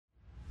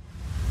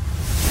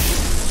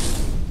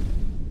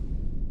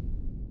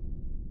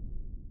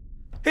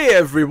Hey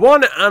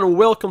everyone, and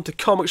welcome to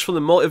Comics from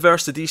the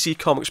Multiverse, the DC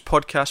Comics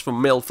podcast from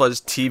Mail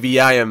Fuzz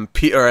TV. I am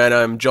Peter, and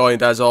I'm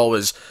joined as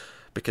always,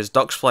 because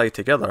ducks fly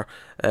together,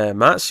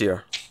 Matt's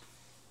here.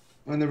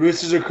 When the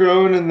roosters are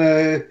crowing and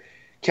the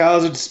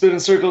cows are spinning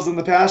circles in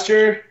the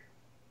pasture,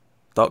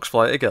 Ducks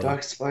fly together.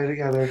 ducks fly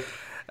together.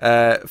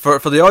 For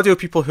the audio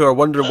people who are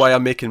wondering why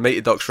I'm making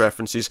Mighty Ducks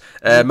references,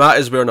 Matt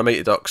is wearing a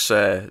Mighty Ducks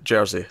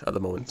jersey at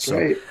the moment. That's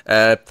so,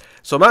 right.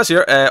 So Matt's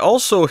here.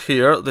 Also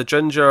here, the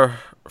ginger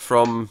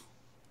from...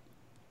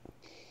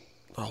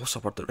 Oh, what's the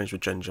word that rhymes with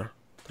ginger?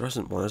 There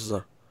isn't one, is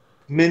there?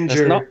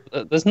 Minger.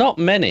 There's not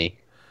many.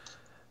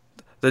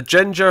 The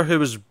ginger who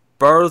was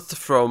birthed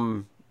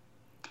from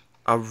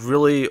a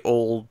really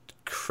old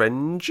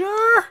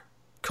cringer?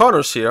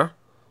 Connor's here.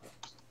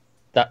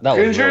 That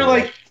was Cringer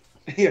really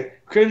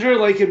Cringer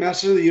like in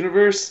Master of the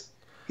Universe.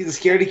 He's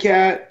a scaredy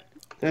cat.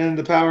 Then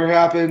the power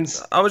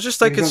happens. I was just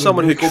thinking Becomes a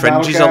someone who mythical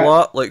cringes a battle cat.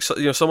 lot, like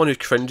someone who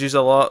cringes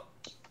a lot,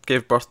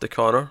 gave birth to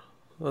Connor.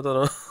 I don't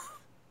know.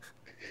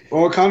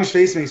 Well, Connor's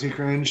face makes me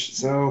cringe,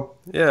 so...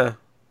 Yeah,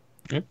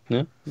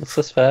 Yeah,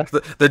 that's fair.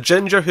 the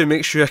ginger who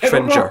makes you a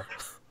don't know. cringer.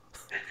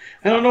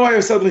 I don't know why I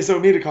was suddenly so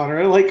mean to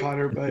Connor. I like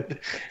Connor, but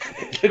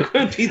the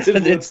Quinn Pizza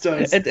influence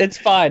does. It's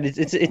fine.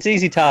 It's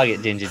easy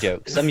target ginger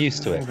jokes. I'm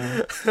used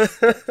to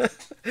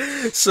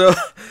it.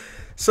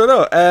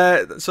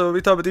 So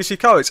we talk about DC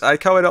Comics.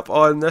 Coming up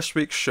on this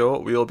week's show,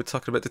 we will be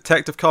talking about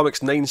Detective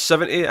Comics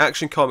 970,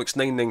 Action Comics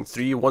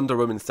 993, Wonder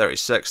Woman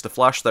 36, The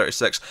Flash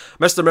 36,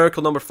 Mr.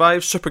 Miracle number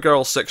 5,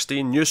 Supergirl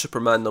 16, New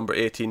Superman number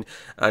 18,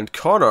 and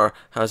Connor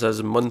has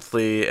his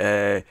monthly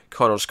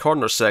Connor's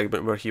Corner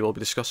segment where he will be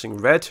discussing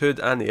Red Hood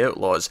and the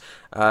Outlaws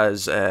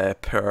as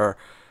per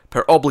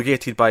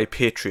obligated by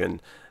Patreon.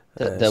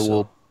 There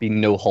will be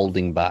no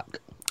holding back.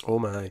 Oh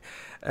my.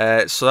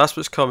 So that's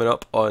what's coming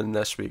up on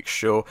this week's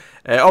show.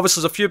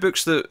 Obviously, there's a few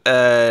books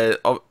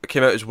that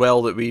came out as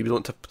well that we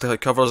don't typically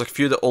cover. There's a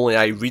few that only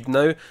I read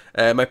now.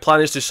 My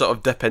plan is to sort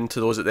of dip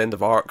into those at the end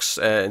of arcs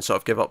and sort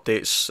of give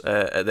updates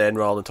at the end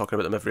rather than talking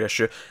about them every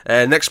issue.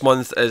 Next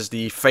month is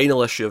the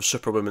final issue of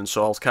Superwoman,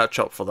 so I'll catch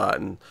up for that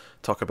and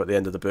talk about the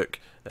end of the book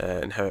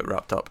and how it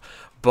wrapped up.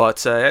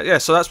 But yeah,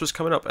 so that's what's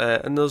coming up.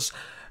 And there's...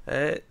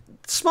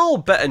 small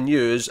bit of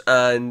news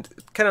and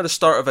kind of the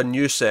start of a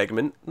new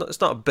segment.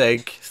 It's not a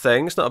big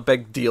thing, it's not a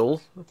big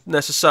deal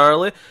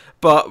necessarily,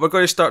 but we're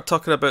going to start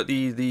talking about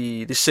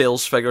the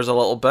sales figures a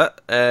little bit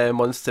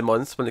month to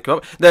month when they come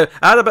up. Now,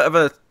 I had a bit of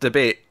a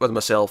debate with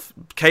myself,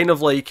 kind of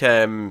like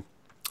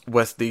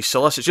with the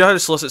solicits. You know how the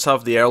solicits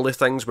have the early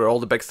things where all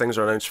the big things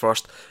are announced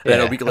first, and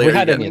then a week later Have we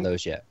had you any get... of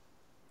those yet?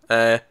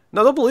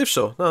 No, I don't believe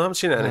so. No, I haven't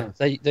seen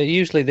any. They're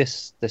usually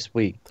this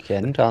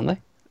weekend, aren't they?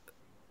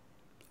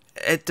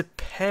 It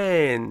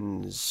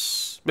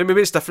depends. Maybe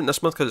it's different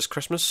this month because it's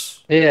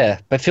Christmas. Yeah,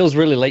 but it feels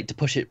really late to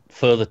push it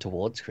further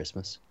towards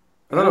Christmas.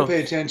 I don't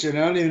pay attention.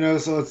 I don't even know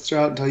so let's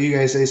out until you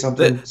guys say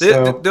something.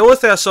 The only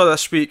thing I saw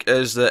this week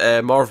is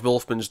that Marv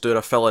Wolfman's doing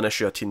a fill-in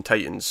issue of Teen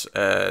Titans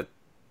in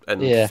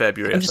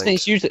February. I'm just saying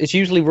it's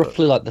usually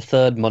roughly like the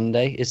third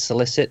Monday is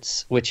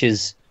solicits, which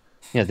is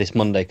this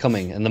Monday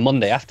coming, and the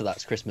Monday after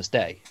that's Christmas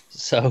Day.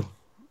 So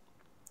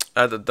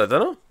I don't know. I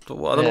don't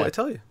know what to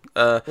tell you.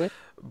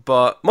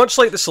 But much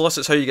like the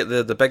solicits, how you get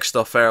the big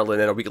stuff early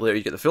and then a week later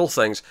you get the full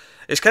things,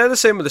 it's kind of the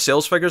same with the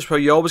sales figures where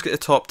you always get the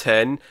top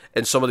 10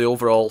 in some of the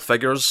overall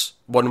figures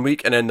one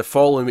week, and then the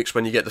following week's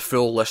when you get the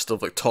full list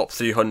of like top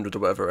 300 or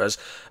whatever it is.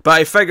 But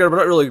I figure we're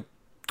not really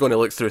going to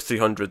look through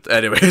 300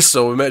 anyway,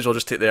 so we might as well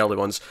just take the early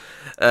ones.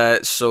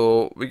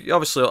 So we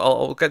obviously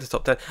I'll get to the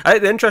top 10.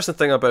 The interesting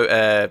thing about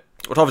we're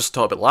obviously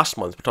talking about last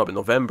month, we're talking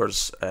about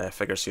November's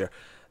figures here.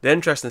 The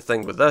interesting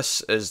thing with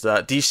this is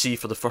that DC,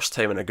 for the first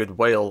time in a good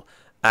while,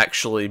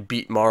 actually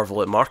beat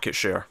Marvel at market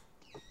share.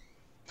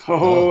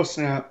 Oh,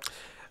 snap.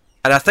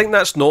 And I think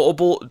that's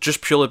notable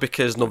just purely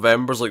because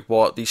November's like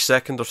the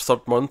second or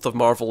third month of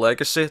Marvel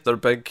Legacy, their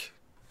big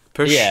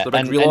push, their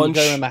big relaunch. And you don't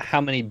remember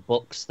how many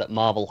books that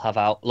Marvel have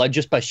out, like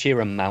just by sheer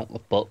amount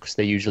of books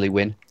they usually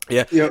win.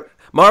 Yeah. Yep.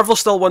 Marvel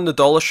still won the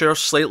dollar share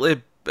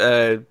slightly,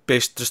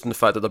 based just on the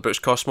fact that their books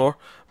cost more,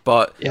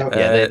 but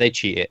they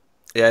cheat it.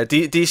 Yeah,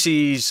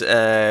 DC's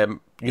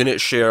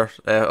unit share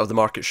of the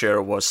market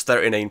share was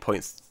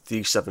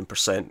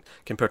 39.37%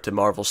 compared to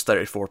Marvel's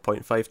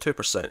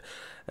 34.52%.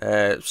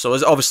 So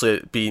as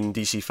obviously being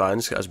DC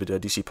fans, as we do a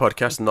DC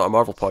podcast and not a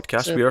Marvel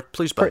podcast, we are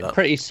pleased by that.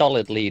 Pretty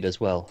solid lead as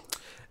well.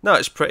 No,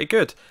 it's pretty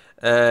good.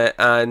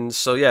 And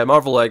so yeah,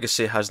 Marvel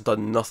Legacy has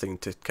done nothing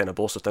to kind of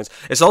bolster things.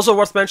 It's also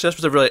worth mentioning, this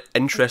was a really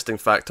interesting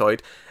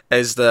factoid,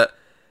 is that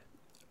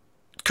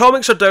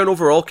comics are down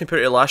overall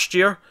compared to last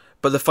year.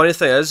 But the funny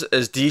thing is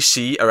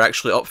DC are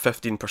actually up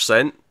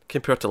 15%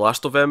 compared to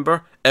last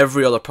November.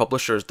 Every other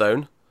publisher is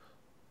down.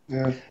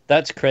 Yeah.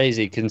 That's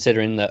crazy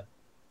considering that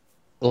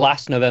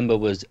last November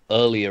was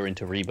earlier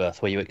into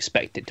Rebirth where you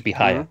expect it to be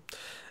higher.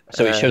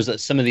 So it shows that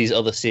some of these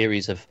other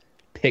series have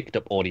picked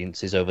up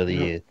audiences over the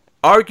years.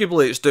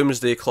 Arguably, it's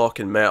Doomsday Clock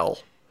and Metal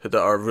that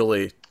are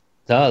really...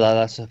 No,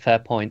 that's a fair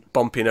point.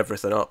 Bumping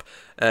everything up.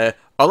 Other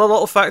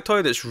little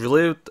factoid that's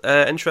really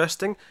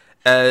interesting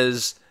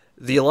is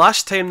the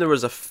last time there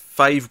was a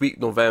 5-week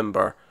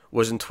November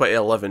was in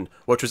 2011,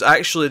 which was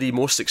actually the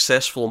most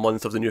successful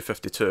month of the New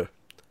 52.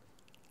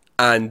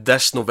 And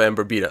this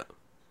November beat it.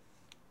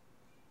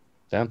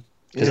 Damn.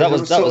 Because Yeah, that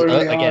was so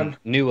early again,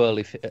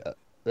 on.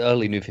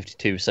 early New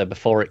 52, so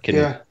before it can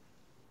Yeah.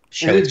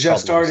 show And it its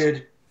just problems.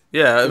 started.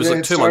 Yeah, it was And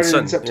then like 2 months started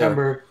in. in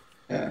September.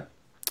 Yeah.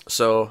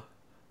 So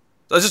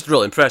that's just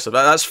really impressive.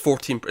 That's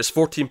 14. It's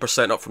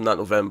 14% up from that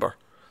November.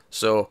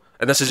 So,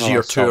 and this is Oh, year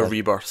that's 2 of solid.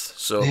 Rebirth.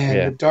 So Man,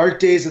 Yeah. the dark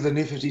days of the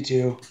New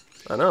 52.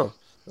 I know,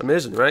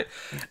 amazing, right?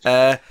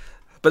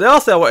 But the other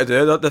thing I want to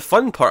do, the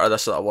fun part of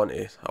this that I want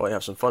to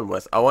have some fun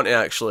with. I want to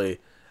actually,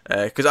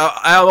 because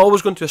I'm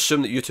always going to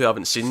assume that you two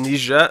haven't seen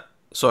these yet,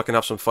 so I can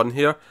have some fun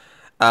here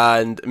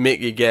and make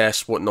you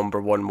guess what number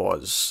 1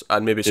 was,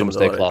 and maybe some of the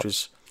Doomsday other Clock.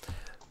 entries.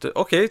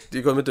 Okay,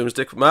 you going with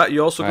Doomsday? Matt,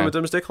 you also going with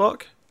Right. Doomsday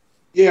Clock?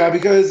 Yeah,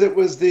 because it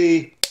was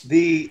the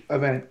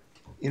event.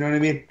 You know what I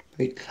mean?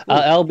 Like,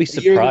 I'll be a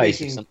year in the surprised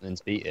if making.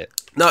 something's beat it.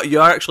 No,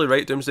 you are actually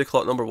right. Doomsday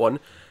Clock number 1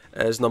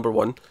 is number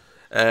 1.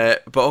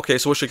 But okay,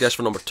 so what's your guess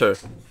for number 2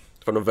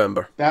 for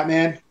November?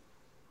 Batman.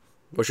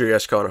 What's your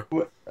guess, Connor?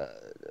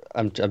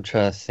 I'm trying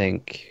to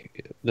think.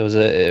 There was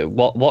a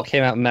what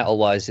came out metal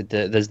wise.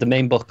 There's the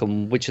main book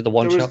and which of the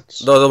one There was-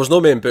 shots? No, there was no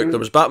main book. There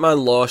was Batman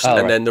Lost, Oh,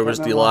 and right. then there was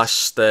Batman the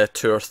Lost. last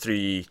 2 or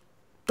 3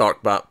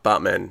 Dark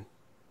Batman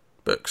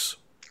books.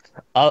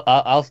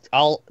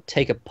 I'll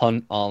take a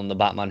punt on the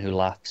Batman Who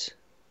Laughs.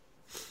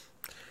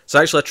 It's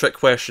actually a trick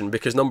question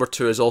because number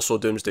 2 is also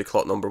Doomsday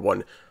Clock number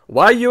 1.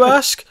 Why, you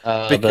ask?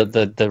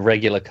 The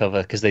regular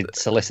cover because they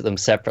solicit them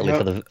separately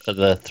Yep. for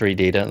the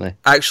 3D, don't they?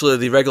 Actually,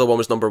 the regular one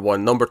was number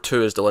 1. Number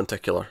 2 is the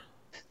Lenticular.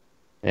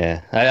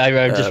 Yeah, I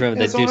just remember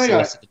That's they do all I got.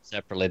 solicit them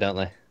separately, don't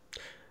they?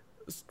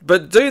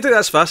 But do you think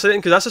that's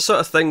fascinating? Because that's the sort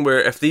of thing where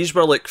if these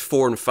were like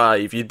 4 and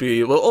 5, you'd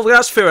be, well, oh,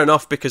 that's fair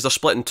enough because they're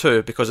split in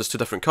 2 because it's 2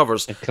 different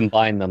covers. And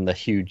combine them, they're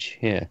huge.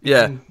 Yeah.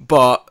 Yeah,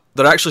 but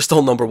they're actually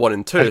still number 1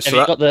 and 2. Have so you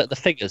that, got the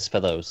figures for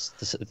those?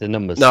 The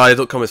numbers? no, they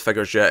don't come with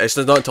figures yet. It's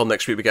not until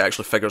next week we get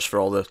actual figures for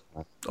all the It's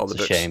a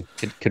books. shame.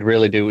 Could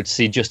really do to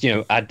see just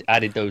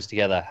added those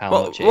together how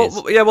much it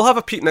is. Yeah, we'll have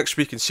a peek next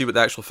week and see what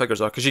the actual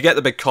figures are because you get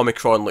the big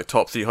Comic-Con like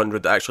top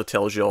 300 that actually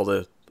tells you all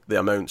the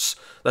amounts.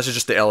 This is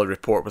just the early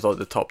report with all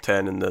the top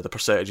 10 and the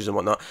percentages and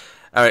whatnot.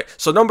 All right,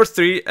 so number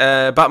 3,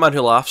 Batman Who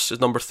Laughs is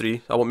number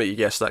 3. I won't make you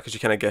guess that because you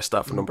kind of guessed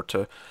that for number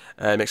 2.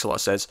 It makes a lot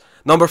of sense.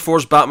 Number 4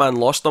 is Batman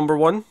Lost number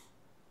 1.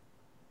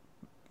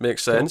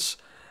 Makes sense.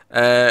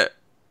 What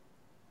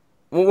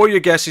were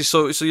your guesses?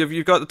 So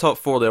you've got the top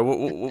 4 there.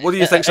 What do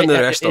you think's in the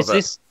rest is of it?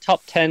 this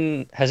top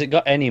 10? Has it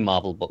got any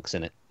Marvel books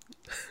in it?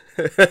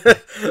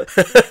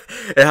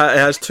 It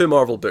has 2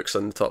 Marvel books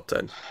in the top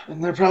 10.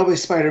 And they're probably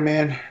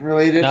Spider-Man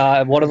related.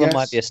 No, one of them I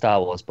might guess. be a Star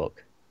Wars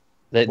book.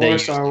 They Or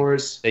Star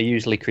Wars. They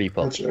usually creep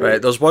up. That's right.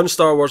 Right, there's one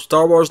Star Wars.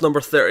 Star Wars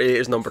number 38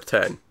 is number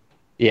 10.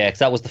 Yeah, because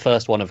that was the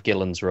first one of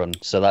Gillen's run,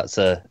 so that's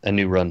a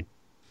new run.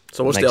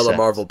 So what's the Makes other sense.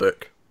 Marvel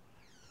book?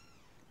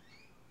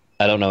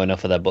 I don't know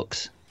enough of their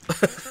books.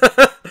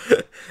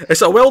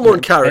 It's a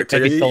well-known character.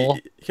 maybe You Thor.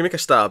 can make a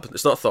stab.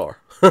 It's not Thor.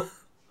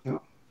 No.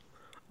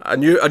 A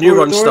new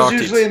run Thor's started.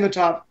 usually in the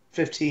top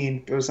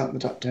 15, but it's not in the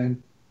top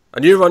 10. A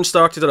new run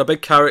started on a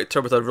big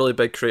character with a really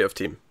big creative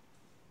team.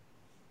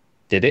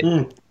 Did it?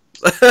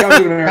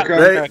 Captain America.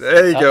 Right,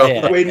 there you go. Oh,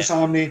 yeah. Wade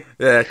Insomni.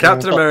 Yeah,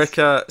 Captain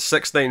America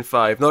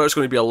 695. Not that it's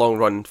going to be a long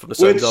run from the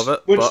sounds of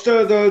it. Which but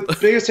the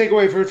biggest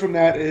takeaway I've heard from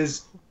that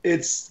is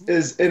it's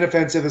as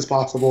inoffensive as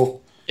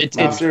possible It's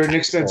after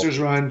Nick Spencer's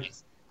run.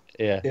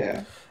 Yeah.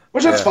 Yeah.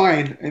 Which that's Yeah.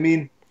 fine. I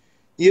mean,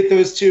 you get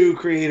those 2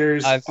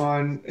 creators on a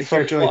from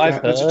character what like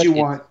I've that. That's what heard, you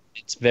want.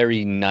 It's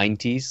very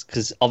 90s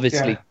because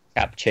obviously Yeah.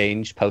 Cap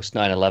changed post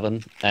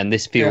 9/11, and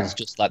this feels Yeah.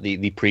 just like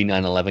the pre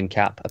 9/11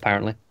 Cap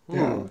apparently.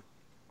 Yeah.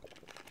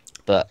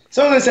 But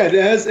So as I said,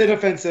 as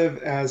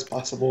inoffensive as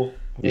possible.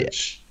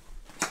 Which,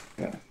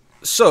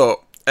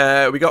 So,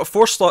 we got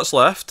 4 slots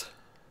left.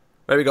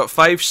 Right, we got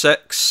 5,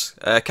 6.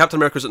 Captain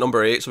America's at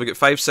number 8, so we get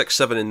 5, 6,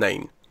 7, and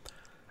 9.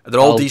 They're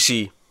all Oh.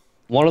 DC.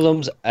 one of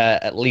them's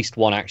at least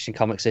one Action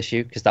Comics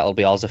issue because that'll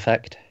be Oz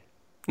Effect.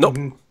 Nope.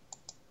 Mhm.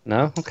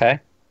 No, okay.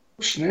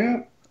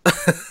 snap.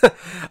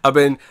 I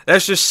mean,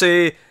 let's just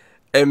say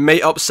it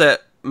might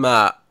upset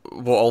Matt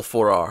what all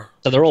 4 are.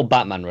 So they're all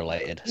Batman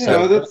related. Yeah,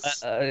 So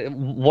that's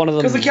one of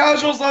them. because the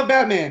casuals love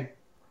Batman.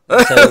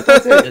 So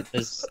That's it.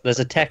 there's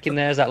a tech in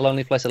there. Is that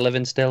Lonely Place of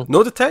Living still?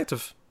 No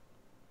detective.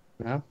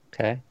 No.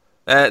 Okay.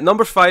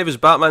 Number 5 is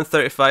Batman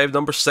 35.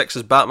 Number 6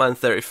 is Batman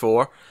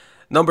 34.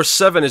 Number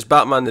 7 is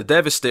Batman the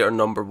Devastator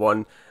number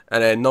 1.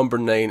 And then number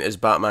 9 is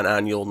Batman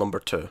Annual number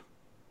 2.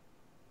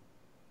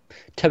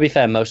 To be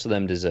fair, most of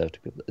them deserve to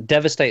be.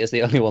 Devastator's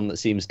the only one that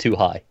seems too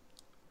high.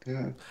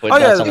 Yeah. But Oh,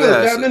 yeah, that's yeah.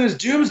 on- Batman is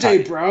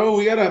Doomsday, bro.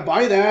 We gotta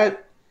buy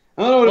that.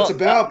 I don't know what it's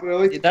Well, about, but I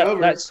like the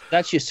cover.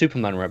 that's your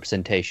Superman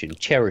representation.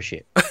 Cherish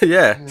it.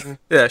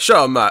 yeah, shut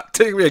up, Matt.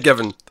 Take me a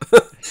given.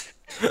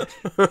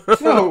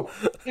 No.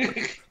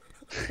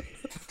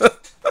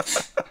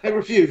 I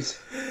refuse.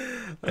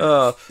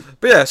 But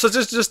yeah, so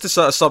just to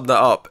sort of sum that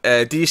up,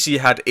 DC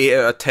had 8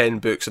 out of 10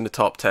 books in the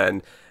top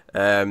 10.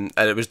 and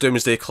it was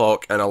Doomsday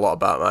Clock and a lot of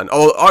Batman.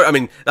 Oh, I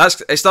mean,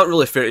 it's not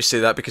really fair to say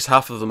that because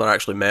half of them are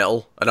actually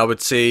metal, and I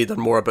would say they're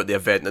more about the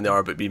event than they are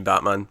about being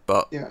Batman.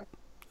 But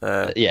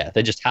yeah,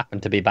 they just happen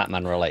to be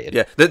Batman related.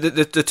 Yeah,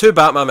 the two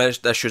Batman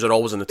issues are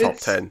always in the top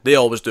 10. They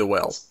always do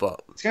well,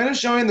 but it's kind of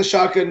showing the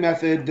shotgun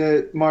method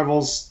that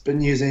Marvel's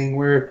been using,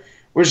 where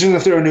we're just going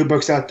to throw new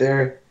books out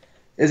there,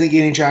 isn't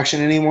gaining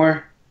traction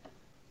anymore.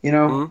 You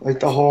know,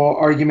 like the whole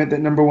argument that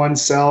number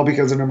ones sell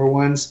because they're number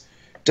ones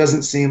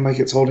doesn't seem like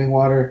it's holding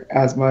water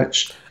as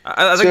much.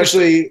 I think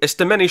it's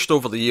diminished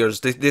over the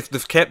years.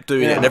 They've kept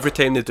doing it, and every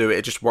time they do it,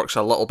 it just works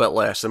a little bit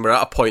less. And we're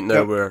at a point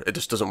now where it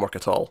just doesn't work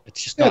at all.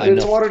 It's just not enough.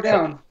 It's watered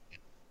down.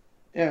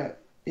 Yeah,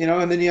 you know,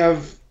 and then you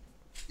have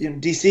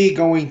DC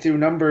going through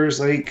numbers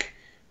like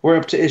we're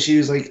up to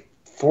issues like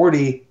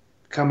 40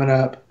 coming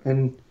up,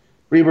 and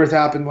Rebirth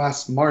happened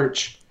last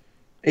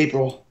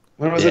April.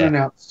 When was it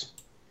announced?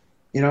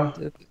 You know?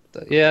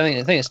 Yeah,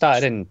 I think it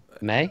started in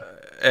May.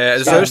 It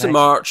was announced in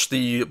March.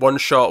 The one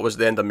shot was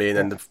the end of May, and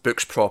then the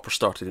books proper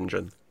started in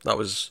June. That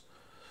was.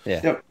 Yeah.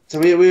 Yep. So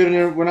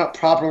we're not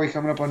properly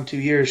coming up on 2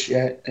 years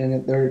yet,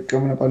 and they're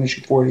coming up on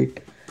issue 40.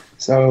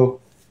 So,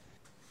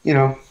 you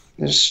know,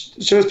 it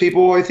shows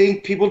people. I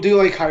think people do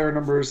like higher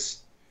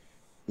numbers.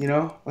 You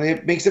know, like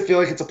it makes it feel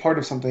like it's a part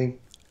of something.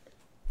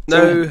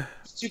 No.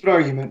 Stupid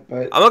argument,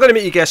 but I'm not going to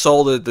make you guess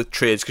all the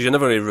trades because you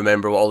never really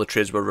remember what all the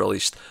trades were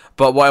released.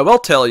 But what I will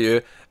tell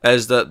you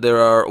is that there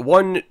are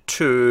 1,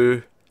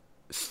 2,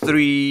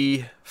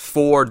 3,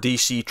 4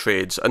 DC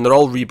trades, and they're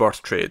all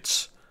Rebirth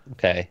trades.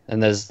 Okay,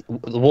 and there's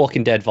the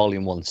Walking Dead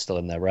Volume 1 still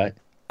in there, right?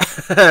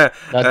 That's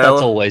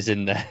always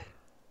in there.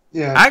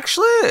 Yeah.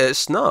 Actually,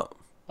 it's not.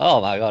 Oh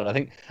my god, I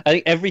think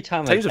every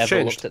time I've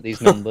ever looked at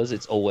these numbers,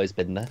 it's always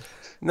been there.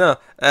 No.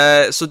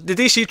 So the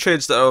DC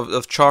trades that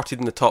have charted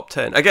in the top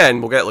 10, again,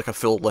 we'll get like a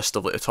full list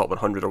of like the top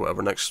 100 or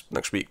whatever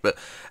next week, but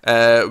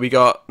we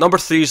got number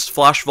 3's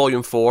Flash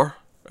Volume 4,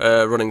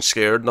 Running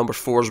Scared. Number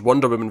 4 is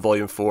Wonder Woman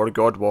Volume 4,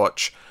 God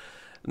Watch.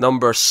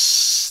 Number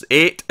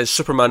 8 is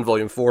Superman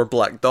Volume 4,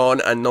 Black Dawn,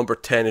 and number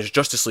 10 is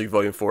Justice League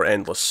Volume 4,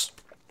 Endless.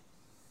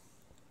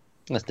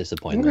 That's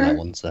disappointing, that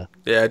one's there.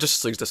 Yeah,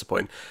 Justice League's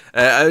disappointing.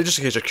 Just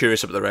in case you're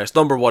curious about the rest,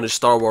 number 1 is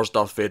Star Wars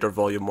Darth Vader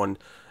Volume 1,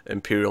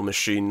 Imperial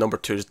Machine. Number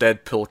 2 is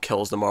Deadpool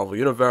Kills the Marvel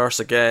Universe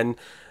again.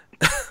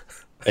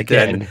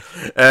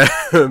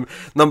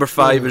 Number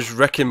 5 is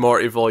Rick and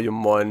Morty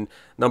Volume 1.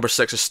 Number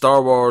 6 is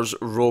Star Wars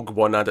Rogue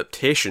One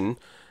Adaptation.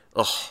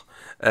 Ugh.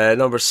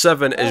 Number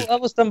 7 is...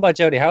 that was done by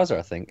Jodie Hauser,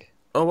 I think.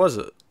 Oh, was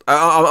it?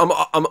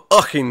 I'm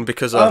ucking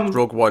because of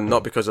Rogue One,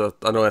 not because I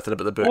know anything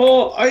about the book.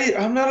 Well,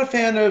 I'm not a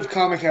fan of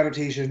comic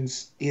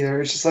adaptations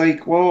either. It's just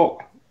like,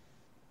 well...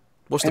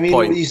 What's the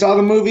point? You saw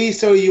the movie,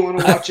 so you want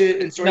to watch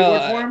it in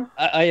storyboard form?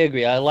 I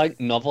agree. I like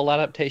novel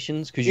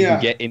adaptations because you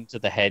can get into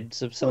the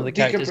heads of some of the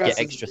characters, get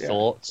extra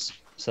thoughts.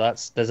 So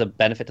there's a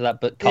benefit to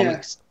that. But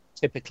comics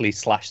typically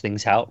slash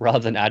things out rather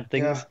than add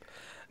things.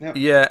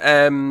 Yeah.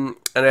 And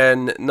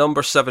then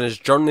number 7 is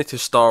Journey to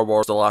Star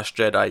Wars: The Last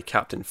Jedi,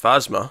 Captain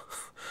Phasma.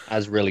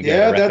 That's really good.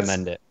 I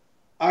recommend it.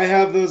 I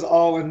have those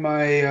all in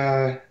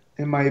my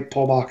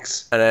pull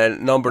box. And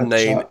then number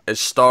 9 is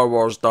Star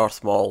Wars: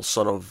 Darth Maul,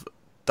 Son of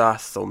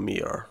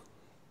Dathomir.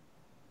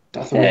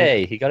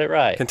 Hey, he got it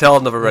right. I can tell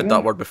I've never read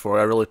that word before.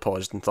 I really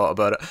paused and thought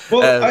about it.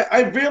 Well,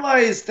 I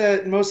realized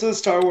that most of the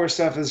Star Wars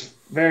stuff is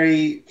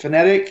very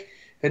phonetic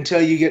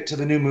until you get to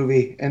the new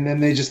movie, and then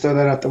they just throw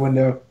that out the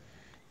window,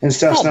 and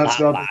stuff's not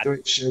spelled the way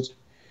it should.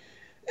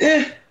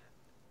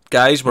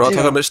 Guys, we're not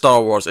talking about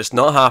Star Wars. It's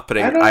not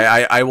happening.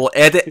 I will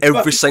edit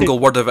every single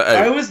word of it out.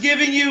 I was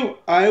giving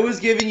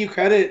you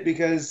credit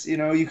because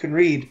you can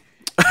read.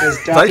 Because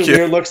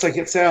Dathomir looks like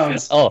it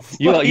sounds. Oh,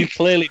 you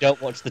clearly don't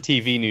watch the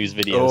TV news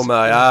videos. Oh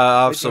my,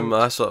 I have some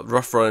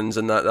rough runs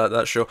in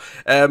that show.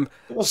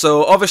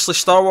 So obviously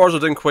Star Wars are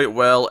doing quite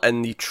well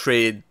in the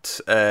trade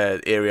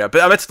area,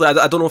 but admittedly,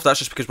 I don't know if that's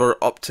just because we're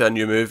up to a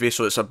new movie,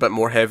 so it's a bit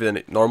more heavy than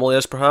it normally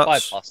is, perhaps.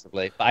 Quite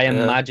possibly, but I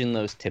imagine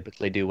those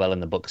typically do well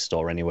in the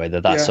bookstore anyway.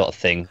 They're that sort of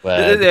thing.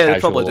 Where they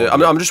probably do.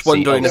 I'm just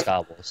wondering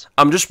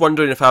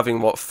if having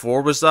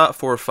 4 was that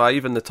 4 or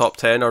 5 in the top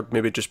 10, or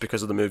maybe just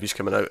because of the movies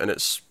coming out and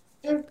it's.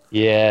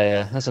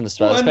 Yeah, that's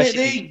understandable. Well, and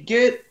they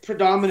get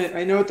predominant.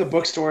 I know at the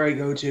bookstore I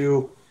go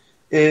to,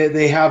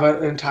 they have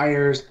an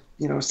entire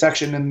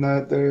section in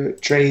the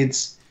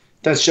trades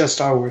that's just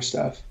Star Wars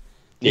stuff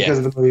because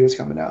of the movie was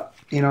coming out.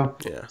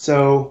 Yeah.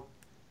 So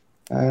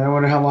I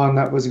wonder how long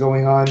that was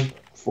going on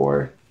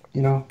for.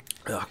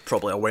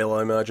 Probably a while,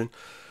 I imagine.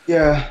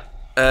 Yeah.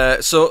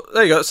 So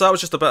there you go. So that was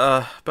just a bit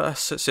of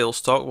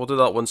sales talk. We'll do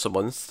that once a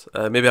month.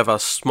 Maybe have a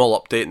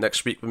small update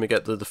next week when we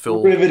get the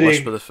full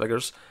list with the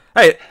figures.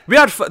 Hey, we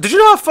had fun. Did you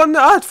not have fun?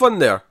 I had fun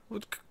there.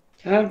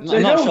 I know,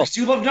 because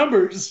you love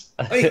numbers.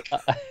 Like,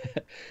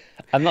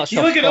 I'm not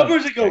sure. You look at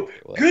numbers and go,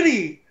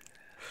 goody.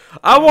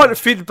 I want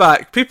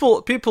feedback.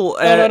 People.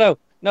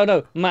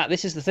 No, Matt.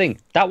 This is the thing.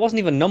 That wasn't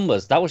even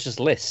numbers. That was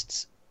just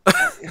lists.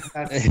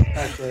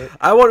 That's it.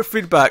 I want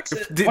feedback.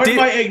 Pardon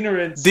my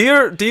ignorance.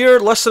 Dear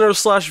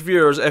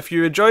listeners/viewers, if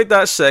you enjoyed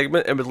that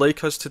segment and would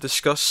like us to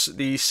discuss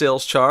the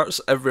sales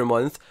charts every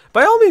month,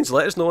 by all means,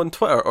 let us know on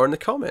Twitter or in the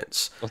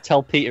comments. I'll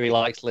tell Peter he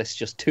likes lists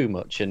just too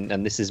much,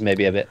 and this is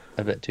maybe a bit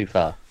too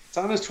far. It's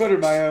on his Twitter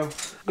bio,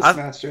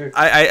 Master.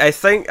 I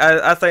think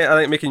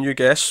making you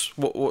guess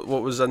what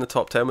was in the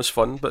top 10 was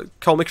fun, but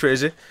call me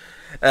crazy.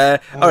 All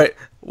right,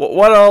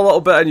 one other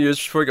little bit of news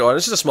before we go on.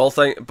 This is a small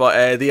thing,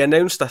 but they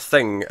announced a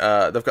thing. They've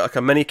got like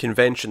a mini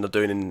convention they're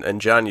doing in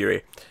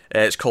January.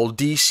 It's called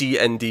DC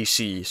in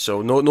DC,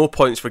 so no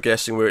points for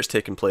guessing where it's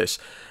taking place.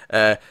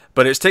 But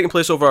it's taking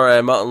place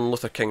over Martin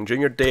Luther King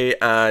Jr. Day,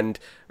 and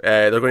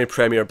they're going to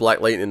premiere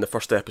Black Lightning, the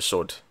first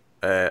episode,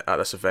 at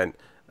this event.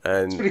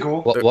 And it's pretty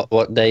cool.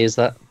 What day is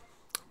that?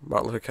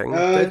 Martin Luther King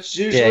Day? It's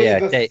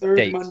usually the third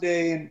date.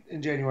 Monday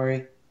in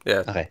January.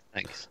 Yeah. Okay,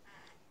 thanks.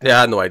 Yeah,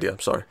 I had no idea. I'm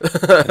sorry.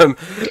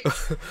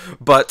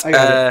 But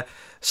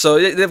so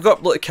they've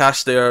got like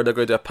cast there. They're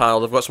going to do a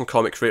panel. They've got some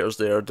comic creators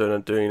there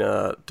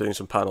doing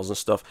some panels and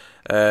stuff.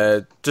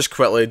 Just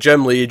quickly,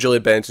 Jim Lee, Julie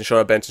Benson,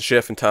 Shara Benson,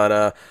 Shea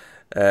Fontana,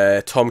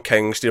 Tom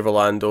King, Steve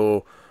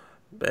Orlando.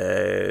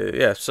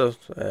 Mariko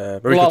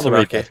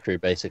Tamaki. Crew,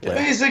 basically.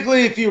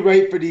 Basically, if you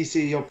write for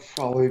DC, you'll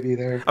probably be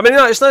there. I mean,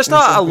 it's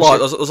not a lot.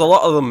 There's a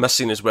lot of them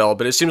missing as well,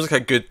 but it seems like a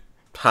good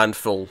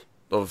handful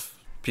of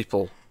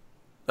people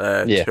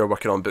who are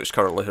working on books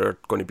currently who are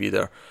going to be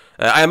there.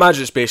 I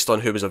imagine it's based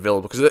on who was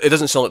available, because it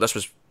doesn't sound like this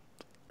was...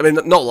 I mean,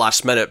 not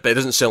last minute, but it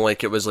doesn't sound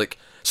like it was like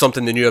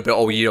something they knew about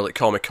all year, like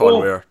Comic-Con,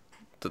 where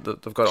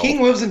they've got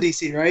King lives in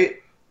DC, right?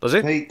 Does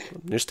he?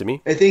 Like, news to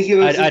me. I think he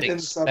lives I'd in the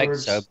expect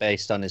suburbs. so,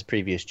 based on his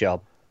previous job.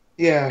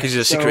 Yeah, because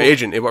he's a secret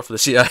agent. He worked for the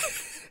CIA.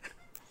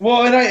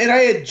 Well, and I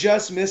had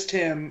just missed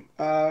him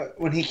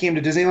when he came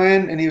to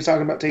Disneyland, and he was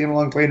talking about taking a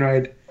long plane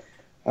ride.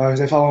 Because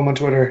I follow him on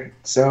Twitter,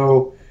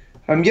 so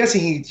I'm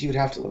guessing he would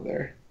have to live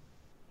there.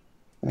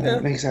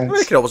 Makes sense. I mean,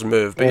 he could always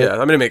move, but yeah,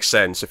 I mean, it makes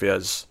sense if he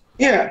is.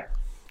 Yeah.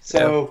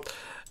 So.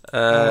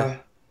 Yeah.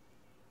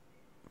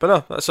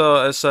 But no,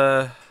 so it's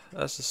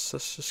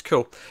just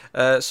cool.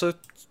 So.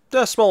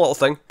 Yeah, small little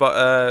thing,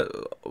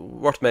 but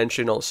worth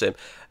mentioning all the same.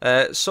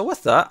 So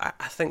with that,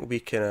 I think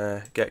we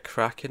can get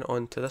cracking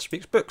on to this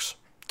week's books.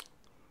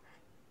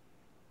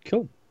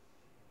 Cool.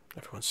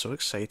 Everyone's so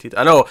excited.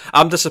 I know,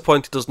 I'm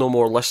disappointed there's no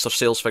more lists of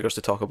sales figures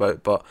to talk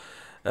about, but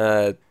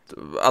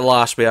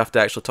alas, we have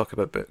to actually talk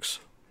about books.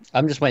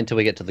 I'm just waiting till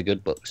we get to the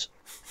good books.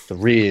 The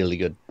really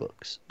good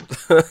books.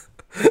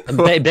 And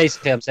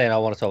basically, I'm saying I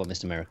want to talk about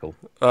Mr. Miracle.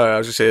 Oh, I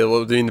was going to say,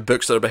 well, doing the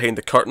books that are behind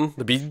the curtain,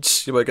 the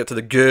beads. You might get to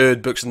the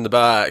good books in the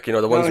back,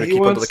 the ones we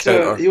keep under the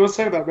counter. He wants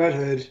to talk about Red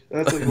Hood.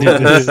 That's like,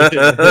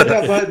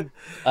 that button.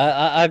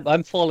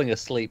 I'm falling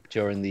asleep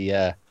during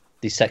the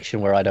section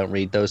where I don't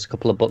read those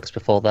couple of books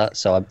before that,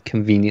 so I'm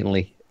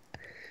conveniently...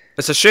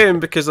 It's a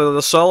shame, because they're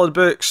the solid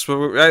books.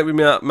 Right, we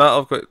might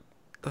have got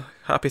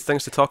happy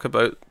things to talk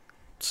about.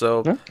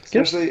 So,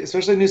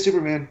 especially New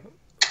Superman.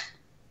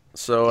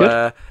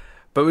 So,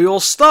 but we will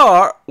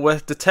start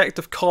with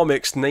Detective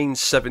Comics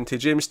 970,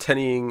 James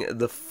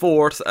Tynion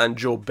IV and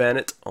Joe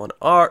Bennett on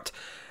art.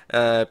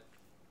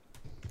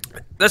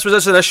 This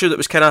was an issue that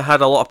was kind of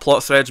had a lot of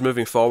plot threads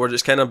moving forward.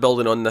 It's kind of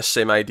building on this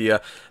same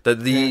idea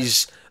that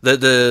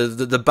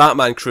the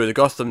Batman crew, the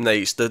Gotham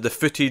Knights, the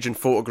footage and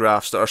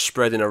photographs that are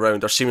spreading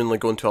around are seemingly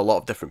going to a lot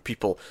of different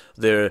people.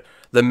 The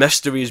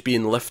mystery is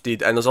being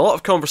lifted, and there's a lot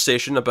of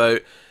conversation about,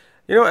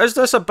 is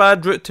this a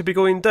bad route to be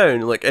going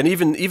down? Like, and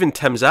even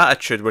Tim's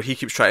attitude, where he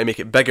keeps trying to make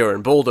it bigger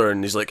and bolder,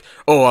 and he's like,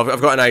 "Oh,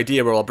 I've got an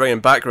idea where I'll bring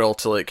in Batgirl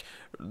to like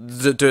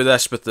do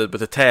this with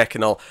the tech,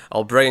 and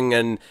I'll bring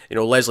in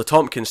Leslie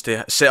Tompkins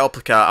to set up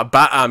like a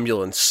bat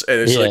ambulance."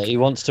 And it's he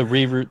wants to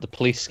reroute the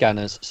police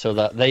scanners so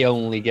that they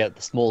only get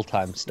the small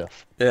time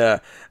stuff. Yeah,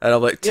 and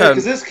I'm like, Tim,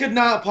 because this could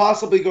not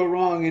possibly go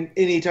wrong in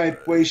any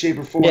type, way, shape,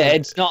 or form. Yeah,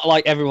 it's not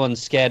like everyone's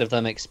scared of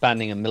them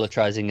expanding and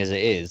militarizing as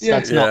it is.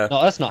 Yeah.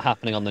 That's not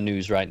happening on the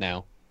news right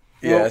now.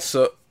 Yeah,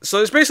 so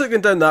it's basically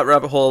going down that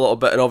rabbit hole a little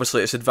bit, and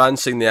obviously it's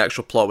advancing the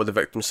actual plot with the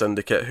Victim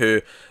Syndicate,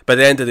 who, by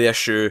the end of the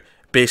issue,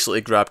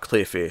 basically grab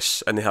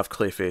Clayface, and they have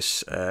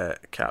Clayface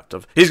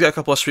captive. He's got a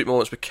couple of sweet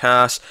moments with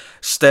Cass.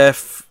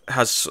 Steph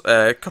has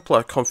a couple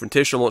of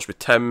confrontational moments with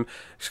Tim.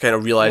 He's kind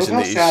of realizing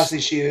that he's... how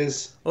sassy she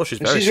is. Oh, she's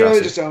very sassy. She's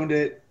really just owned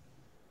it.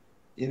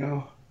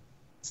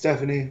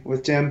 Stephanie,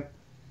 with Tim.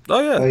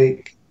 Oh, yeah.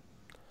 Like,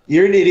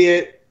 you're an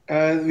idiot.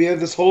 We have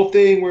this whole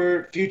thing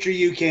where future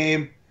you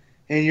came,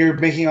 and you're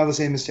making all the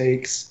same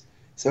mistakes.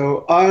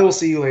 So I will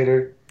see you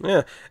later.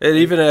 Yeah, and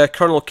even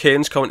Colonel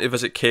Kane's coming to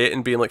visit Kate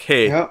and being like,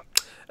 "Hey, yep.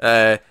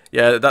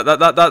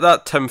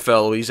 that Tim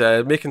fellow, he's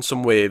making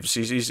some waves.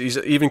 He's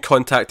even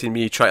contacting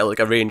me, trying to like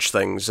arrange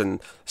things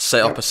and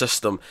set up a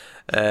system.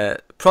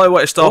 Probably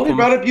want to stop him." He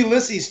brought up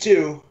Ulysses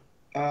too,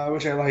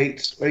 which I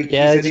liked. Like, he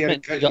said he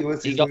had to cut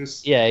Ulysses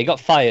loose. Yeah, he got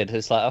fired.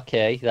 It's like,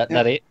 okay, that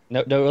it.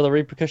 No other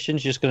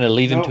repercussions. Just going to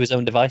leave him to his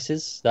own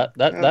devices.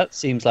 That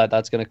seems like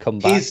that's going to come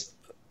back.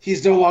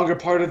 he's no longer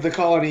part of the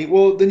colony.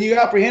 Well, then you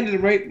apprehended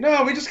him, right?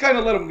 No, we just kind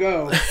of let him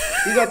go.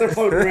 He's out there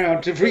floating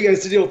around for you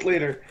guys to deal with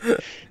later.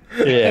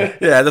 Yeah.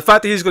 Yeah, the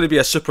fact that he's going to be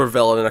a super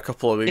villain in a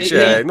couple of weeks,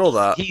 ignore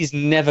that. He's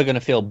never going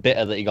to feel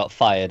bitter that he got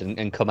fired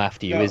and come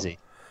after you, is he?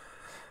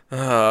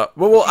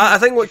 Well, I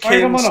think what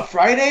Fired him Kane's... on a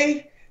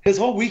Friday? His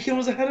whole weekend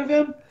was ahead of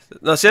him?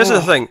 No, see, that's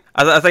the thing.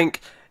 I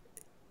think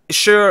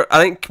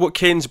what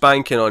Kane's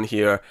banking on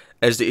here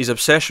is that his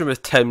obsession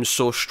with Tim's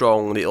so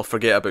strong that he'll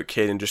forget about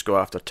Kane and just go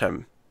after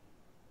Tim.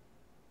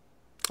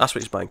 That's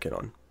what he's banking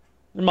on.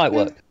 It might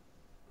work.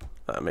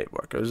 That might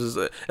work.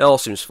 It all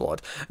seems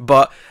flawed.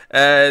 But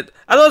I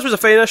thought this was a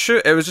fine issue.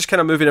 It was just kind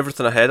of moving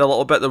everything ahead a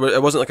little bit.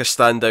 It wasn't like a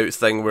standout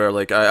thing where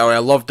like I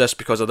loved this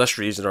because of this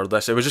reason or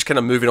this. It was just kind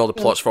of moving all the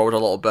plots forward a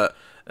little bit.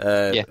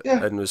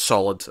 And was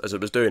solid as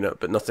it was doing it,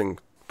 but nothing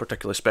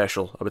particularly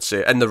special, I would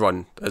say, in the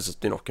run, as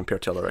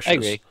compared to other issues. I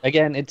agree.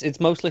 Again, it's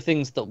mostly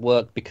things that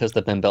work because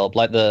they've been built up,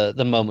 like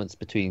the moments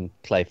between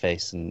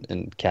Clayface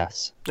and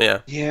Cass. Yeah.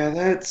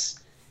 Yeah,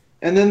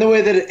 and then the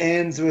way that it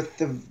ends with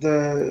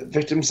the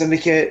victim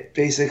syndicate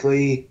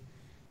basically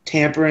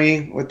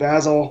tampering with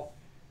Basil.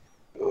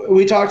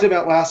 We talked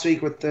about last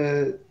week with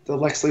the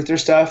Lex Luthor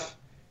stuff,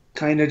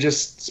 kind of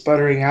just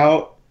sputtering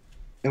out,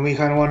 and we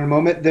kind of wanted a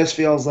moment. This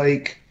feels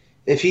like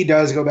if he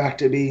does go back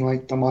to being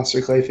like the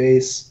monster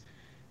Clayface,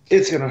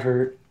 it's gonna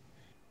hurt.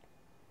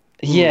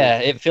 Yeah,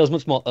 it feels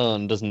much more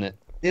earned, doesn't it?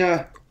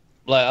 Yeah.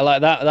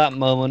 Like that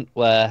moment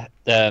where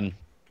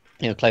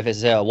Clayface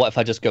says, "Oh, what if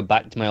I just go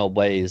back to my old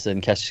ways?"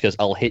 And Cass just goes,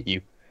 "I'll hit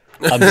you."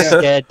 I'm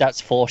scared that's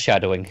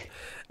foreshadowing.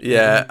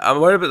 Yeah,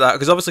 I'm worried about that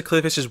because obviously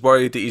Clayface is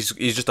worried that he's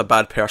just a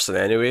bad person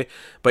anyway.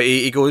 But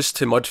he goes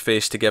to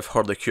Mudface to give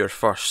her the cure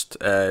first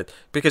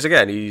because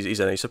again he's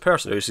a nicer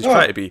person. He's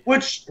trying to be,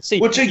 which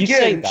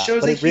again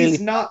shows that he's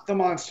not the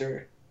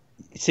monster.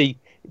 See,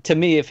 to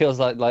me it feels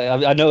like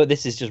I know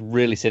this is just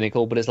really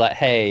cynical, but it's like,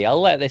 hey, I'll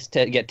let this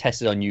get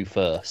tested on you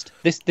first.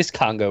 This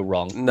can't go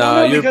wrong.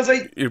 No,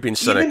 you're being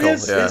cynical.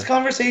 His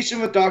conversation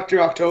with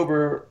Dr.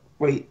 October.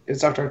 Wait,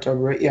 it's Dr.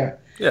 October, right? Yeah.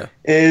 Yeah.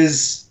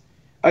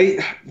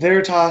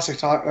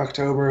 Veritas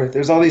October.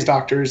 There's all these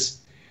doctors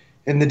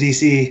in the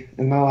DC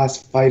in the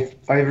last five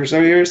or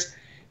so years,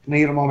 and I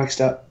get them all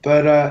mixed up.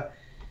 But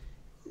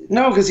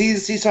no, because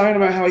he's talking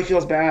about how he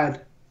feels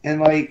bad,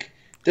 and like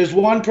there's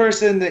one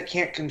person that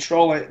can't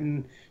control it,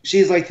 and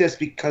she's like this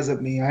because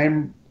of me.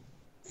 I'm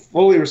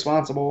fully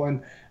responsible,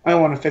 and I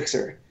want to fix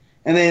her.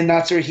 And then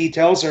that's where he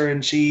tells her,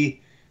 and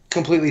she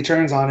completely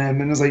turns on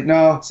him and is like,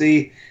 "No,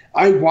 see,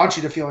 I want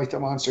you to feel like the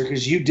monster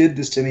because you did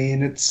this to me,"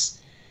 and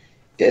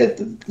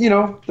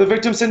the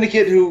victim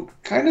syndicate who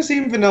kind of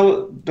seem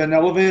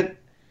benevolent,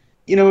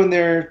 in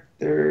their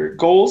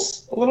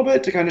goals a little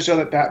bit to kind of show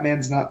that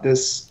Batman's not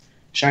this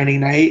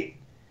shining knight.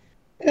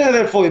 Yeah,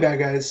 they're fully bad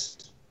guys,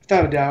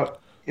 without a doubt.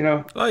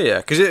 Oh yeah,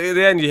 because at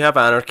the end you have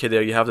Anarchy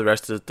there, you have the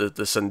rest of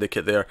the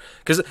syndicate there,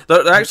 because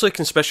they're actually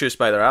conspicuous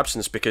by their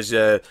absence. Because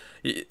I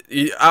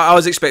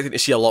was expecting to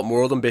see a lot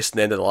more of them based on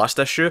the end of the last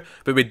issue,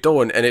 but we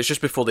don't, and it's just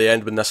before the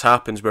end when this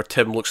happens, where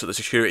Tim looks at the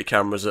security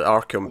cameras at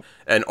Arkham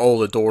and all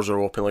the doors are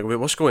open. Like, wait,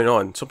 what's going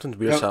on? Something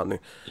weird's happening.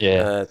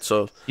 Yeah.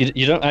 So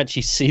you don't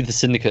actually see the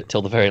syndicate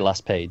till the very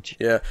last page.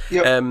 Yeah.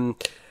 Yep.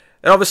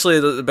 And obviously,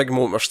 the big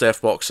moment where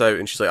Steph walks out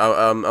and she's like,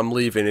 I'm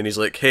leaving. And he's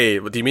like, hey,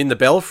 do you mean the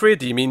Belfry?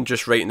 Do you mean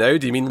just right now?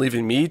 Do you mean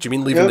leaving me? Do you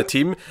mean leaving the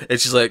team? And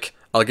she's like,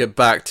 I'll get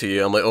back to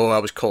you. I'm like, oh, I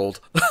was cold.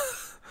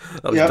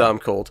 I was damn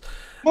cold.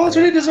 Well, that's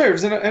what he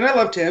deserves. And I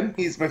love Tim.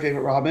 He's my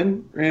favorite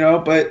Robin,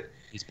 but...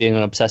 He's being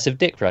an obsessive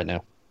dick right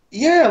now.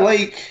 Yeah,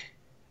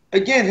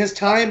 again, his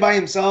time by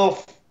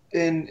himself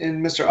in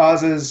Mr.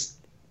 Oz's,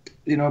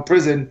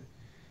 prison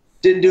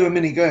didn't do him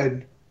any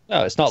good.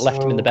 No, it's not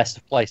left him in the best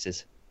of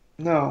places.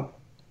 No.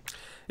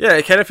 Yeah,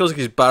 it kind of feels like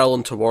he's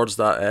barreling towards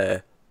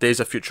that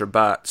Days of Future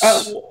Bats.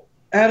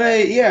 At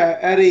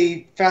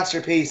a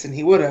faster pace than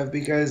he would have,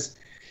 because,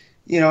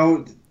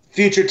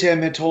 future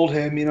Tim had told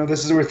him,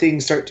 this is where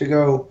things start to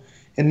go,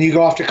 and you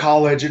go off to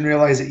college and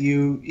realize that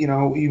you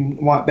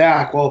want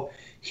back. Well,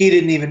 he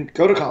didn't even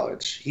go to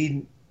college.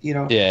 He's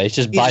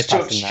just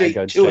bypassing that and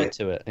going straight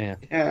to it.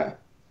 Yeah.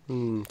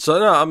 So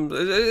no,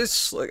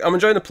 I'm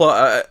enjoying the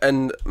plot,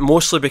 and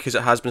mostly because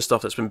it has been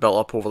stuff that's been built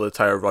up over the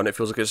entire run. It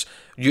feels like it's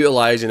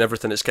utilising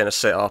everything that's kind of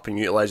set up and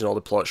utilising all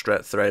the plot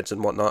threads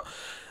and whatnot.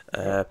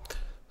 As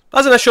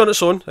an issue on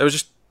its own, it was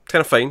just kind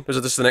of fine. This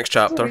is the next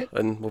chapter,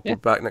 and we'll be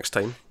back next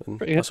time. And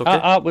that's okay.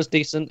 Art was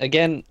decent.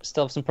 Again,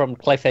 still have some problem.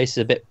 Clayface is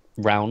a bit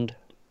round.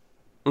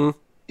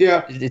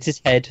 Yeah, it's his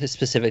head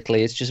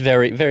specifically. It's just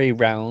very, very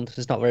round.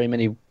 There's not very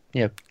many,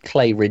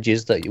 clay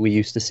ridges that we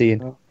used to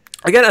seeing.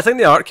 Again, I think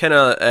the art kind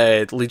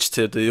of leads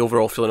to the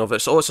overall feeling of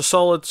it. So it's a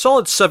solid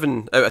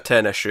 7 out of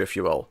 10 issue, if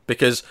you will,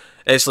 because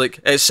it's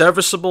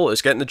serviceable.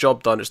 It's getting the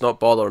job done. It's not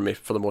bothering me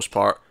for the most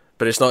part,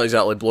 but it's not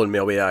exactly blowing me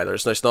away either.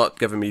 It's not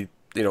giving me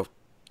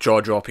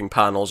jaw-dropping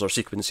panels or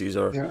sequences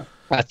or. Yeah.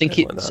 I think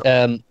it's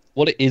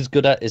what it is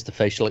good at is the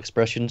facial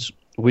expressions,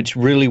 which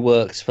really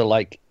works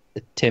for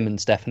Tim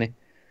and Stephanie.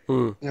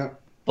 Yeah.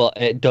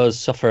 But it does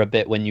suffer a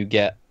bit when you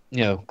get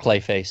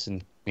Clayface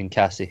and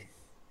Cassie.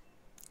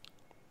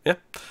 Yeah.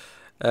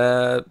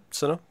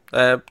 So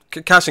no.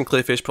 Cass and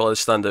Clayface probably the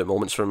standout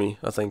moments for me,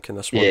 I think, in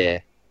this one. Yeah.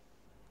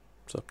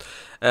 So,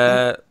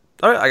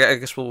 all right, I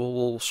guess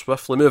we'll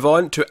swiftly move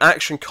on to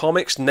Action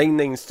Comics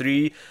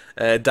 993.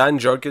 Dan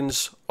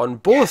Jurgens on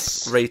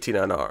both writing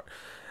and art.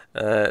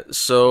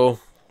 So.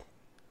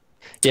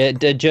 Yeah,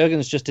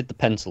 Jurgens just did the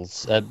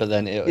pencils, but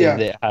then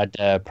it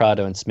had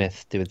Prado and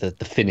Smith do the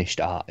finished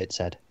art, it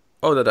said.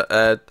 Oh, did it?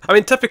 I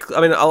mean, typically,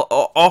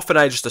 often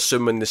I just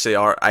assume when they say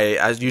art,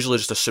 I usually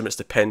just assume it's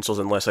the pencils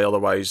unless I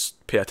otherwise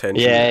pay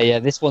attention. Yeah.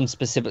 This one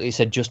specifically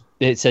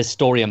it says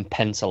story and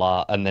pencil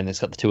art, and then it's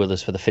got the two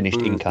others for the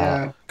finished ink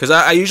art. Because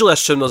I usually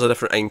assume there's a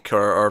different inker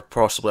or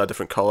possibly a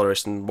different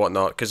colorist and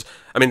whatnot. Because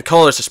I mean,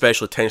 colorist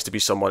especially tends to be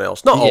someone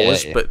else, not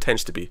always, but it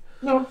tends to be.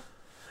 No.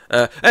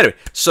 Anyway,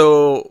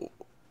 so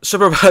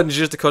Superman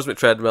used the cosmic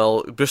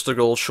treadmill. Booster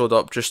Gold showed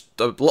up just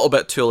a little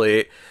bit too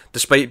late,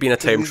 despite being a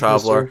time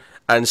traveler.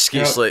 And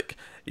Skeet's like,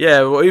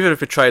 yeah, well, even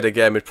if we tried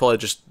again, we'd probably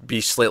just be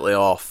slightly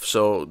off.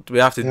 So we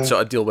have to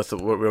sort of deal with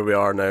where we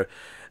are now.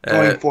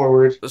 Going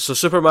forward. So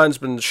Superman's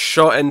been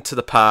shot into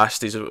the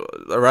past. He's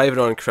arriving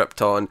on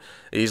Krypton.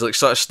 He's like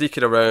sort of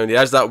sneaking around. He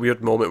has that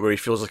weird moment where he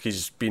feels like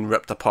he's been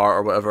ripped apart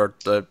or whatever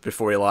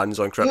before he lands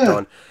on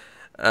Krypton.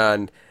 Yeah.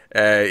 And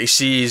he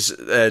sees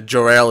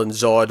Jor-El and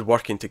Zod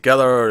working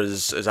together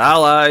as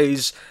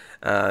allies.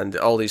 And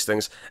all these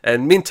things.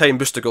 And meantime,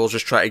 Booster Gold's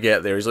just trying to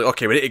get there. He's like,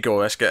 okay, we need to go.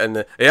 Let's get in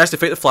there. He has to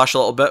fight the Flash a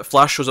little bit.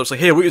 Flash shows up, like,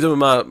 hey, what are you doing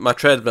with my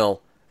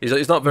treadmill?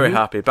 He's not very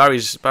happy.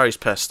 Barry's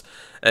pissed.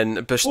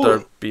 And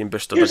Booster being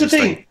Booster. Here's the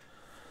thing.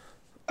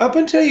 Up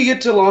until you get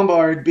to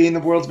Lombard being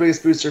the world's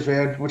biggest Booster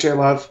fan, which I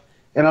love,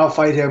 and I'll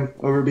fight him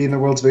over being the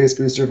world's biggest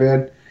Booster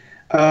fan.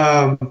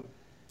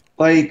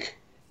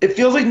 It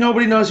feels like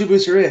nobody knows who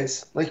Booster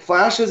is. Like,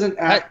 Flash doesn't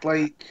act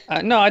like...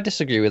 No, I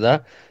disagree with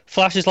that.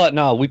 Flash is like,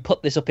 no, we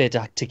put this up here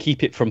to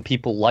keep it from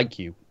people like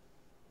you.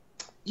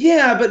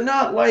 Yeah, but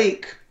not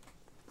like...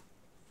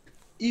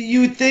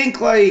 You would think,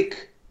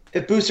 like,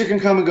 if Booster can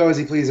come and go as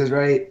he pleases,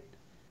 right?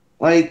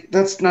 Like,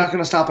 that's not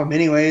going to stop him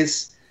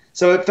anyways.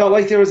 So it felt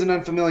like there was an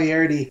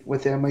unfamiliarity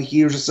with him. Like,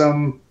 he was just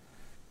some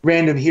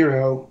random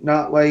hero.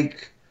 Not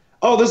like,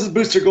 oh, this is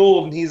Booster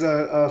Gold and he's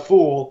a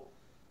fool.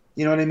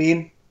 You know what I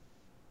mean?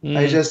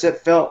 It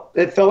felt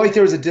like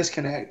there was a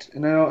disconnect.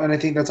 And I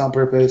think that's on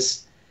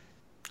purpose.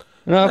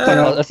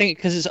 No, I think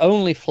because it's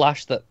only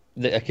Flash that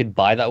I could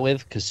buy that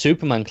with, because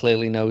Superman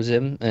clearly knows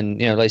him,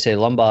 and like I say,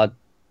 Lombard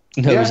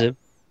knows him.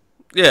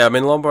 Yeah, I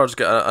mean, Lombard's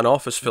got an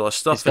office full of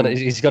stuff.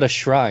 He's got a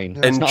shrine.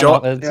 And it's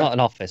not an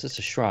office; it's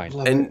a shrine.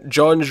 And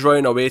John's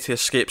running away to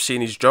escape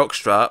seeing his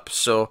jockstrap.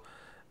 So,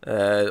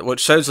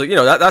 which sounds like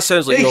that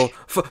sounds like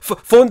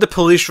phone the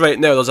police right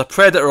now. There's a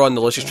predator on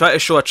the list. He's trying to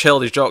show a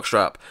child his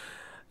jockstrap.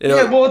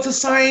 Yeah, well, it's a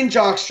signed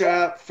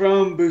jockstrap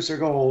from Booster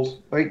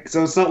Gold. Like,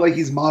 so it's not like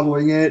he's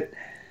modeling it.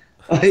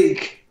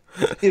 Like,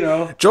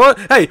 John,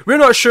 hey, we're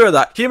not sure of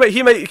that. He might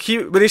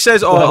when he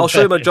says, "Oh, I'll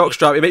show you my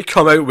jockstrap," he might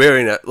come out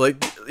wearing it.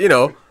 Like,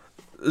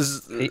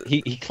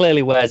 He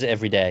clearly wears it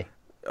every day.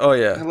 Oh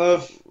yeah, I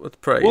love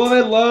with pride. Well, I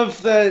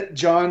love that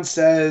John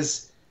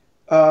says,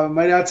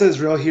 "My dad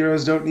says real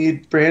heroes don't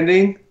need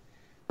branding,"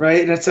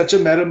 right? And it's such a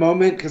meta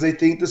moment because I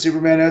think the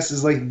Superman S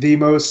is like the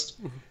most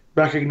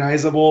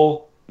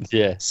recognizable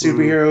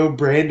superhero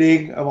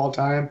branding of all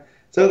time.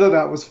 So I thought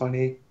that was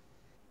funny.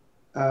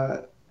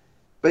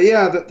 But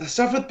yeah, the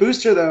stuff with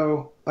Booster,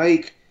 though,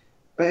 like,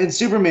 and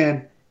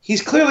Superman,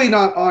 he's clearly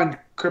not on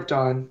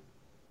Krypton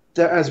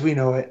as we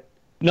know it.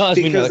 Not as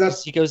we know it,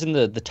 because he goes in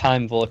the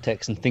time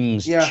vortex and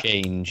things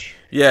change.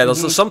 Yeah,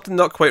 there's something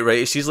not quite right.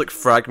 He sees, like,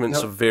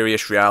 fragments of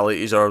various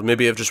realities, or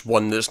maybe of just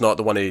one that's not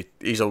the one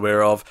he's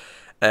aware of.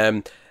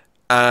 And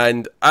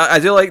I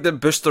do like that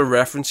Booster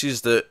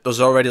references that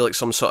there's already, like,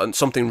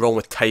 something wrong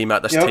with time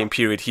at this time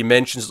period. He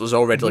mentions that there's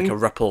already, like, a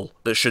ripple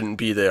that shouldn't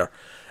be there.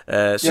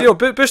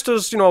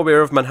 Booster's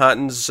aware of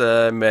Manhattan's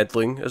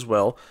meddling as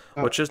well,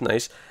 which is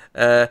nice.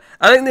 I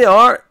think the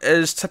art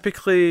is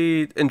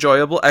typically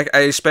enjoyable.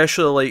 I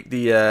especially like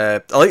I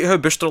like how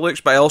Booster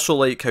looks, but I also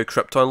like how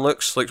Krypton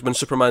looks. Like when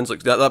Superman's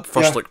like that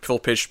first like full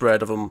page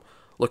spread of him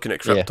looking at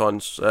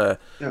Krypton's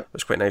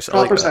was quite nice.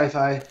 Proper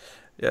sci-fi.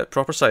 Yeah,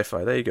 proper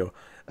sci-fi. There you go.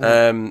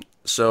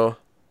 So.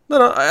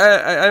 No,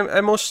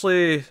 I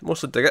mostly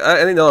dig it.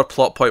 I think the other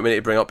plot point we need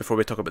to bring up before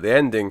we talk about the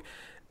ending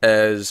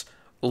is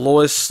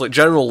Lois, like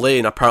General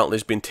Lane, apparently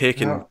has been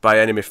taken by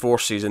enemy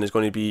forces and is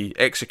going to be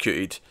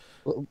executed.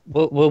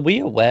 Were we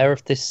aware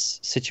of this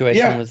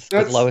situation with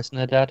Lois and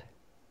her dad?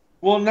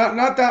 Well,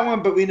 not that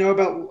one, but we know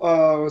about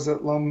was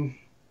it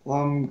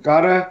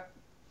Lomgada,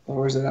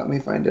 or is it? Let me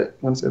find it.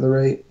 Once they're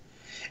right.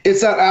 It's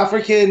that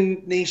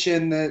African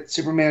nation that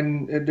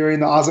Superman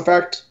during the Oz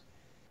Effect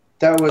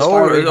that was.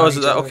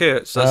 Is that okay?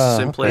 It's the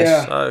same place.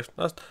 Yeah.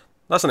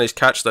 That's a nice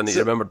catch. Then you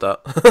remembered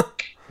that.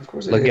 Of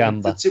course,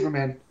 Lagamba. It's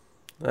Superman.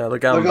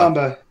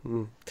 Lagamba.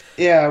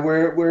 Yeah,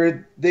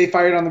 where they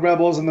fired on the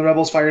rebels and the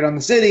rebels fired on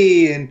the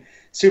city, and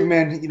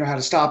Superman, had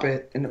to stop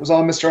it, and it was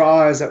all Mr.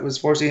 Oz that was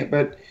forcing it.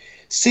 But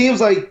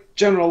seems like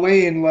General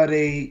Lane led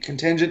a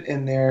contingent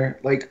in there,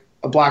 like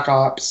a Black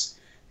Ops,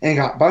 and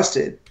got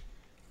busted.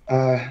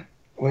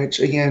 which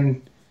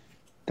again,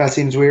 that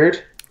seems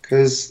weird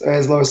because,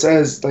 as Lois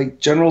says, like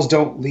generals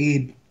don't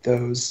lead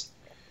those.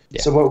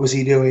 Yeah. So what was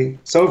he doing?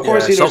 So of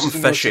course,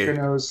 something fishy.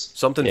 Knows.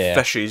 Something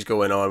fishy's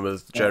going on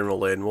with General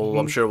Lane. Well,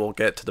 I'm sure we'll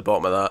get to the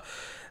bottom of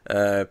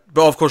that.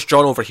 But of course,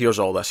 John overhears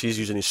all this. He's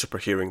using his super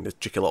hearing, the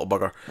cheeky little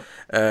bugger.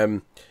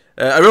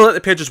 I really like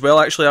the page as well,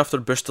 actually, after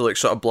Booster like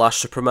sort of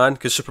blasts Superman,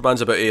 because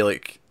Superman's about to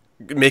like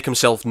make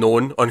himself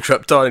known on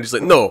Krypton, and he's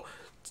like, no,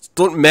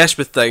 don't mess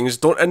with things,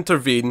 don't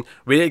intervene,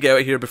 we need to get out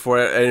of here before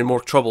any more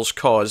trouble's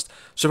caused.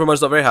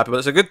 Superman's not very happy, but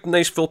it's a good,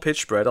 nice full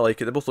page spread. I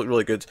like it. They both look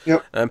really good.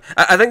 Yep.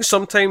 I think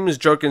sometimes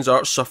Jurgen's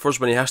art suffers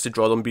when he has to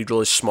draw them be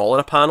really small in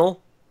a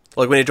panel.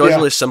 Like when he draws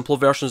really simple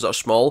versions that are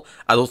small,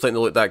 I don't think they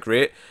look that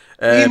great.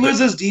 He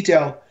loses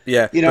detail.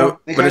 Yeah, you know,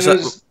 they kind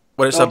of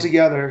when it's all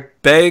together.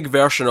 Big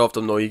version of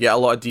them, though, you get a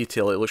lot of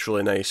detail. It looks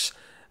really nice.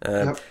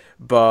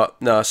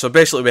 But no, so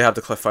basically we have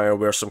the cliffhanger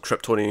where some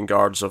Kryptonian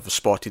guards have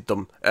spotted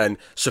them, and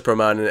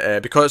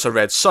Superman, because it's a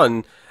red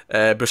sun,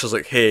 Bruce is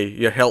like, "Hey,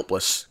 you're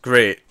helpless.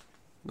 Great.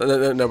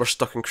 Now we're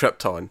stuck in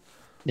Krypton,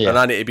 and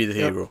I need to be the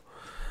hero."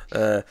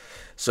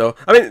 So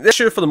I mean, the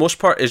issue for the most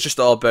part is just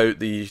all about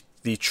the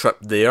trip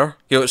there.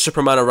 You know, it's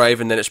Superman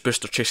arriving, then it's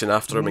Booster chasing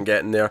after him and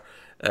getting there.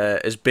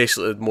 Is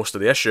basically most of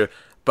the issue.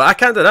 But I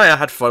can't deny I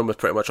had fun with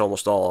pretty much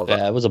almost all of it.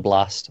 Yeah, it was a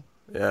blast.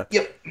 Yeah.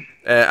 Yep.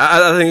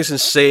 I think it's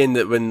insane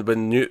that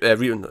when New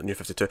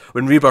 52,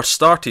 when Rebirth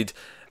started,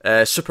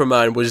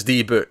 Superman was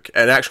the book,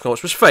 and Action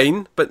Comics was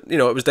fine, but you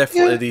know it was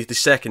definitely the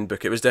second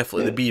book. It was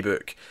definitely the B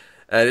book,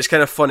 and it's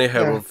kind of funny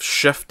how we've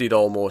shifted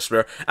almost.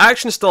 Where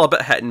Action's still a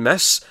bit hit and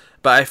miss,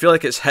 but I feel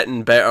like it's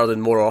hitting better than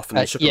more often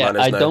than Superman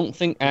is now. I don't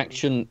think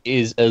Action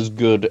is as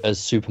good as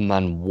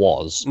Superman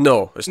was.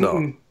 No, it's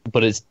not.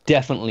 But it's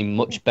definitely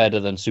much better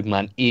than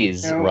Superman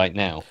is right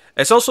now.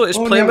 It's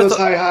playing with those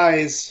high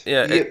highs.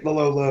 Yeah, you get the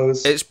low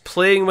lows. It's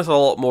playing with a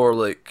lot more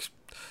like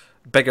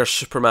bigger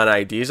Superman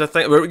ideas, I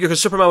think,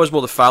 because Superman was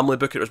more the family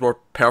book. It was more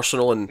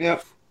personal and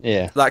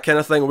that kind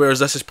of thing. Whereas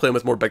this is playing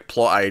with more big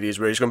plot ideas,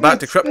 where he's going back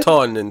to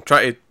Krypton and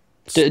try to.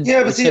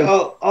 But see,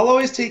 I'll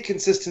always take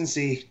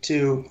consistency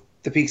to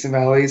the peaks and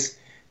valleys,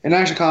 and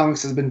Action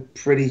Comics has been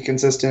pretty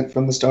consistent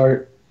from the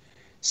start.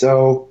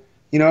 So.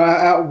 You know,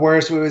 at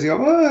worst, we always go,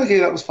 oh, okay,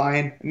 that was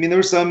fine. I mean, there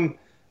were some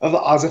of the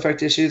Oz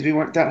Effect issues we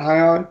weren't that high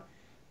on,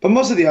 but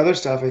most of the other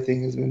stuff, I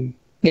think, has been...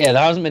 Yeah,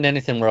 there hasn't been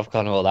anything where I've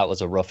gone, oh, that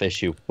was a rough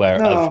issue,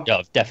 where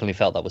I've definitely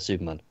felt that was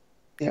Superman.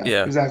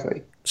 Yeah,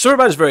 exactly.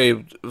 Superman's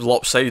very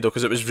lopsided, though,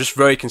 because it was just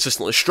very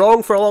consistently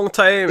strong for a long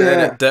time, and then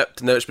it dipped,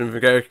 and now it's been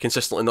very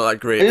consistently not that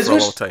great for a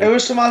long time. I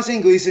wish Tomasi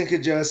and Gleason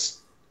could just,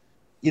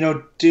 you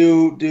know,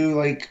 do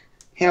like,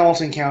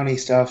 Hamilton County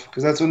stuff,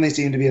 because that's when they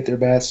seem to be at their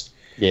best.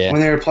 Yeah.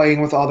 When they were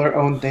playing with all their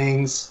own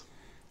things,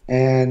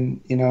 and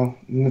you know,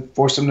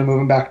 force them to move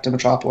them back to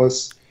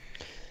Metropolis.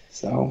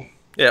 So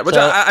yeah, but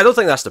I don't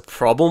think that's the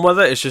problem with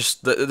it. It's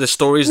just the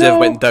stories they've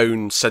went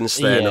down since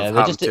then.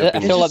 I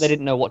feel like they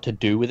didn't know what to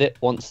do with it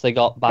once they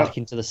got back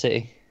into the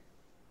city.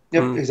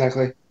 Yep,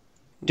 exactly.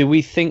 Do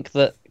we think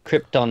that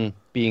Krypton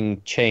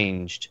being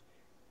changed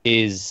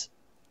is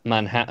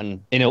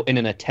Manhattan in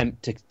an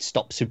attempt to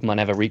stop Superman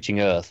ever reaching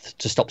Earth,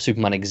 to stop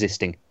Superman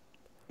existing?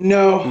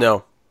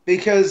 No.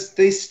 Because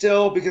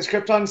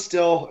Krypton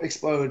still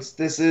explodes.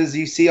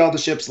 You see all the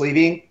ships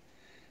leaving.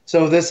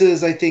 So this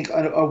is, I think,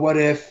 a what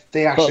if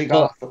they actually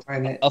got off the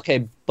planet.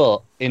 Okay,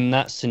 but in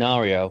that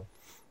scenario,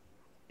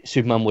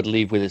 Superman would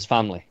leave with his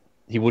family.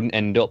 He wouldn't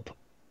end up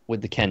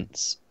with the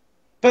Kents.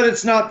 But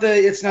it's not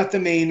the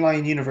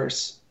mainline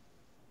universe.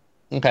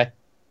 Okay.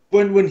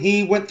 When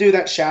he went through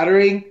that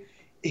shattering,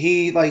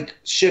 he like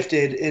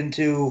shifted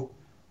into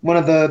one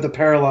of the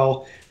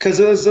parallel, because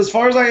as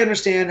far as I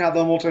understand how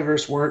the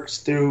multiverse works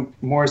through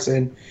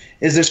Morrison,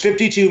 is there's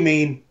 52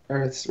 main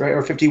Earths, right,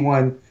 or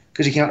 51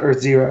 because you count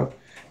Earth 0,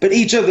 but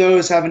each of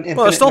those have an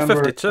infinite still number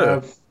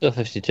 52. Still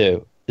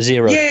 52.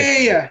 0.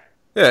 Yeah.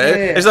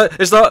 It's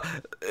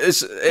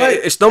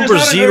number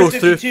 0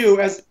 through.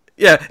 But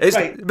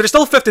it's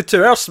still 52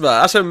 Earths,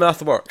 man. That's how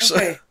math works.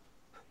 Okay,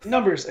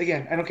 numbers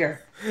again. I don't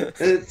care.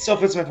 It still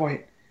fits my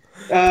point.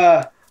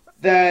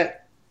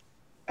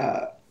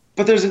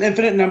 But there's an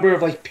infinite number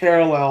of like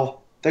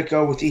parallel that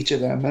go with each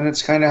of them, and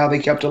it's kind of how they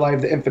kept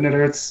alive the infinite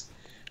Earths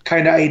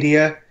kind of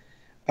idea.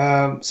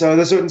 So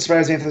this wouldn't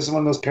surprise me if this is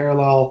one of those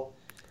parallel,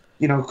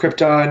 you know,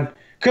 Krypton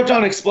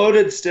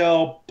exploded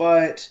still,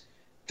 but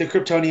the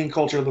Kryptonian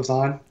culture lives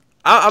on.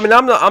 I mean,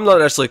 I'm not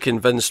necessarily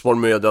convinced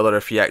one way or the other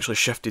if he actually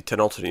shifted to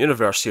an alternate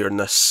universe here in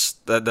this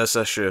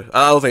issue.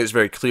 I don't think it's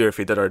very clear if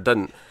he did or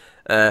didn't.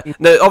 Now,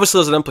 obviously,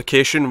 there's an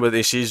implication where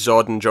they see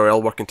Zod and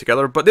Jor-El working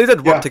together, but they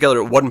did work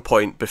together at one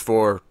point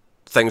before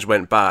things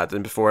went bad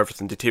and before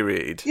everything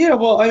deteriorated. Yeah,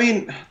 well, I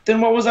mean, then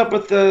what was up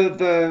with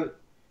the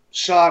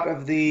shot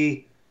of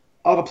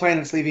all the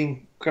planets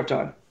leaving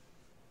Krypton?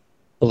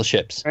 All the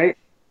ships, right?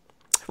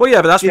 Well,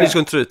 yeah, but that's when he's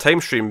going through the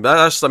time stream.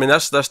 That's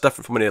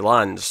different from when he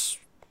lands.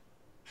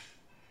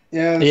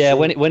 Yeah. that's Yeah,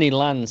 true. when he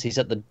lands, he's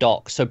at the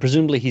dock. So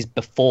presumably he's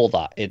before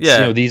that. It's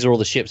Yeah. these are all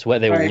the ships where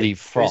they will Right, leave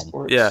from.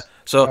 spaceports. Yeah.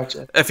 So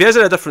Gotcha. if he is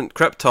in a different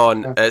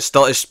Krypton, Yeah.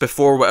 it's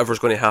before whatever's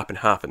going to happen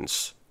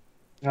happens.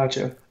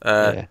 Gotcha.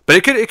 Yeah. But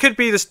it could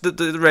be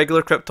the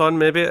regular Krypton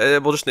maybe.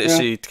 We'll just need to Yeah.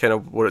 see kind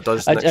of what it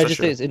does I next just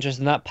issue. think it's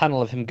interesting that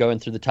panel of him going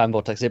through the time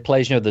vortex. It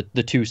plays,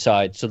 the two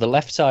sides. So the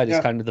left side is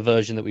Yeah. kind of the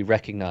version that we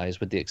recognize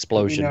with the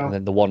explosion know. and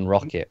then the one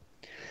rocket,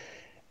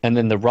 and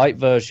then the right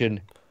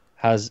version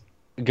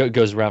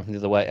goes around from the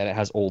other way and it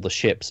has all the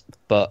ships.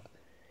 But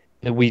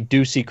we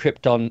do see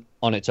Krypton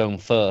on its own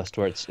first,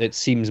 where it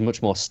seems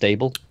much more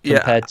stable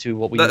compared to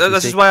what we usually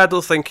This see. is why I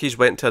don't think he's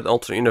went to an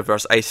alternate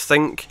universe. I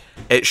think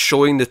it's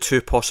showing the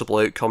two possible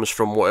outcomes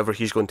from whatever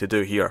he's going to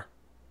do here.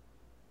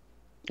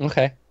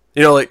 Okay.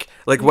 You know, like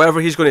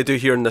whatever he's going to do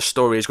here in this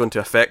story is going to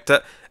affect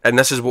it, and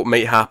this is what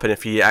might happen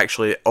if he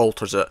actually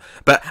alters it.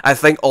 But I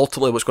think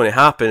ultimately what's going to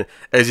happen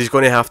is he's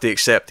going to have to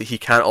accept that he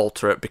can't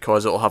alter it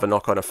because it'll have a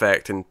knock-on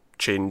effect and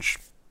change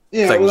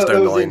Yeah, things well, that down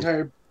the was the line.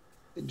 entire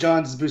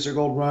John's Booster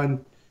Gold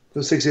run.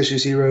 Those 6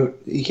 issues he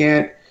wrote. You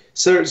can't.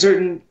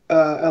 Certain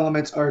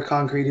elements are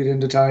concreted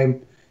into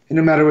time, and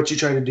no matter what you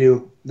try to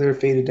do, they're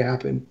fated to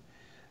happen.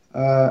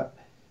 But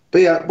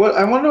yeah,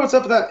 I want to know what's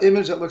up with that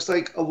image that looks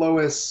like a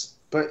Lois,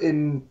 but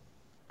in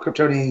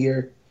Kryptonian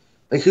gear.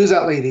 Like, who's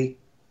that lady?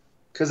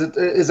 Because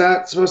is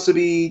that supposed to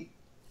be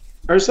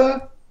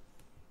Ursa?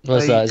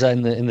 What's Like- that? Is that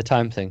in the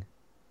time thing?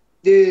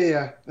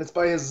 Yeah. That's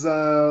by his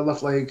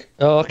left leg.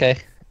 Oh, okay.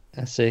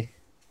 I see.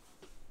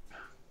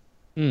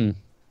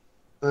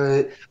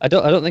 But I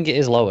don't think it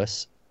is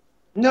Lois.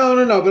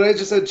 no. But I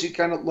just said she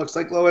kind of looks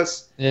like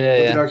Lois. With the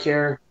Yeah. dark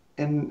hair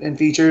and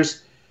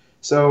features.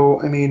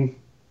 So, I mean,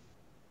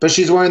 but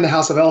she's wearing the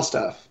House of L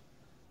stuff.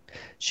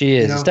 She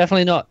is. You know? It's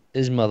definitely not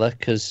his mother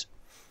because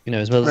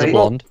his mother's a Right.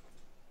 blonde.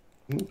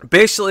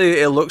 Basically,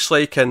 it looks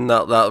like in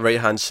that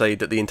right-hand side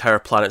that the entire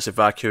planet's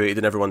evacuated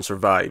and everyone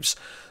survives.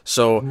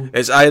 So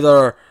it's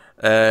either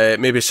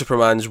maybe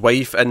Superman's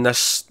wife in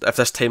this, if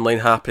this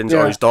timeline happens, or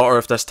Yeah. his daughter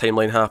if this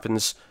timeline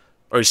happens,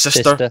 or his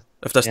sister, Sister.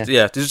 if this,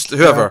 Yeah. just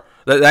whoever.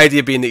 The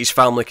idea being that his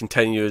family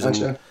continues,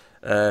 Gotcha.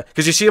 and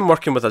because you see him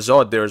working with a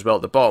Zod there as well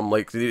at the bottom,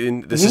 like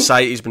the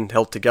society's been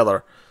held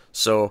together.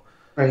 So.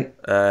 Right.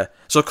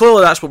 So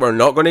clearly that's what we're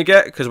not going to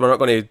get because we're not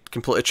going to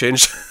completely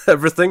change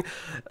everything.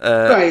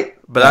 Right.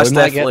 But No, that's we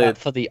might definitely. get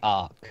that for the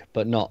arc,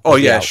 but not. Oh for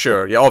the yeah, outcome.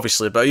 sure, yeah,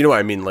 obviously, but you know what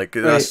I mean. Like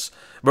that's.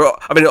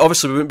 I mean,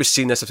 obviously, we wouldn't be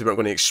seeing this if we weren't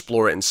going to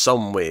explore it in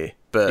some way.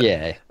 But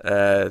Yeah.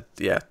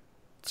 yeah.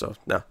 So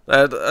no,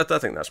 I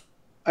think that's.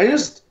 I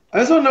just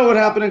don't know what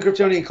happened in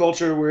Kryptonian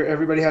culture where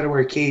everybody had to wear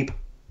a cape.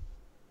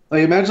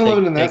 Like, imagine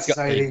living in that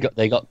society.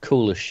 They got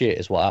cool as shit,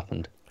 is what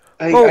happened.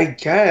 I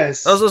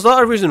guess. There's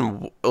not a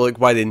reason like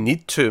why they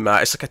need to,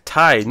 Matt. It's like a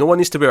tie. No one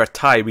needs to wear a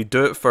tie. We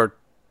do it for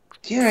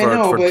Yeah, I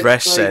know, but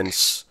dress like,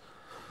 sense.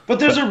 But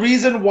there's a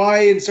reason why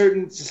in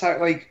certain society,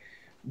 like,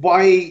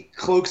 why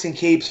cloaks and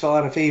capes fell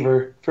out of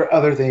favor for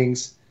other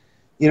things.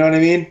 You know what I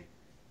mean?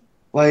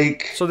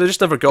 Like, So they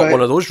just never got but-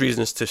 one of those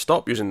reasons to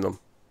stop using them.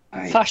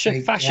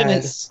 Fashion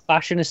guess.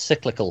 is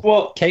cyclical.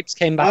 Well, Capes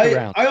came back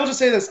around. I'll just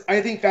say this: I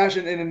think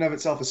fashion in and of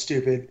itself is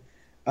stupid.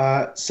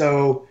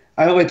 So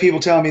I don't like people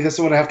telling me this is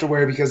what I have to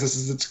wear because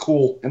it's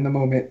cool in the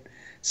moment.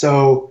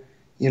 So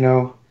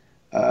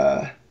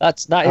that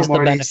is I'm the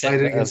already benefit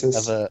excited against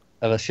this. of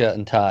a shirt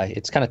and tie.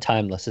 It's kind of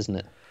timeless, isn't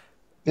it?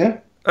 yeah.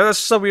 That's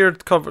just a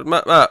weird cover,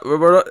 Matt.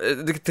 We're not,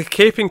 the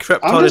cape in I'm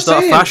Krypton is just not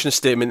a saying. fashion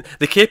statement.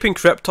 The cape in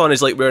Krypton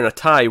is like wearing a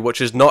tie,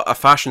 which is not a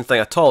fashion thing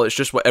at all. It's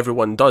just what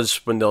everyone does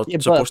when they're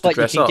supposed to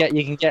dress you up.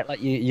 you can get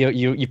like you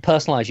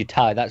personalize your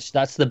tie. That's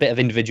the bit of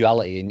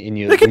individuality in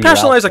your. They can in your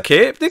personalize a outfit.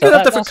 cape. They So can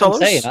have that's different what I'm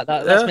colours. saying.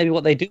 That's Yeah. maybe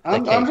what they do. with their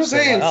I'm capes. just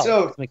They're saying. like, oh,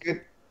 So let's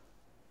make-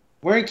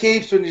 wearing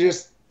capes when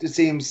it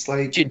seems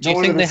like Do you no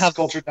wonder think they this have-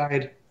 culture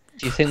died.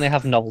 do you think they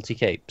have novelty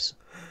capes?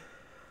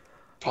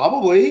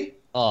 Probably.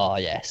 Oh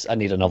yes, I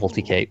need a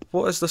novelty cape.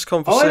 What is this All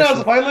I conversation? know is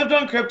if I lived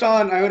on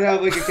Krypton, I would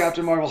have like a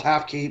Captain Marvel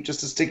half cape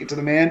just to stick it to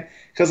the man.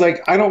 Because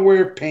like I don't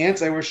wear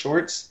pants, I wear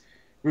shorts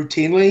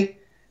routinely,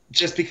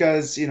 just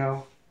because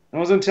no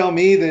one's gonna tell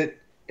me that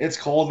it's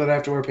cold that I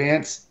have to wear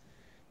pants.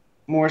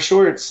 More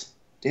shorts.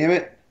 Damn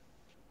it,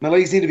 my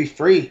legs need to be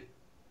free.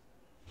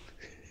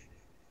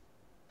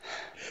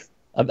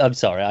 I'm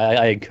sorry,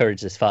 I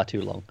encouraged this far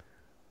too long.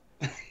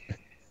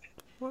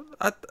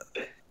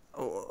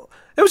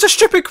 It was a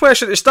stupid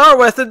question to start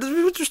with.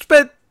 We just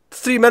spent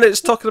 3 minutes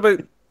talking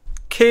about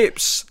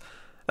capes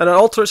in an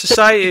alternate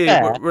society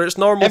fair, where it's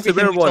normal to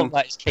Everything wear we talk one.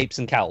 about is capes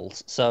and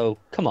cowls. So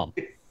come on.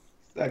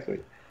 Exactly.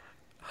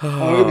 I'm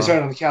gonna be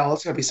starting on the cowl.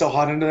 It's gonna be so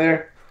hot under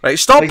there. Right,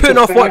 stop Like putting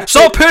the off. fact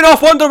Stop putting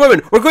off Wonder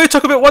Woman. We're going to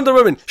talk about Wonder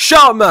Woman. Shut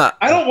up, Matt.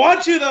 I don't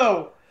want to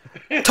though.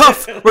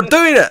 Tough. We're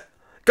doing it.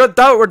 God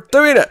damn it, we're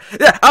doing it.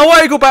 Yeah, I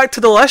want to go back to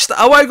the list.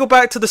 I want to go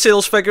back to the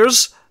sales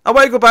figures. I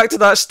want to go back to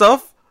that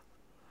stuff.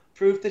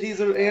 Proof that he's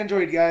an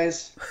android,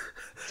 guys.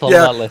 It's all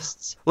Yeah. about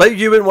lists. Like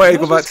you wouldn't want to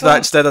go Those back are to that fun.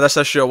 instead of this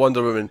issue of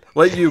Wonder Woman.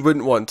 Like you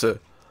wouldn't want to.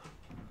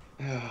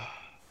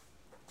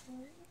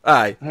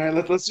 Aye. All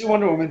right, let's do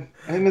Wonder Woman.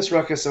 I miss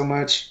Rucka so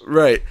much.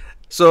 Right.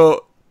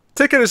 So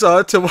Taking us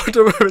on to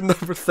Wonder Woman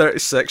number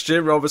 36,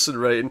 Jane Robinson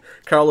writing,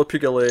 Carlo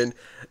Pugolane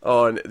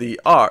on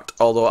the art.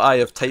 Although I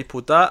have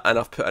typoed that and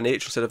I've put an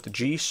H instead of the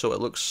G, so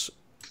it looks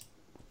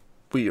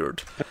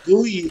weird.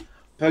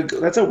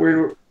 That's a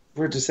weird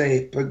word to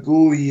say.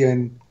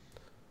 Pagulayan.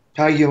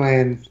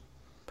 Pagulayan.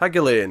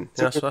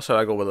 That's how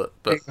I go with it.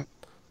 But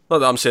not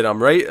that I'm saying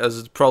I'm right,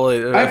 as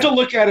probably. I have to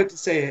look at it to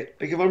say it.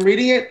 Like if I'm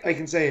reading it, I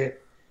can say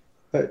it.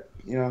 But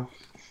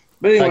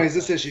But anyways,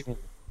 this issue.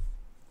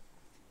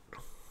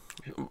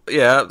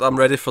 Yeah, I'm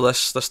ready for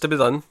this to be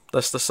done.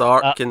 This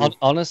arc.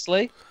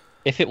 Honestly,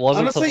 if it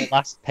wasn't for the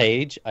last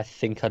page, I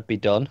think I'd be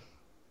done.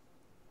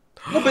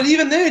 No, but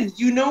even then,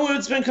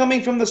 it's been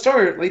coming from the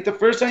start. Like the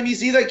first time you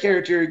see that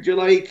character, you're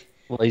like,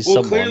 he's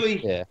someone.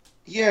 Clearly,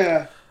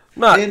 yeah.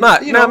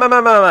 Matt,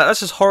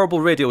 this is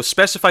horrible radio.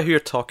 Specify who you're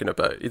talking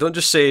about. You don't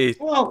just say.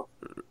 Well,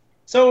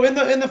 so in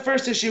the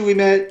first issue, we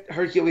met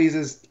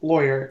Hercules'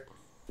 lawyer,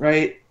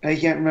 right? I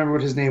can't remember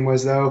what his name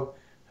was though,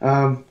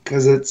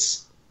 because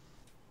he's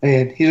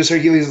just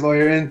Hercules'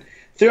 lawyer. And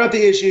throughout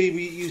the issue,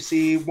 you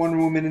see Wonder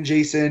Woman and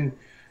Jason.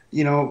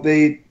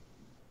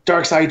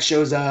 Darkseid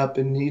shows up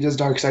and he does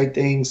Darkseid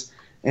things.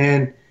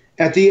 And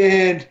at the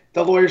end,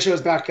 the lawyer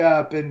shows back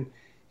up and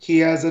he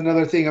has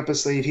another thing up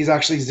his sleeve. He's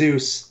actually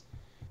Zeus.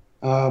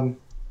 And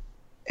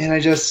I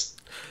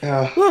just... Wait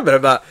a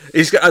minute, Matt.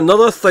 He's got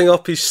another thing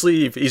up his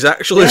sleeve. He's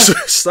actually...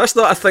 Zeus. That's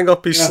not a thing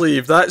up his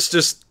sleeve. That's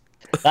just...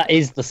 That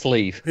is the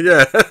sleeve.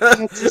 Yeah.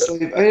 That's the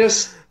sleeve.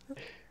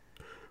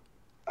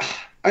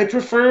 I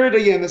preferred,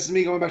 again, this is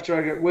me going back to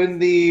Reddit, when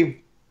the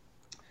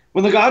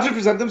gods would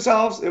present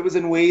themselves, it was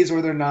in ways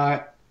where they're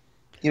not,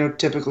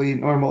 typically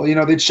normal.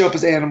 They'd show up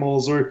as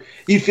animals or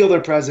you'd feel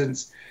their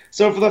presence.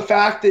 So for the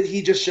fact that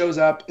he just shows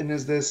up and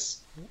is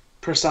this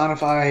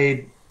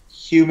personified,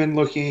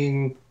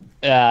 human-looking...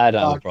 Yeah, I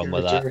don't have a problem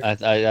with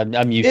that.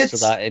 I'm used to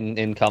that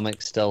in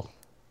comics still.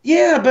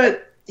 Yeah,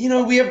 but,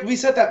 we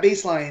set that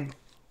baseline.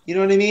 You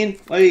know what I mean?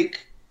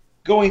 Like,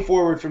 going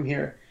forward from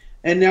here.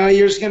 And now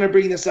you're just going to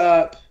bring this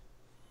up.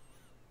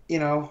 I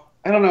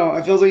don't know.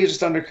 It feels like it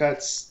just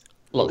undercuts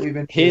what we've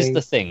been here's doing.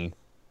 The thing.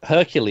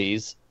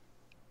 Hercules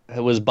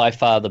was by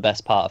far the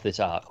best part of this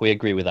arc. We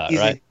agree with that,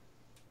 right?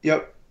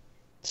 Yep.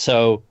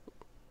 So,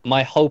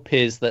 my hope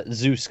is that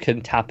Zeus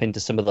can tap into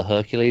some of the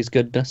Hercules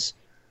goodness.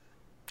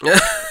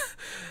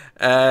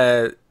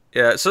 Yeah,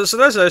 so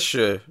that's an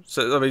issue.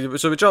 So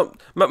we jump.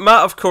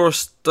 Matt, of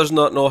course, does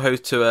not know how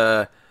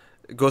to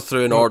go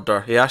through an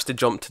order. He has to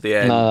jump to the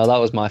end. No, that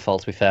was my fault,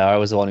 to be fair. I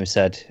was the one who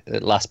said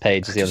last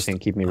page is the only thing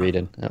keep me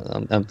reading.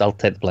 I'll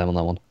take the blame on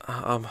that one.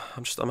 I'm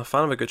a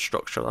fan of a good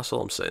structure. That's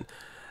all I'm saying.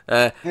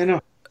 I know,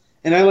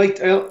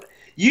 and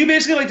you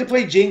basically like to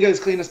play Jenga as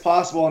clean as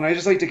possible, and I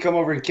just like to come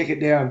over and kick it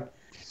down.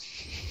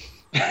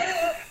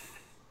 I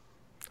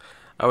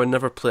would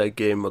never play a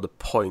game where the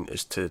point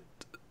is to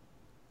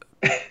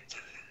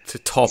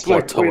topple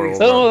or tower over.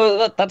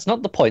 No, that's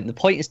not the point. The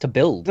point is to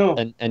build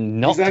and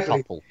not to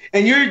topple.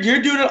 And you're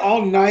doing it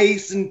all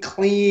nice and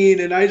clean,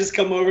 and I just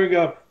come over and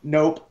go,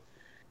 nope.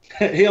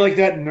 Hey, like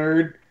that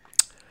nerd.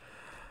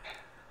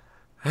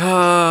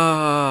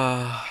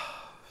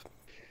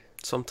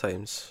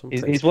 Sometimes.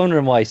 He's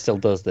wondering why he still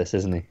does this,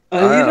 isn't he? He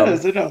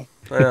does, I know.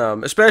 I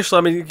am.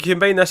 Especially, you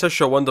combine this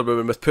issue of Wonder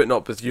Woman with putting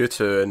up with you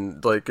two,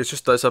 and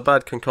it's a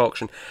bad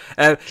concoction.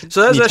 So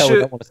this issue.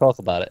 Don't want to talk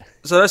about it.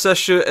 So this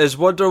issue is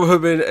Wonder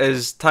Woman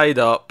is tied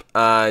up,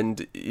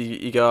 and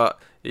you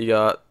got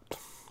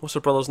what's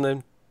her brother's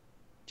name?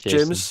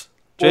 Jason.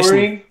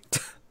 Boring.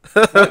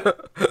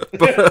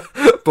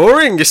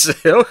 Boring, you say?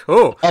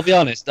 Oh. I'll be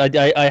honest.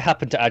 I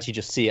happened to actually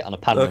just see it on a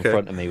panel in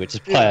front of me, which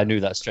is why I knew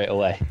that straight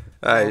away.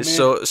 Alright,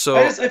 so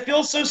I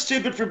feel so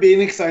stupid for being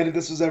excited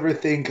this was ever a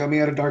thing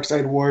coming out of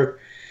Darkseid War,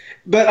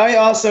 but I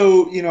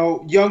also,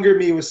 younger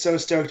me was so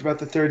stoked about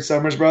the third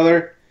Summers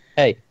brother.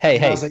 Hey!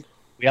 Like,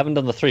 we haven't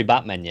done the 3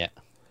 Batmen yet.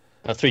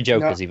 Or 3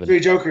 Jokers, even. 3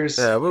 Jokers.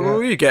 Yeah, what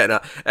were you getting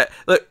at?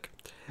 Look,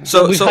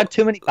 so we've had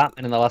too many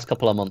Batmen in the last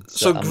couple of months.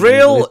 So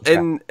Grail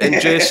and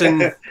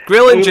Jason,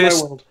 Grail and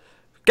Jason,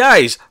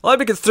 guys, let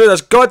me get through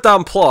this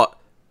goddamn plot.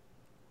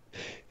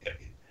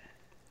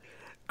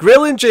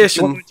 Grail and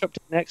Jason. Do you want to interrupt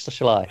next, or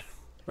shall I?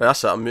 Right,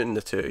 that's it. I'm muting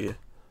the two of you.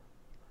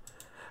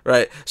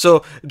 Right,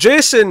 so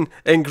Jason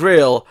and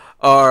Grail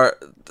got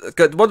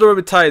Wonder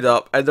Woman tied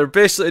up, and they're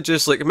basically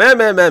just like, meh,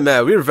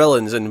 we're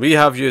villains, and we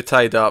have you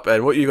tied up,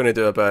 and what are you going to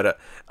do about it?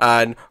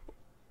 And...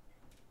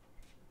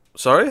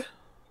 Sorry?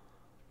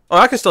 Oh,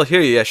 I can still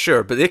hear you, yeah,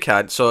 sure, but they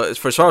can't, so as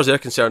far as they're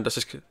concerned, this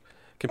is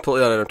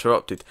completely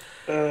uninterrupted.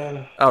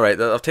 Alright,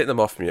 I'll take them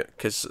off mute,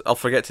 because I'll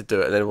forget to do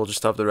it, and then we'll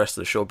just have the rest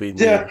of the show being...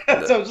 Yeah,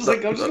 so I'm just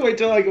going to wait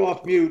till I go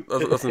off mute.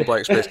 Of the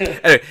blank space.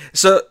 Anyway,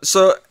 so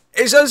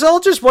it's all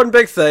just one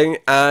big thing,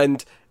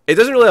 and it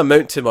doesn't really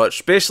amount to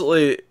much.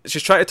 Basically,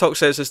 she's trying to talk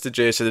sense to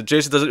Jason, and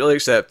Jason doesn't really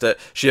accept it.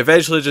 She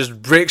eventually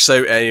just breaks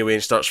out anyway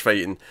and starts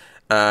fighting,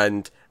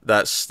 and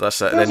that's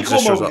it, and then he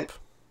just shows up.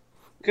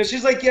 Because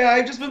she's like, yeah,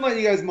 I've just been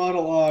letting you guys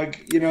monologue,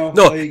 No,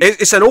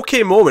 it's an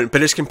okay moment,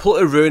 but it's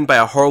completely ruined by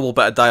a horrible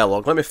bit of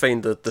dialogue. Let me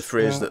find the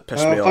phrase that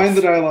pissed me off. Find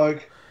the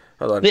dialogue.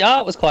 Hold on. The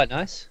art was quite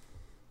nice.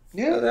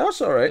 Yeah.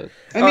 That's all right.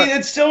 I mean,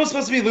 it still was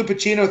supposed to be Lou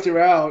Pacino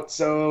throughout,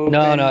 so...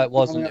 No, it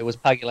wasn't. It was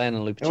Pagulayan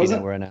and Lou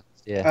Pacino were announced.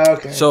 Yeah.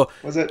 Okay. So,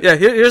 was it? Yeah,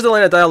 here's the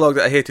line of dialogue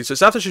that I hated. So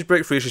it's after she's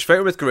break free, she's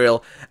fighting with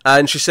Grail,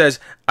 and she says,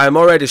 "I'm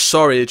already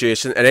sorry,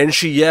 Jason," and then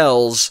she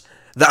yells,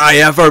 "That I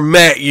ever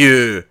met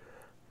you!"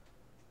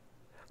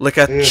 Like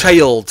a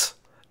child.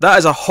 That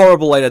is a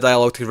horrible line of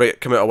dialogue to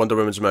come out of Wonder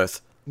Woman's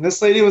mouth. And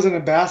this lady was an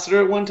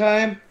ambassador at one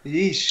time?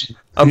 Yeesh.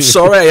 I'm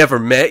sorry I ever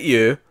met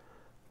you.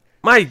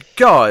 My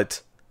God.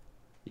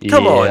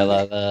 Come on.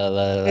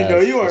 I know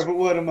you are, but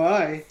what am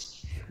I?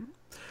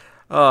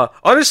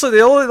 Honestly,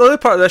 the only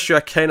part of this issue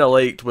I kind of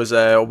liked was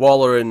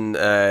Waller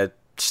and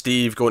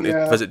Steve going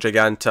to visit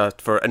Giganta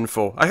for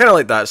info. I kind of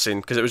liked that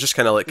scene because it was just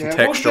kind of like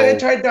contextual. Well, it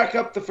tied back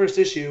up the first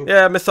issue.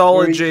 Yeah,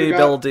 mythology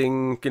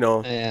building,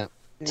 Yeah.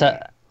 So,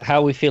 how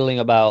are we feeling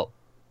about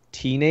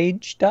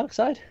teenage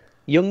Darkseid?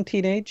 Young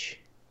teenage?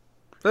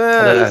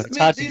 It's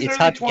hard to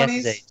guess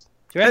his age.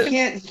 He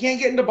can't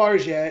get into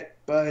bars yet,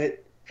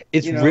 but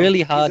it's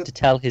really hard to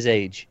tell his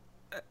age.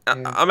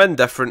 I'm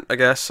indifferent, I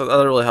guess. I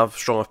don't really have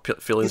strong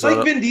feelings on it.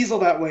 It's like Vin Diesel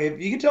that way.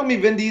 If you can tell me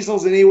Vin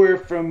Diesel's anywhere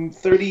from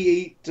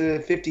 38 to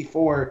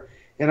 54,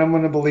 and I'm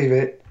going to believe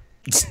it.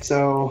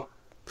 So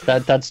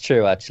that's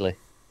true, actually.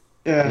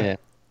 Yeah.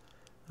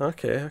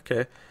 Okay.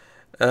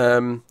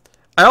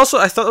 I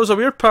thought there was a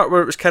weird part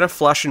where it was kind of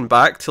flashing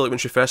back to like when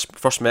she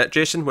first met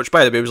Jason, which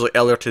by the way was like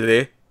earlier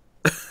today.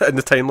 In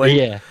the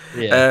timeline,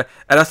 yeah.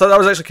 And I thought that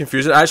was actually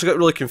confusing. I actually got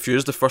really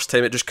confused the first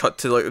time it just cut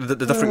to like the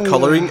different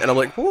colouring, and I'm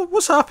like,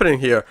 what's happening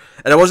here?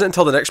 And it wasn't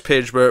until the next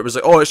page where it was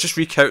like, oh, it's just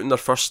recounting their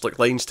first like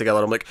lines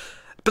together. I'm like,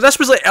 but this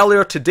was like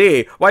earlier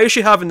today. Why is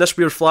she having this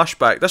weird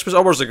flashback? This was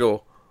hours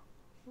ago.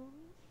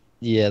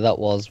 Yeah, that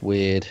was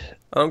weird.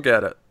 I don't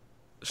get it.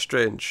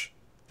 Strange.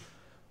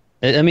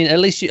 I mean, at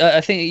least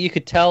I think you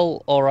could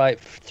tell all right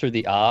through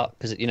the art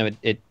because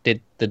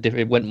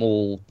it went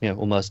more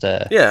almost.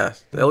 Yeah,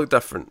 they look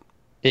different.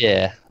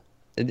 Yeah,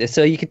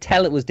 so you could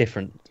tell it was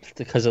different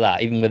because of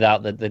that, even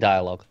without the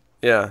dialogue.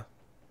 Yeah,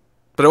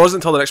 but it wasn't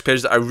until the next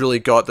page that I really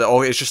got that.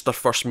 Oh, it's just their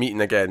first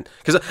meeting again.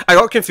 Because I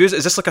got confused.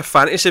 Is this like a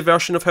fantasy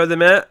version of how they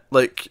met,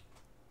 like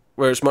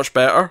where it's much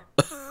better?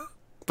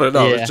 But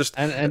no, it's just.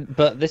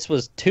 But this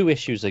was 2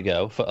 issues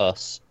ago for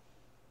us,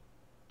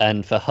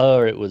 and for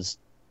her it was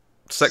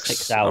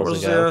 6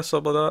 hours ago. Yeah,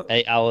 something like that.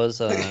 8 hours.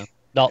 I don't know.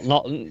 Not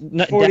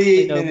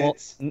 48 definitely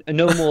minutes.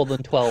 no more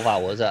than 12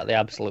 hours at the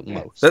absolute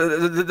most.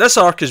 This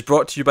arc is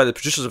brought to you by the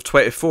producers of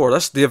 24.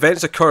 The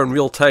events occur in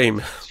real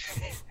time.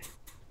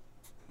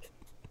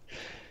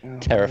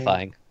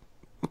 Terrifying.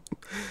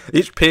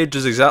 Each page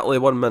is exactly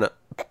 1 minute.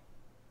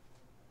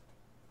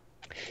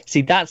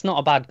 See, that's not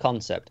a bad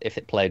concept if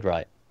it played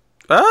right.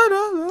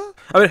 No.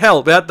 I mean,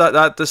 hell, we had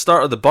that the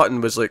start of the button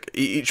was like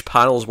each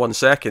panel's 1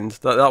 second.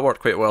 That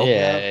worked quite well.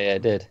 Yeah,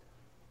 it did.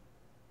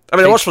 I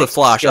mean, it works for the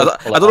Flash. I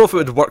don't know if it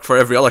would work for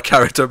every other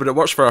character, but it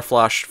works for a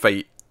Flash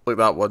fight like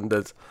that one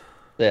did.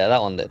 Yeah,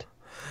 that one did.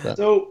 But...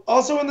 So,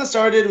 also when this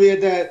started, we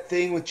had that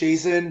thing with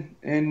Jason,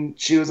 and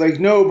she was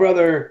like, "No,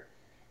 brother,"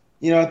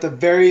 at the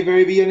very,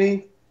 very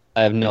beginning.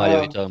 I have no idea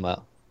what you're talking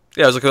about.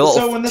 Yeah, it was like a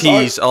little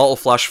tease, a little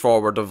flash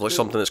forward of like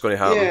something that's going to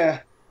happen. Yeah.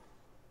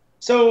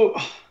 So,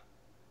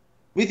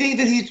 we think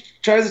that he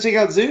tries to take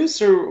out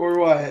Zeus, or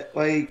what?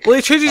 Like, well,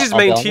 he changes his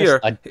mind here.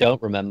 I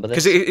don't remember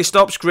this because he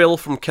stops Grail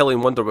from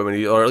killing Wonder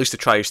Woman, or at least he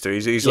tries to.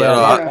 He's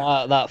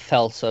that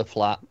fell so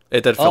flat.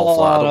 It did fall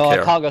flat. I don't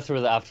care. I can't go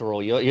through that after all.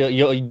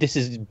 This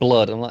is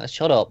blood. I'm like,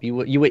 shut up. You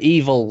were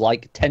evil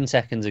like 10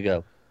 seconds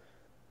ago.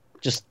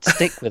 Just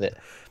stick with it.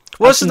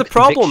 Well, this is the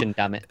problem.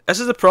 Damn it. This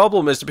is the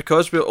problem. Is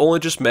because we only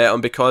just met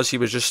him because he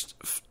was just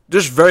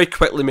very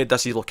quickly made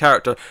this evil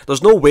character.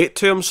 There's no weight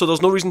to him, so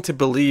there's no reason to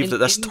believe that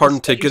this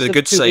turned to the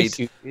good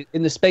side.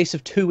 In the space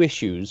of 2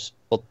 issues,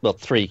 well,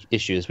 3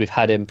 issues, we've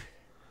had him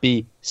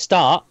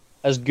start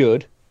as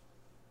good,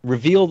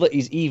 reveal that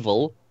he's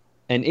evil,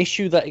 an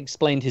issue that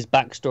explained his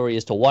backstory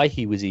as to why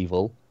he was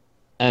evil,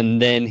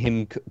 and then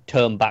him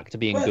turn back to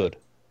being good.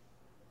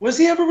 Was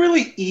he ever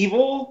really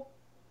evil?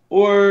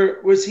 Or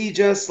was he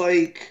just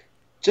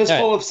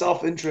full of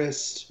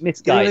self-interest?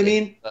 Misguided,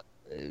 you know what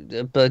I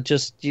mean? But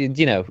just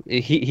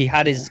he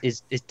had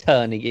his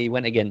turn. He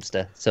went against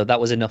her, so that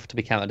was enough to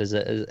be counted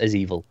as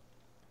evil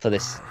for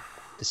this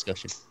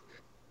discussion.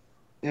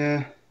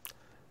 Yeah.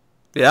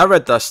 Yeah, I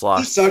read this last.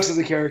 He sucks as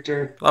a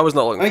character. I was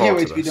not looking forward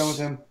to this. I can't wait to be done with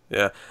him.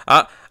 Yeah,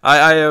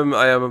 I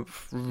am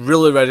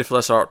really ready for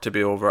this arc to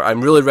be over.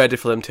 I'm really ready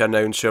for them to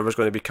announce whoever's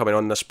going to be coming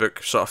on this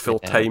book sort of full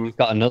time. We've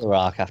got another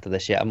arc after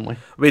this yet, haven't we?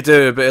 We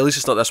do, but at least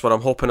it's not this one.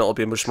 I'm hoping it'll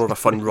be much more of a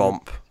fun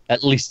romp.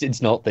 At least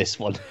it's not this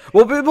one.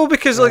 Well,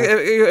 because like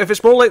if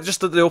it's more like just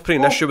the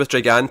opening issue with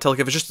Giganta, like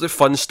if it's just the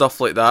fun stuff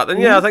like that,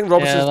 then I think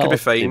Robinson's could be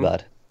fine.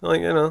 Bad.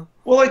 Like Well,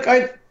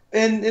 like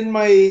in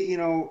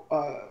my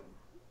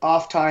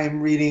off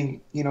time reading,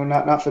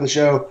 not for the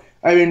show.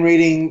 I've been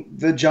reading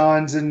the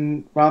Johns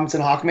and Robinson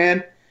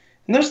Hawkman,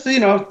 and there's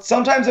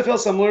sometimes I feel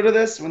similar to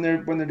this when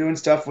they're doing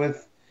stuff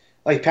with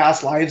like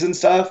past lives and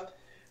stuff,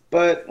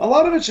 but a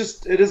lot of it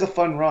is a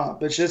fun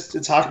romp. It's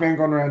Hawkman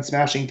going around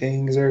smashing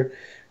things or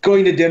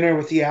going to dinner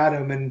with the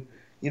Atom and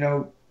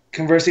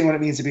conversing what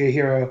it means to be a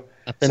hero.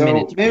 At the So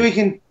minute, maybe we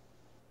can,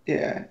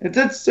 yeah,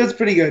 that's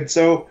pretty good.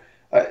 So,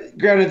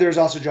 granted, there's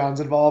also John's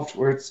involved,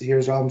 where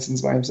here's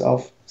Robinson's by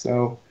himself.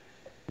 So,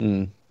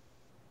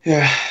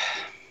 yeah.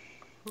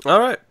 All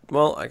right.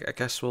 Well, I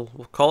guess we'll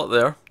call it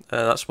there.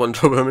 That's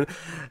Wonder Woman.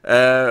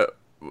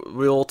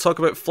 We'll talk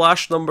about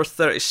Flash number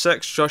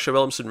 36. Joshua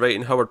Williamson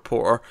writing, Howard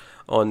Porter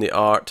on the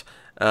art,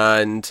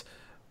 and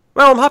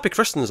well, I'm happy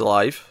Kristen's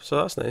alive,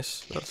 so that's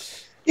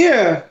nice.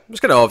 Yeah.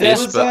 It's kind of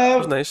obvious, but it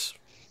was nice.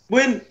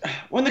 When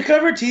the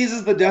cover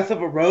teases the death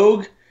of a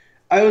rogue,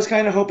 I was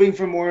kind of hoping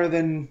for more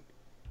than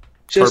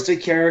just a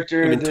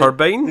character. You mean that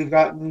Turbine? we've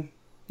gotten.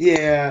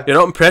 Yeah. You're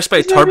not impressed by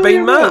He's not Turbine, really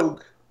a Matt?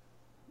 rogue.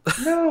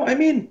 No, I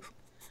mean,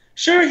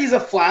 sure, he's a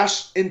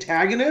Flash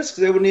antagonist,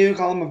 because I wouldn't even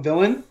call him a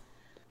villain.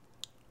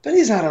 But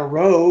he's not a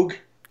rogue.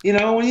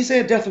 When you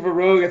say a death of a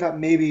rogue, I thought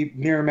maybe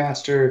Mirror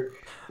Master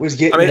was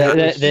getting.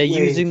 They're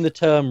using the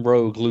term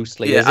rogue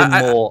loosely, as in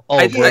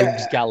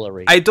rogues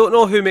gallery. I don't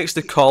know who makes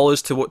the call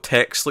as to what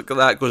text like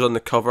that goes on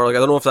the cover. Like, I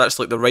don't know if that's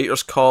like the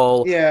writer's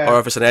call, or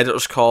if it's an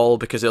editor's call,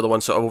 because they're the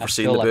ones sort of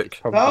overseeing the book.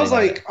 I was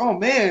like, oh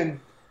man,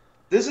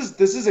 this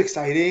is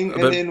exciting.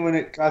 And then when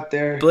it got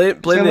there,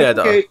 blame the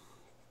editor. Okay,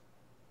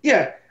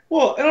 yeah,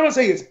 well, I don't want to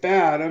say it's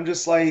bad. I'm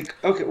just like,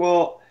 okay,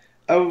 well,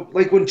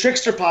 like when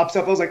Trickster pops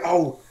up, I was like,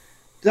 oh,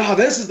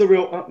 this is the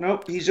real. Oh,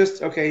 nope, he's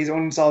just okay. He's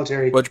on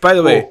solitary. Which, by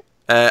the way,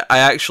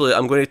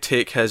 I'm going to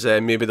take his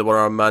maybe the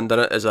one-armed man done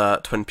it as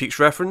a Twin Peaks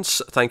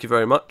reference. Thank you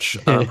very much.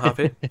 I'm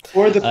happy.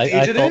 Or the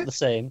Fugitive. I thought the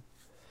same.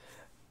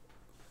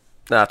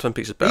 Nah, Twin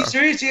Peaks is better. Are you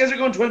serious? You guys are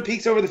going Twin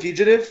Peaks over the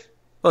Fugitive?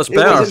 Well, it's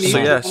better, so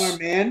yes.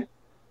 One-armed man.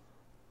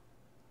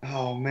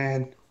 Oh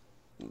man.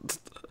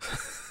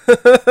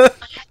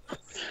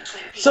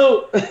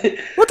 So what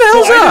the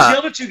hell's I that? just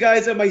yelled at you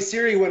guys and my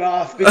Siri went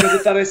off because I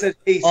thought I said,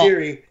 "Hey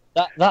Siri."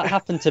 That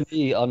happened to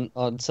me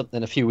on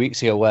something a few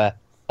weeks ago where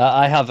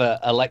I have a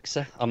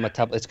Alexa on my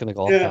tablet. It's going to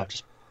go off now. I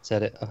just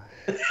said it.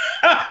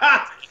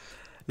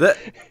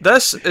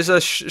 This is a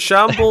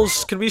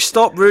shambles. Can we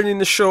stop ruining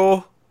the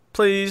show,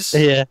 please?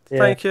 Yeah.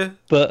 Thank you.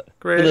 But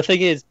Great. the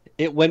thing is,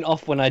 it went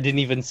off when I didn't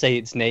even say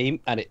its name,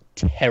 and it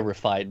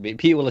terrified me.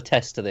 People will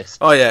attest to this.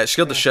 Oh yeah, it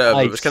scared the shit out of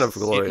me. It was kind of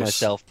sick glorious.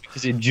 myself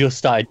because it just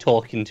started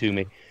talking to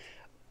me.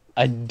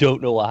 I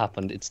don't know what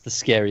happened. It's the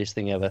scariest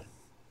thing ever.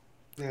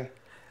 Yeah,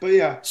 but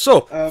yeah.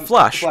 So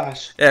Flash.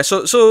 Yeah.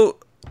 So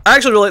I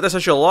actually really like this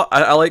issue a lot.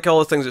 I like all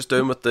the things it's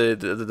doing with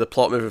the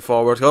plot moving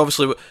forward.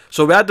 Obviously,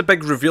 so we had the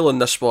big reveal in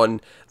this one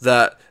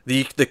that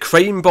the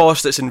crime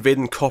boss that's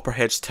invading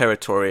Copperhead's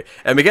territory,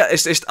 and we get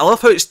I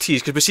love how it's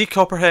teased because we see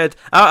Copperhead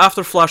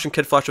after Flash and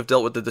Kid Flash have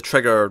dealt with the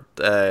Trigger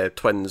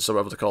twins or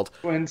whatever they're called.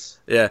 Twins.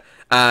 Yeah,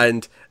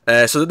 and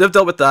so they've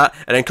dealt with that,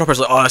 and then Copperhead's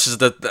like, oh, this is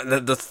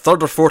the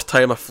third or fourth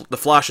time the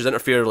Flash has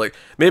interfered. Like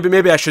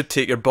maybe I should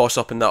take your boss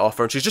up in that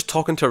offer, and she's just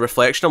talking to a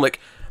reflection. I'm like,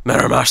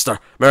 Mirror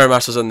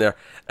Master's in there,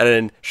 and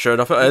then sure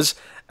enough it is.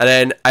 And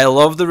then I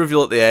love the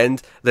reveal at the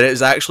end that it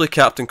is actually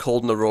Captain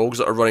Cold and the Rogues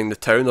that are running the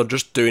town. They're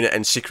just doing it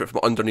in secret from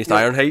underneath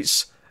Iron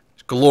Heights.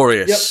 It's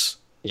glorious.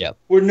 Yep.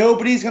 Where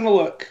nobody's gonna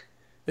look.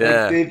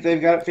 Yeah. Like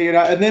they've got it figured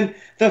out. And then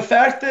the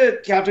fact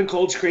that Captain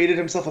Cold's created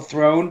himself a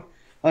throne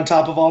on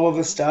top of all of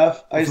this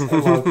stuff, I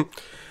love.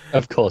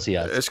 Of course he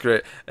has. It's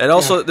great. And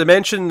also they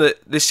mention that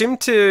they seem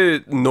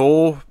to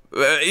know,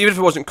 even if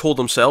it wasn't Cold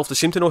himself, they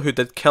seem to know who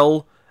did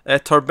kill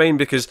Turbine,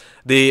 because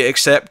they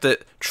accept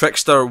that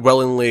Trickster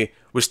willingly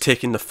was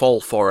taking the fall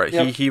for it.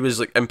 Yep. He was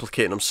like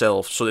implicating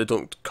himself so they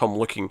don't come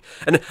looking.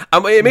 And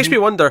it makes me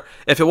wonder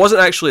if it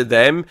wasn't actually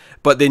them,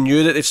 but they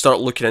knew that they'd start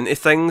looking into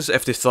things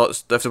if they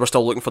were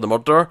still looking for the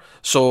murderer.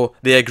 So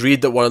they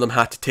agreed that one of them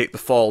had to take the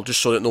fall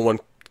just so that no one,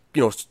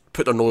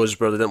 put their nose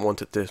where they didn't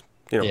want it to,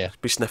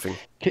 be sniffing.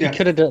 He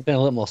could have been a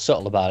little more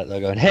subtle about it though,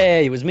 going,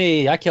 "Hey, it was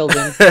me. I killed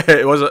him."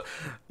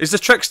 He's the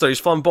trickster. He's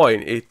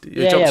flamboyant. He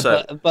jumps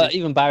out. But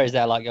even Barry's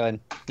there, like going,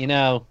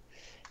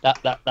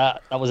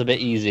 that was a bit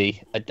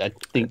easy. I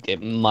think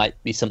it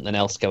might be something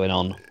else going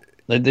on.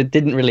 They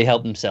didn't really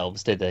help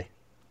themselves, did they?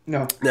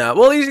 No. Yeah.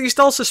 Well, he's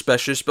still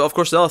suspicious, but of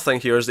course the other thing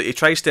here is that he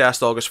tries to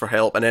ask August for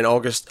help, and then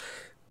August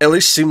at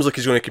least seems like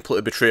he's going to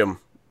completely betray him.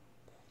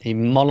 He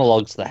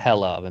monologues the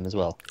hell out of him as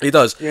well. He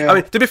does. Yeah. I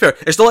mean, to be fair,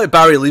 it's not like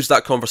Barry leaves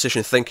that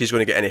conversation think he's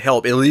going to get any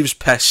help. He leaves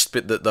pissed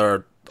that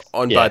they're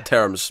on bad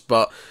terms,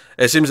 but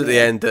it seems at the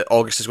end that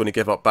August is going to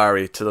give up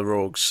Barry to the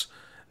Rogues.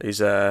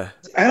 He's I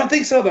don't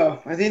think so, though.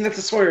 I think that's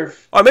a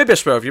swerve. Oh, maybe a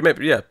swerve.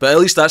 Yeah, but at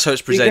least that's how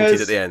it's presented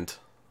at the end.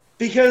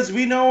 Because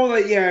we know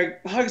that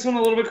Hugs went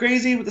a little bit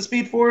crazy with the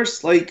Speed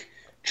Force, like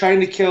trying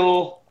to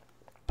kill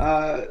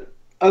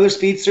other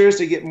speedsters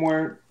to get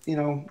more,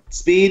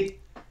 speed.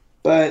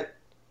 But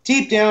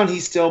deep down, he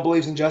still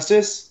believes in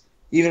justice,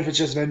 even if it's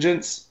just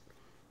vengeance.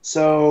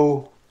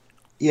 So,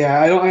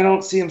 yeah, I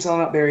don't see him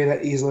selling out Barry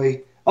that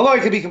easily. Although I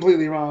could be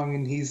completely wrong,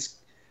 and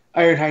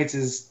Iron Heights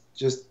is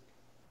just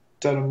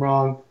done him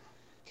wrong.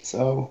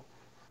 So.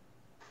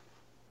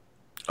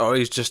 Or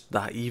he's just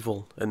that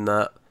evil and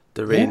that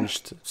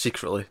deranged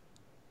secretly.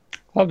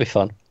 That'd be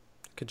fun.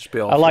 Could just be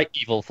awful. I like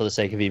evil for the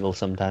sake of evil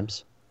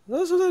sometimes.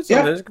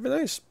 It could be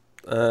nice.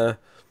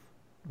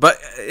 But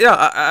yeah,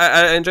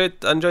 I enjoyed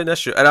this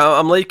issue, and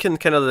I'm liking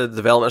kind of the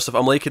development stuff.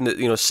 I'm liking that,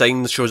 you know,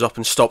 Signs shows up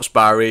and stops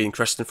Barry and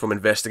Kristen from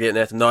investigating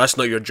it. No, that's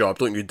not your job.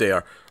 Don't you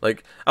dare!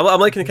 Like, I'm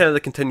liking kind of the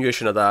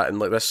continuation of that, and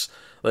like this,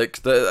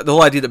 like the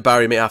whole idea that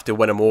Barry may have to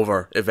win him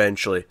over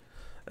eventually.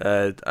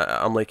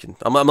 I'm liking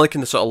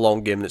the sort of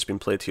long game that's been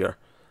played here.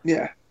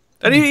 Yeah.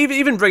 And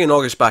even bringing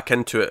August back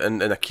into it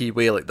in a key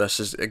way like this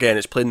is, again,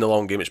 it's playing the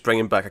long game. It's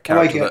bringing back a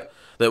character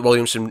that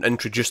Williamson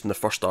introduced in the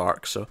first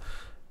arc. So,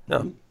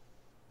 yeah.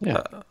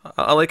 Yeah,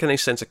 I like a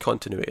nice sense of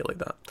continuity like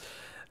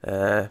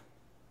that.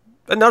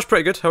 And that's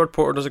pretty good. Howard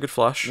Porter does a good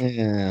Flash.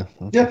 yeah.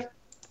 Yeah.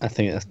 I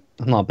think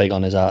I'm not big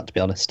on his art, to be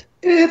honest.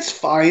 It's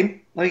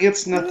fine. Like,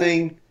 it's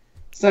nothing.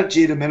 It's not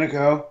G.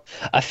 Domenico.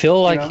 I feel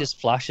like know? his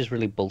Flash is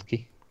really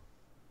bulky.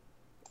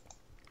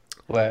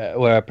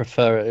 Where I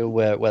prefer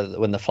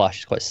when the Flash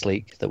is quite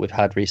sleek that we've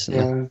had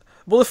recently. Yeah.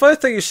 Well, the funny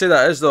thing you say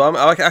that is, though,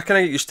 I kind of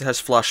get used to his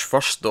Flash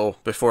first, though,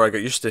 before I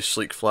get used to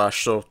sleek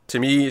Flash. So to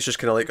me, it's just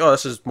kind of like, oh,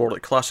 this is more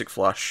like classic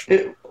Flash.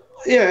 It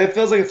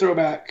feels like a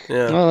throwback.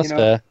 Yeah. Oh, that's You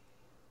know?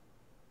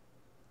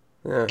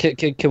 fair.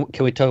 Yeah.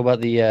 Can we talk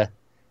about the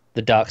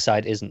dark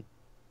side isn't?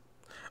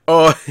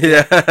 Oh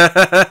yeah,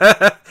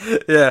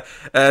 yeah.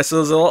 So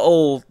there's a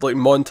little like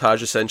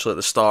montage essentially at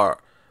the start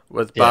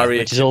with Barry,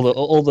 which is all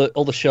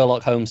the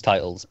Sherlock Holmes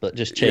titles, but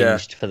just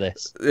changed for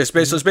this. It's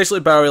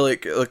basically Barry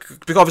like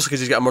obviously because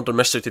he's got a murder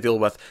mystery to deal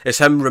with. It's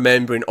him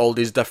remembering all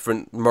these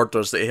different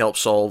murders that he helped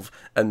solve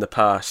in the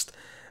past,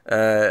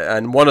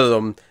 and one of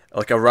them,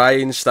 like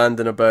Orion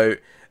standing about,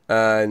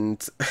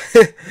 and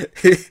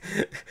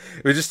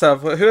we just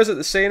have, who is it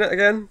that's saying it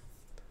again?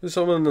 There's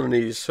someone on their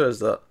knees. Who is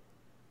that?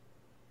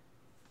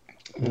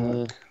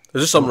 Is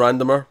this some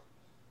randomer?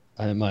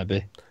 It might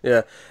be.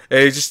 Yeah,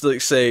 he's just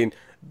like saying,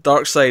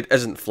 Darkseid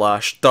isn't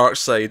Flash,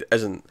 Darkseid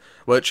isn't,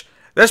 which,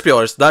 let's be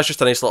honest, that's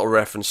just a nice little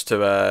reference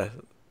to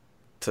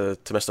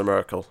Mr.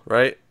 Miracle,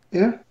 right?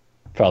 Yeah.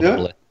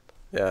 Probably.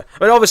 Yeah.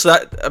 I mean, obviously,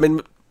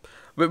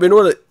 we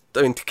know that,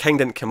 I mean, King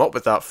didn't come up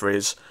with that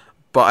phrase,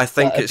 but I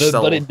think it's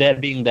still... But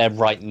it being there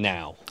right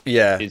now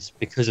is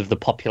because of the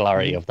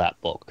popularity of that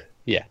book.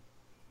 Yeah.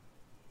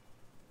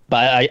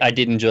 But I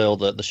did enjoy all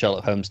the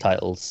Sherlock Holmes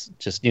titles,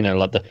 just, you know,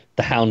 like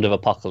the Hound of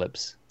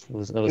Apocalypse.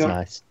 That was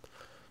nice.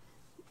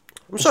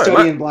 I'm sorry,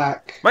 Study in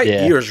Black. My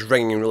ear's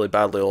ringing really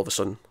badly all of a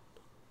sudden.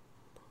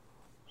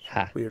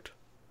 Ha. Weird.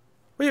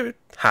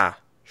 Ha.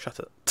 Shut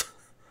it.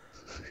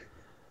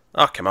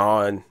 Oh, come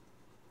on.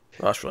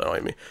 That's really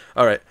annoying me.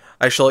 Alright,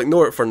 I shall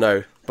ignore it for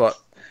now, but...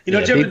 You know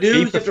what you have to do? be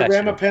You have to ram a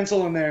professional.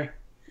 pencil in there.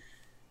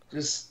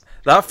 Just...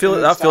 That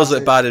feels like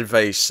sausage. bad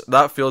advice.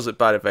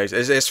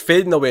 It's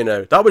fading away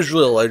now. That was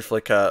really loud for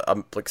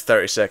like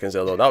 30 seconds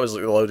there, though. That was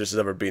like the loudest it's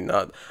ever been.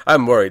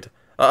 I'm worried.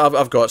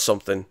 I've got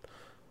something.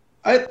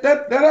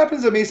 That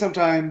happens to me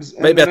sometimes.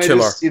 And Maybe a then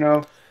tumor. I just, you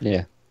know,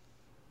 Yeah.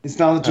 it's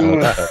not a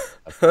tumor.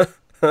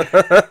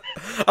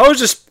 I was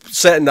just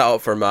setting that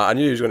up for Matt. I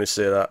knew he was going to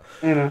say that.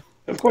 You know,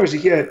 of course you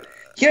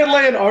can't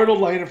lay an Arnold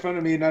line in front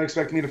of me and not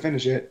expect me to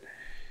finish it.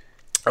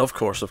 Of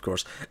course.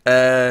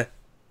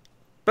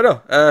 But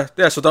no,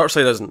 yeah, so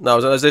Darkseid isn't. No,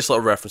 it was a nice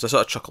little reference. I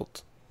sort of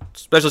chuckled.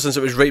 Especially since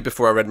it was right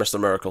before I read Mr.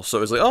 Miracle, so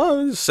it was like,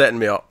 oh, it's setting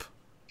me up.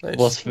 Nice.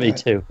 Was for me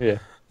too, yeah.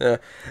 Yeah.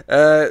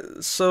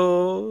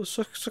 So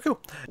cool.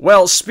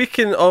 Well,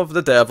 speaking of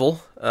the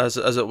devil, as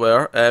it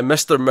were,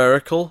 Mr.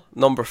 Miracle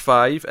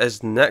 #5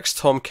 is next.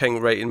 Tom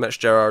King writing, Mitch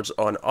Gerards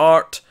on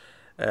art,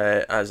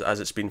 as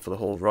it's been for the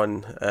whole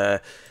run.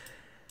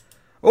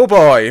 Oh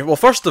boy. Well,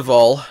 first of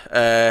all,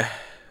 I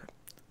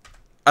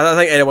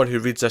think anyone who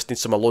reads this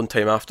needs some alone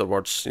time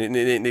afterwards. You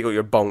need to go to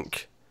your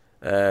bunk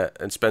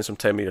and spend some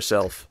time with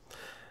yourself.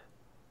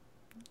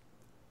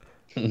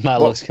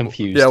 Matt looks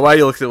confused. Yeah, why are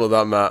you looking at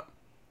that, Matt?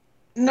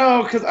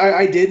 No, because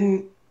I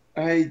didn't.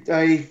 I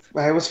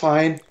was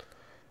fine.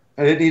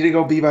 I didn't need to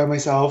go be by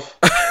myself.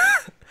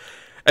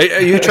 Are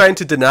you trying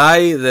to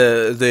deny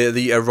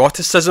the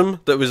eroticism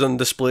that was on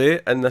display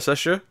in this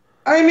issue?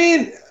 I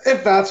mean,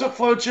 if that's what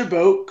floats your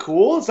boat,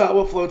 cool. It's not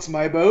what floats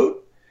my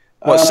boat.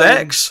 What,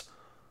 sex?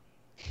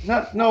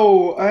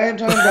 No, I am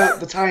talking about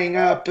the tying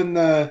up and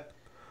the,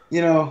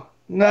 you know,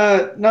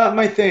 not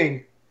my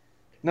thing.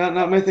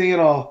 Not my thing at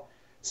all.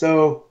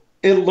 So,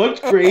 it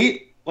looked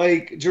great.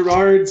 Like,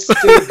 Gerard's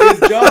did a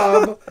good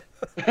job.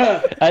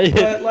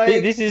 But,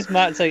 like, this is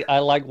Matt saying, I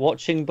like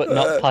watching but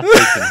not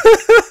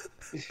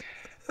partaking.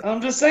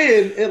 I'm just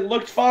saying, it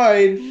looked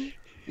fine.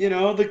 You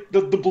know,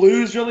 the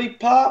blues really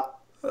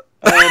pop.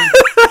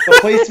 The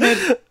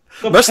placement...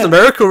 Mr.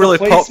 Miracle really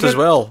popped as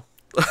well.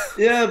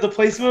 Yeah, the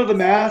placement of the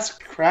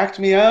mask cracked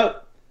me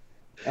up.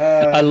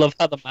 I love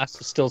how the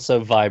mask is still so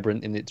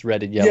vibrant in its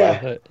red and yellow.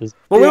 Yeah.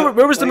 Well,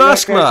 where was the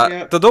mask, that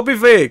Matt? Don't be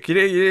vague. You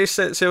need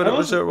to say what it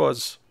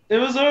was. It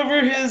was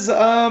over his, do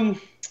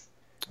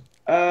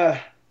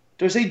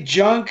I say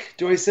junk?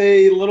 Do I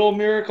say little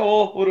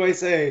miracle? What do I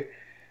say?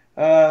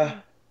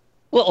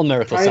 Little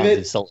Miracle sounds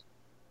insulting.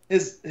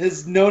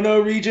 His no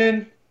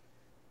region.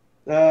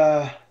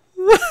 Yeah.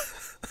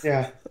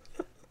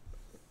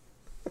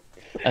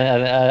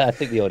 I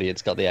think the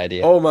audience got the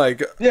idea. Oh my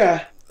god.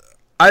 Yeah.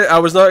 I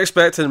was not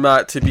expecting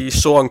Matt to be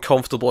so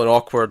uncomfortable and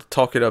awkward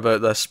talking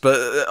about this, but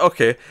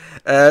okay.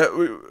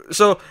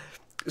 So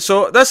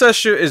this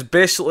issue is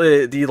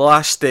basically the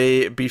last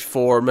day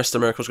before Mr.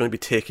 Miracle's going to be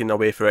taken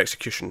away for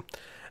execution,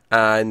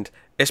 and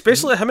it's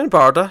basically him and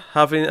Barda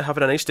having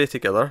a nice day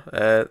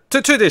together.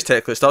 2 days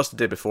technically. It starts the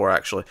day before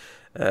actually,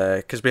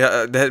 because we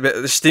had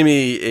the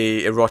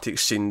steamy erotic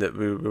scene that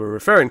we were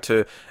referring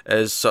to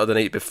is sort of the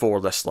night before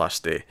this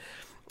last day,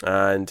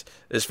 and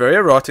it's very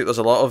erotic. There's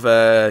a lot of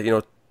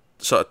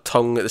sort of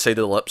tongue at the side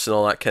of the lips and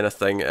all that kind of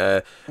thing.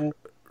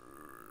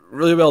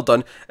 Really well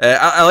done.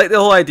 I like the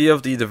whole idea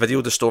of the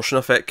video distortion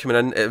effect coming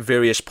in at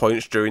various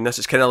points during this.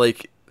 It's kind of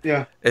like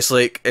it's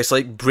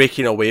like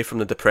breaking away from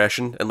the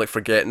depression and like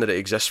forgetting that it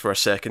exists for a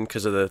second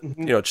because of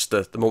the just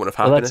the moment of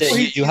happiness. Well, that's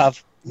it. You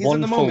have He's one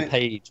in the full moment.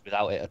 page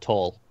without it at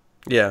all.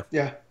 Yeah.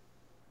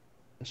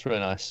 It's really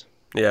nice.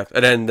 Yeah,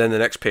 and then the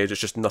next page is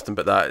just nothing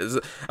but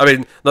that. I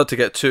mean, not to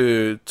get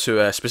too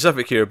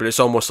specific here, but it's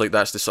almost like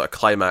that's the sort of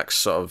climax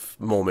sort of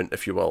moment,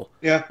 if you will.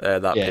 Yeah.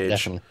 That Yeah, page.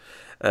 definitely.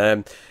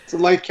 So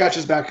life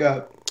catches back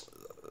up.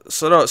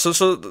 So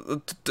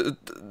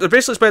they're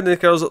basically spending the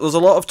girls. There's a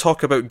lot of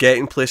talk about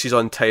getting places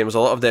on time. There's a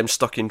lot of them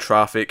stuck in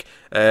traffic.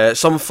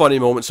 Some funny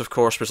moments, of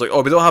course, where it's like,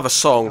 oh, we don't have a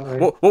song.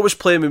 Right. What was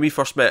playing when we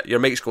first met? Your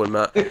mic's going,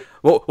 Matt.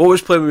 What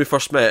was playing when we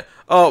first met?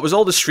 Oh, it was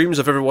all the screams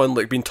of everyone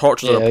like being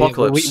tortured in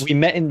Apocalypse. We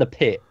met in the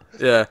pit.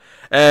 Yeah.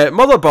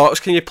 Mother Box,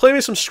 can you play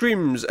me some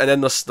screams? And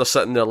then they're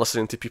sitting there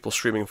listening to people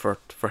screaming for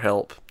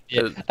help.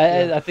 Yeah.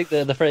 I think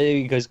the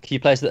phrase goes, can you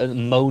play us the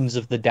moans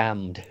of the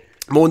damned?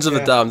 Moans of the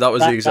Damned, that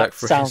was the exact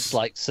phrase. Sounds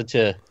like such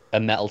a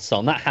metal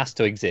song. That has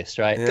to exist,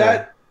 right?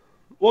 Yeah.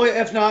 Well,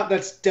 if not,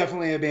 that's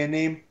definitely a band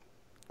name.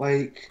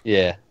 Like,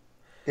 Yeah.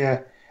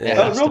 yeah.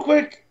 Yeah. Real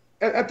quick,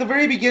 at the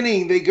very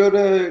beginning, they go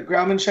to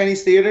Grauman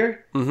Chinese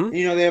Theater. Mhm.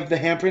 You know, they have the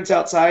handprints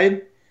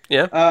outside.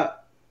 Yeah.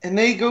 And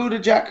they go to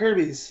Jack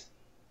Kirby's.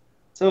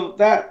 So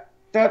that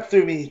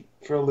threw me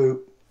for a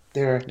loop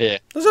there. Yeah.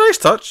 It's a nice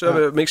touch. I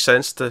mean, it makes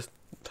sense to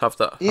have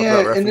that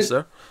reference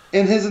there.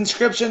 And his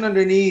inscription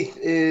underneath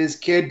is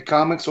 "Kid,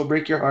 comics will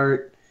break your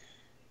heart,"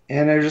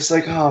 and they're just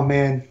like, oh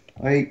man,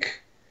 like.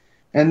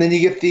 And then you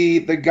get the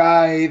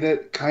guy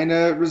that kind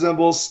of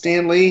resembles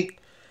Stan Lee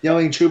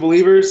yelling "True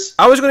Believers."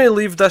 I was going to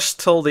leave this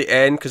till the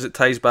end because it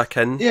ties back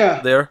in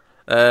there.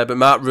 But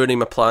Matt ruining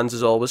my plans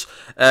as always.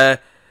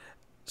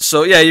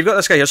 So yeah, you've got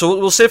this guy here. So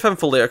we'll save him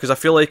for later because I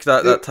feel like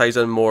that ties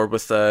in more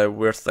with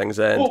where things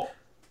end. Oh,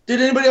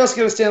 did anybody else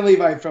get a Stan Lee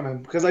vibe from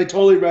him? Because I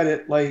totally read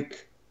it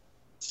like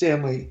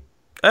Stan Lee.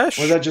 Or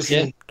was that just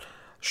me?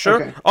 Sure.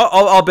 Okay.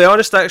 I'll be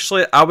honest,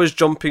 actually, I was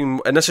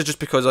jumping, and this is just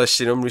because I've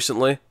seen him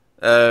recently,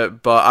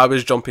 but I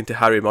was jumping to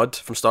Harry Mudd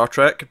from Star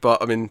Trek,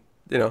 but I mean,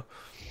 you know.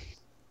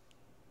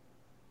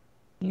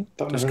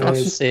 Don't know I who can it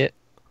is. see it.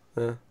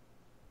 Yeah.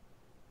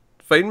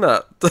 Fine,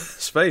 Matt.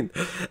 It's fine.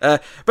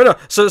 But no,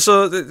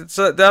 so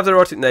they have the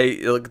erotic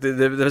night, like,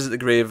 they visit the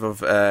grave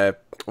of,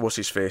 what's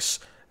his face?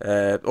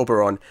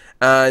 Oberon,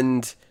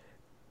 and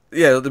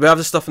yeah, we have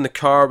the stuff in the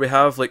car. We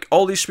have like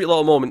all these sweet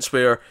little moments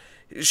where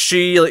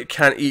she like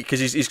can't eat because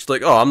he's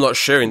like, oh, I'm not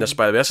sharing this.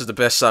 By the way, this is the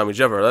best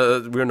sandwich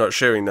ever. We're not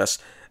sharing this.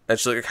 And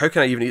she's like, how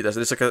can I even eat this?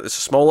 And it's like it's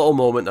a small little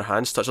moment. Their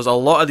hands touch. There's a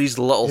lot of these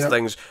little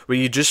things where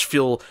you just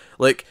feel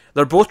like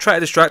they're both trying to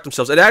distract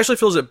themselves. And it actually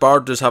feels that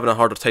Bard is having a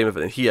harder time of it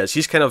than he is.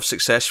 He's kind of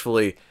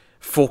successfully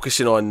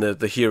focusing on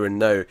the here and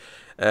now.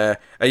 And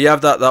you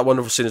have that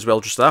wonderful scene as well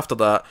just after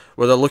that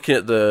where they're looking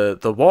at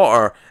the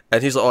water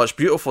and he's like, oh, it's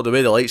beautiful the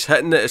way the light's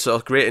hitting it, it's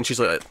great, and she's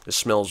like, it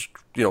smells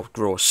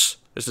gross,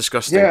 it's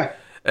disgusting. Yeah.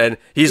 And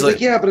he's like,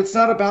 yeah, but it's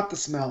not about the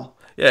smell.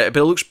 yeah,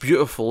 but it looks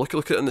beautiful, look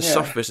at it on the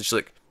surface, and she's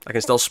like, I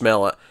can still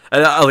smell it.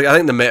 And I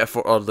think the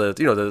metaphor, or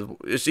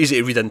it's easy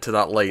to read into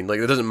that line, like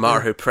it doesn't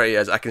matter how pretty it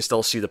is, I can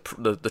still see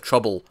the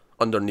trouble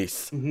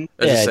underneath.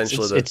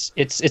 Essentially it's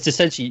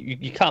essentially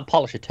you can't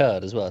polish a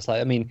turd as well. It's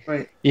like, I mean,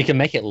 you can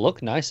make it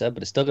look nicer,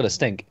 but it's still gonna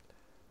stink.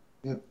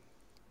 Yeah.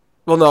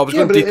 Well, no, I was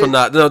going deep on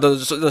that.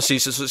 No, see,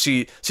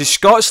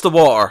 Scott's the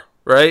water,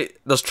 right?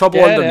 There's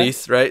trouble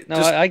underneath, right? No,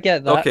 I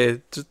get that.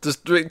 Okay,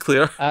 just make it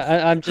clear.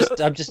 I'm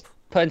just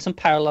putting some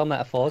parallel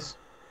metaphors.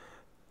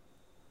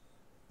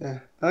 Yeah,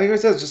 I think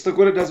it says just look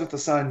what it does with the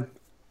sun.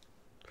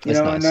 You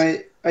know, nice.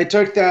 and I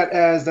took that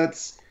as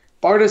that's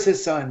Bard is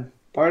his sun.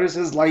 Bard is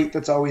his light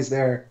that's always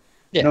there,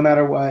 no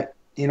matter what.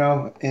 You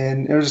know,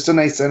 and it was just a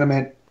nice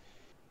sentiment.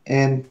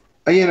 And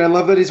again, I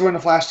love that he's wearing a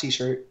Flash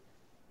T-shirt.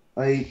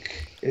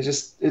 Like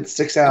it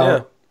sticks out.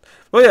 Yeah.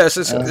 Well, yeah,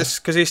 it's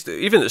because he's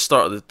even at the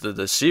start of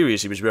the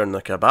series, he was wearing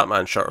like a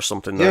Batman shirt or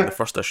something in the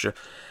first issue.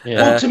 Yeah.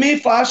 Well, to me,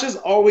 Flash is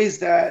always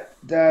that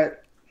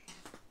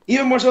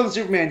even more so than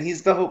Superman.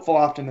 He's the hopeful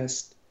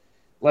optimist.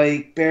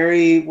 Like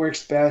Barry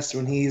works best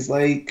when he's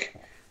like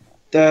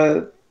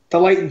the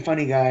light and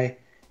funny guy,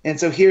 and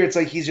so here it's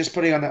like he's just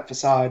putting on that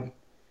facade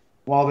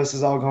while this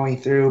is all going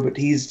through. But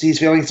he's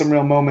feeling some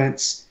real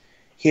moments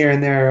here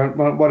and there.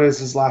 What is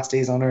his last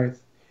days on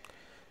Earth?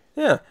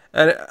 Yeah,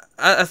 and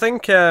I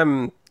think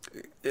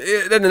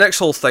then the next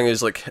whole thing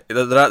is like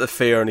they're at the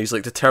fair and he's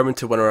like determined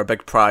to win her a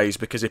big prize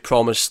because he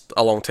promised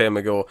a long time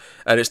ago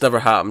and it's never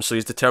happened, so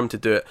he's determined to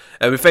do it.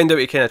 And we find out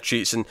he kind of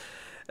cheats, and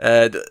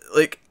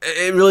like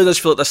it really does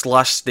feel like this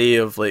last day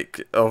of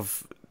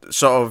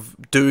sort of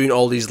doing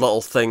all these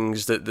little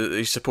things that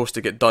he's supposed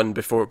to get done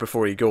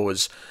before he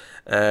goes.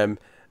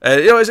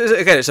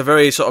 It's a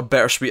very sort of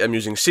bittersweet,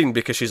 amusing scene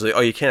because she's like, "Oh,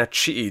 you kind of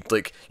cheated.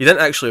 Like you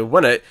didn't actually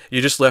win it. You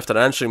just left an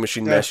answering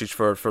machine message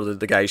for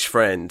the guy's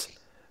friend."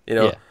 You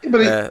know,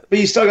 but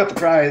you still got the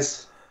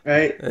prize,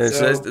 right?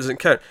 So. It doesn't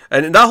count.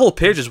 And that whole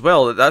page as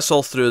well. That's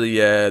all through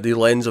the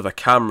lens of a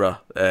camera.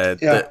 They've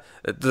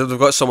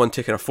got someone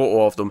taking a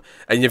photo of them,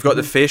 and you've got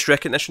the face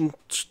recognition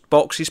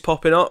boxes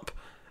popping up,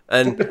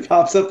 and it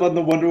pops up on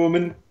the Wonder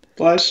Woman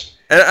plush.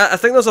 And I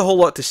think there's a whole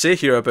lot to say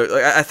here about.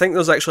 Like, I think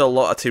there's actually a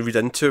lot to read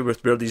into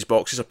with where these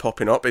boxes are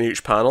popping up in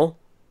each panel,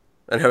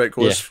 and how it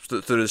goes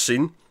through the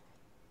scene.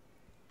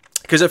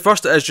 Because at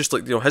first it is just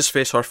like his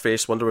face, her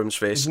face, Wonder Woman's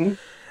face.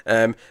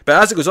 But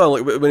as it goes on,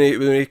 like when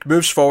he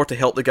moves forward to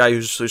help the guy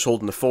who's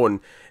holding the phone,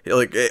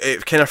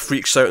 it kind of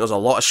freaks out and there's a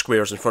lot of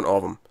squares in front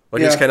of him.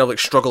 Like he's kind of like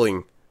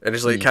struggling and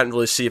he's like can't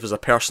really see if there's a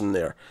person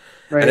there.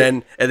 Right. And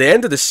then at the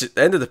end of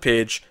the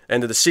page,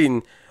 end of the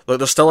scene, like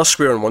there's still a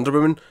square on Wonder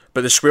Woman,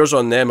 but the squares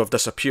on them have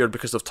disappeared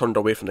because they've turned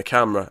away from the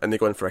camera and they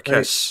go in for a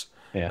kiss.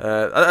 Right.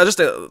 Yeah. I just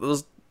think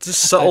there's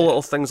just subtle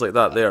little things like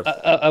that there.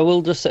 I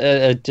will just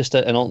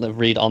an alternate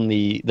read on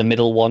the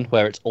middle one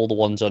where it's all the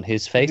ones on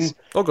his face.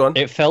 Oh, go on.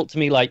 It felt to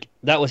me like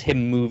that was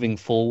him moving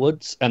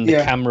forwards and the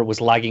camera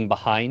was lagging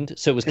behind,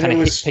 so it was kind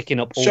of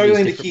picking up all these different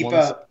struggling to keep ones.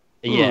 up.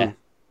 Yeah.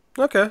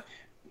 Okay.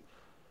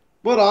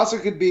 Well, it also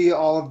could be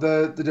all of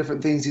the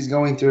different things he's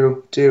going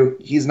through too.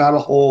 He's not a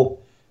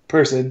whole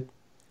person,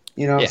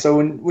 So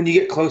when you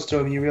get close to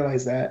him, you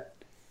realize that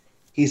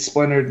he's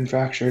splintered and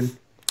fractured.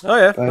 Oh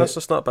yeah, that's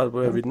just not a bad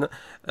way of reading it.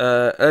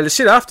 And the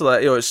scene after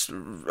that, it's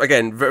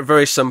again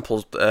very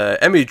simple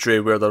imagery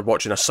where they're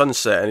watching a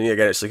sunset, and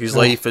again it's like his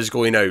life is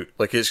going out,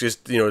 like it's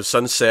just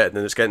sunset and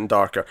then it's getting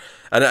darker,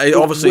 and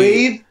obviously.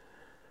 Wave.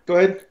 Go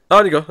ahead.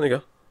 Oh, there you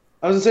go.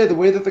 I was gonna say the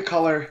way that the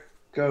color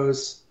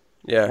goes.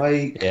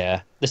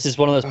 Yeah. This is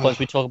one of those points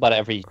we talk about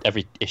every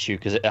issue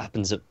because it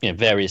happens at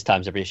various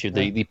times every issue.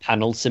 The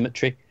panel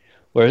symmetry,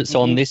 where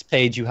so on this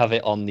page you have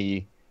it on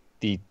the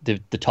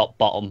top,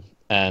 bottom,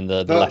 and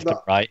the left and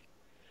right.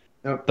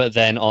 Yep. But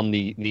then on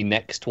the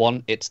next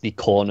one, it's the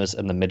corners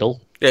and the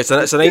middle. Yeah, it's a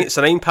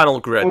 9-panel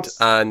grid,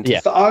 and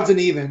it's the odds and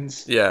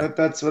evens. Yeah,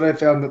 that's what I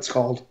found. That's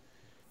called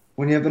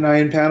when you have the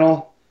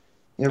 9-panel.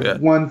 You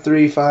have 1,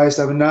 3, 5,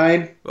 7,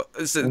 9. Well,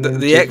 it's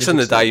the X and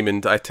the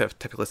diamond. I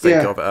typically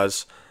think of it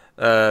as.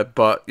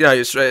 But yeah,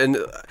 it's right, and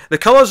the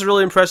colours are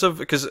really impressive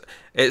because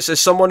it's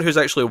someone who's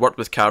actually worked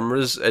with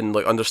cameras and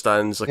like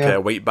understands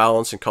white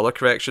balance and colour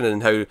correction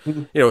and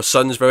how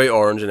sun's very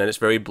orange and then it's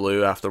very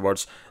blue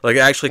afterwards. Like it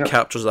actually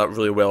captures that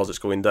really well as it's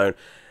going down.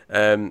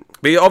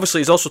 But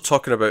obviously he's also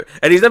talking about,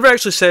 and he never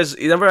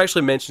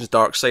actually mentions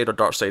Darkseid or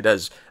Darkseid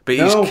is, but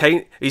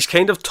he's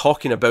kind of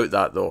talking about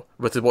that though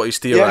with what he's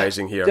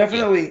theorising here.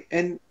 Definitely,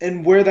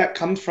 and where that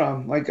comes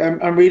from. Like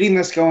I'm reading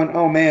this going,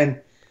 oh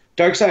man.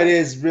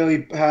 Darkseid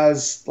really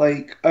has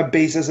like a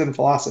basis in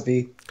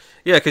philosophy.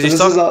 Yeah, because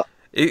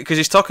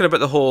he's talking about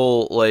the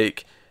whole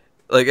like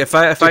if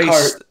I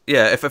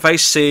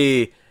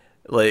say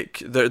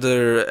like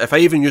if I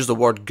even use the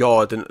word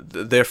God, and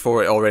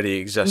therefore it already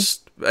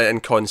exists in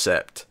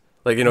concept.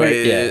 Like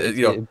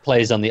it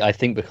plays on the I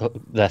think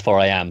therefore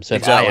I am. So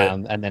exactly. If I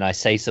am and then I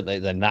say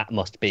something, then that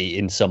must be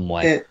in some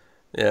way.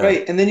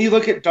 Right, and then you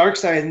look at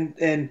Darkseid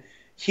and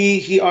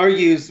he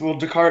argues. Well,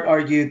 Descartes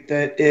argued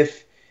that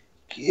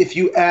if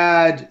you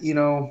add,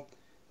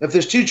 if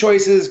there's two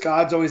choices,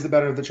 God's always the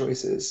better of the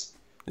choices.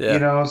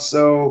 Yeah.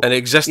 So and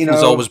existence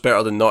is always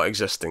better than not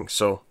existing.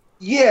 So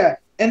yeah,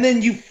 and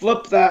then you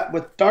flip that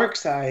with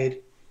Darkseid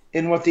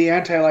and what the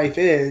anti-life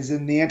is,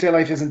 and the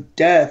anti-life isn't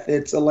death;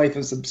 it's a life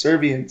of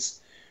subservience,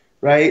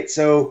 right?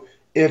 So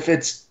if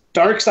it's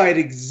Darkseid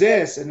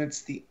exists and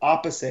it's the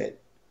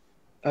opposite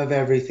of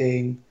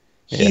everything,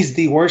 he's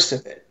the worst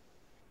of it.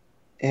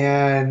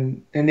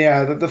 And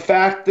the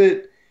fact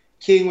that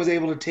King was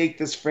able to take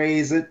this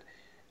phrase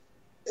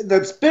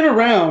that's been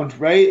around,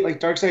 right? Like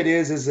Darkseid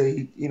is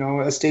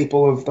a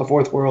staple of the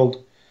fourth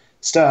world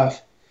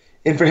stuff,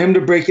 and for him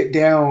to break it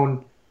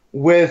down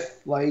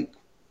with like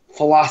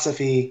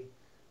philosophy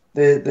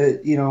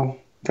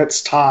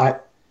that's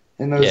taught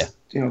in those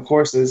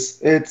courses,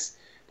 it's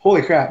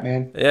holy crap,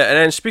 man. Yeah, and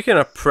then speaking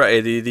of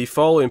pretty, the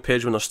following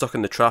page when they're stuck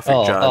in the traffic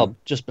jam. Oh,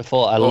 just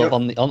before I love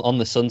on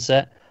the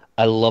sunset,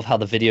 I love how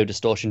the video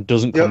distortion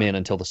doesn't come in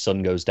until the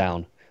sun goes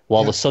down.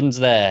 While the sun's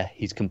there,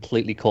 he's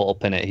completely caught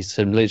up in it. He's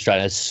completely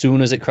distracted. As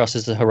soon as it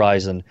crosses the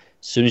horizon,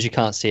 as soon as you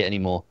can't see it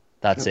anymore,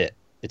 that's it.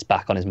 It's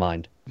back on his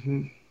mind.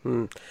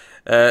 Mm-hmm.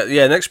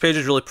 Next page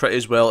is really pretty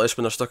as well. It's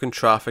when they're stuck in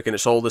traffic, and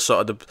it's all the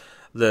sort of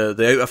the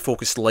out of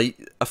focus light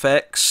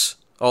effects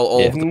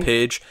all over the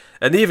page.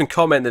 And they even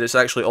comment that it's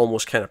actually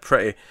almost kind of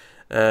pretty.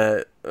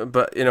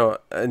 But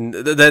and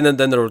then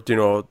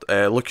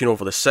they're looking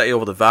over the city,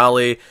 over the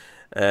valley.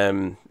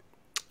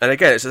 And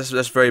again, it's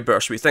this very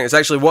bittersweet thing. It's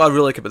actually what I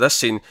really like about this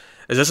scene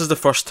is this is the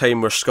first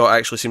time where Scott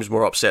actually seems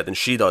more upset than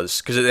she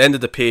does. Because at the end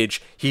of the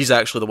page, he's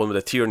actually the one with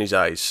a tear in his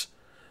eyes.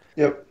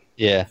 Yep.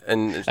 Yeah.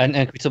 And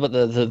we talk about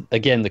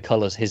the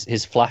colours.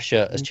 His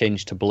flasher has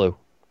changed to blue.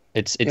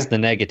 It's the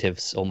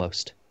negatives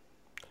almost.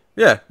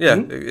 Yeah,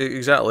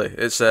 exactly.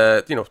 It's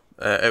out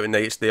at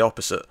night it's the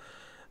opposite.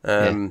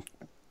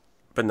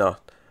 But no.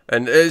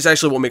 And it's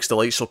actually what makes the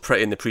lights so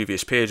pretty in the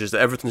previous page is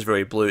that everything's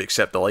very blue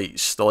except the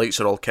lights. The lights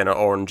are all kind of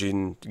orange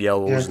and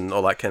yellows and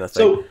all that kind of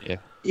thing. So,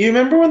 you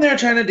remember when they were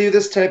trying to do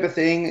this type of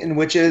thing in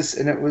Witches,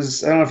 and it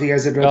was, I don't know if you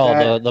guys had read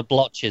that. Oh, the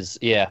blotches,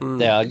 yeah.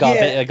 It got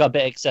a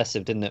bit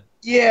excessive, didn't it?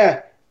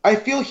 Yeah. I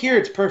feel here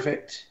it's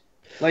perfect.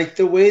 Like,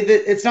 the way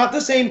that, it's not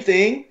the same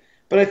thing,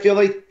 but I feel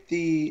like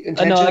the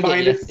intention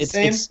behind it's the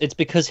same. It's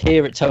because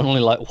here it's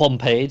only like one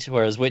page,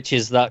 whereas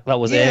Witches, that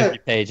was every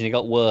page, and it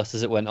got worse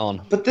as it went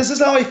on. But this is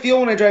how I feel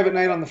when I drive at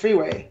night on the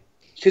freeway.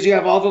 Because you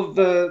have all of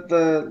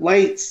the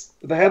lights,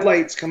 the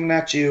headlights coming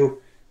at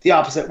you the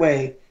opposite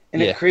way.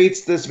 And it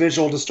creates this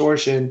visual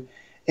distortion.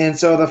 And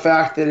so the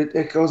fact that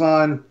it goes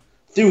on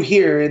through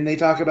here, and they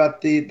talk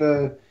about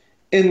the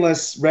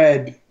endless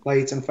red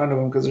lights in front of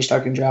them because they're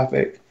stuck in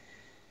traffic.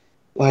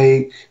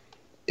 Like,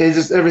 it's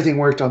just everything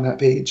worked on that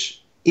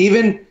page.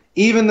 Even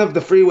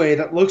the freeway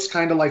that looks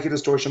kind of like a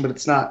distortion, but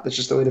it's not. That's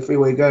just the way the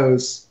freeway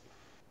goes.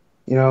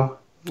 You know?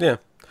 Yeah.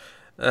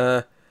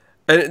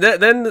 And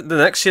then the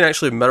next scene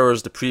actually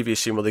mirrors the previous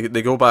scene where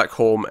they go back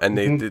home and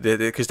they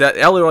because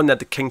earlier on they had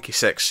the kinky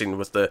sex scene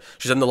with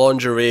she's in the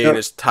lingerie and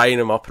it's tying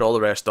him up and all the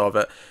rest of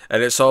it,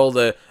 and it's all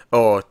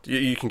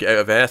you can get out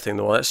of anything.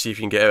 Well, let's see if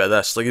you can get out of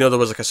this. Like, there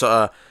was like a sort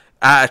of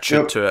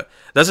attitude to it.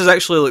 This is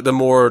actually like the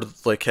more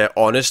like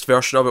honest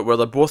version of it, where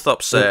they're both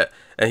upset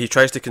and he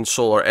tries to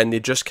console her and they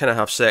just kind of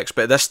have sex,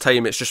 but this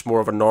time it's just more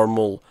of a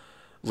normal,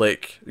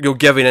 like,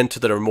 giving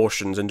into their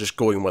emotions and just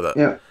going with it.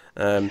 Yeah.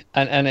 And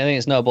I think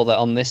it's notable that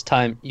on this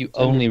time you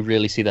only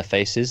really see their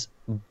faces,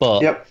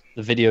 but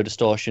the video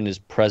distortion is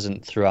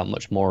present throughout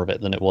much more of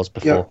it than it was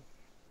before. Yep.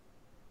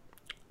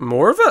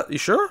 More of it? You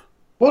sure?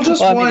 Well,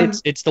 one. I mean,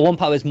 it's the one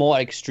part that's more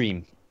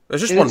extreme.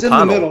 There's just one it's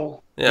panel. In the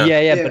middle.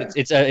 Yeah, but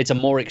it's a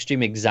more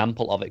extreme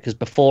example of it, because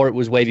before it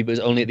was wavy, but it was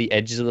only at the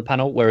edges of the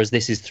panel, whereas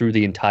this is through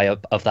the entire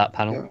of that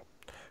panel. Yeah.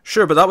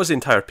 Sure, but that was the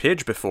entire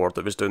page before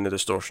that was doing the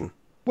distortion.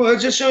 Well, it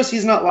just shows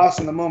he's not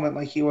lost in the moment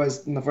like he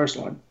was in the first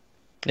one.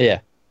 Yeah.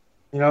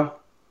 You know?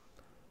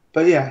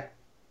 But yeah.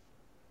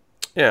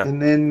 Yeah.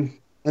 And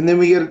then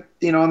we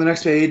get, on the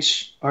next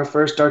page, our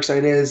first Dark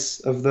Side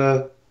is of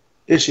the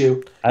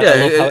issue. I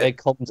love how it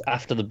comes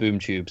after the boom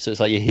tube, so it's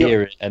like you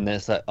hear it and then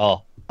it's like,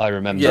 oh, I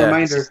remember. Yeah,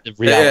 reminder.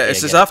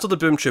 It's after the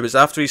boom tube. It's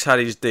after he's had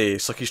his day.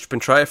 It's like he's been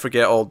trying to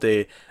forget all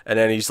day, and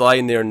then he's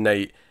lying there at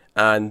night,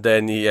 and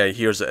then he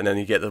hears it, and then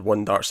you get the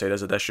one Dark Side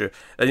as an issue.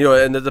 And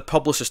and the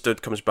publicist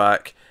dude comes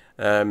back,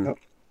 and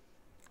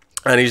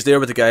he's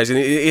there with the guys, and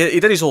he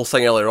did his whole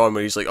thing earlier on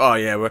where he's like, oh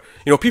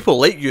yeah, people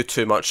like you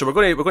too much, so we're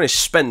going to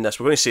spin this.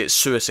 We're going to say it's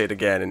suicide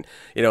again, and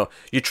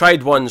you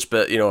tried once,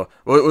 but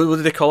what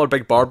did they call her?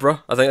 Big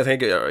Barbara? I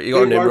think you got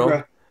her name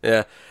wrong.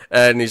 Yeah.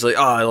 And he's like,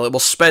 we'll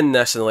spin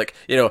this, and like,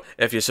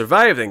 if you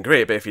survive, then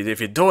great, but if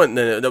you don't,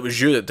 then it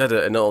was you that did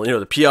it, and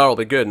the PR will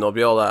be good, and it'll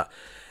be all that.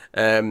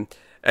 And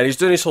he's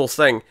doing his whole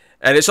thing,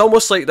 and it's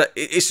almost like that.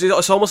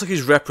 It's almost like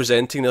he's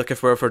representing, like,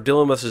 if we're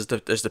dealing with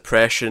is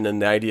depression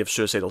and the idea of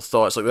suicidal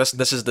thoughts. Like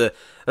this is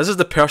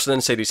the person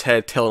inside his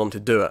head telling him to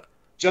do it,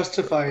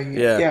 justifying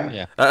it.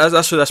 Yeah.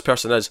 That's who this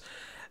person is.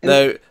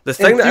 Now the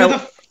thing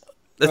that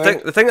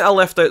I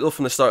left out though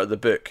from the start of the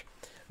book,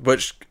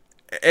 which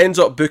ends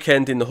up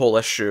bookending the whole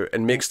issue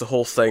and makes the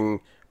whole thing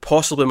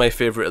possibly my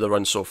favourite of the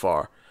run so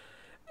far,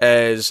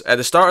 is at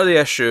the start of the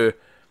issue,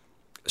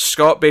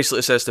 Scott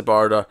basically says to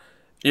Barda,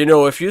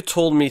 if you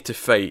told me to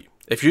fight,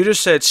 if you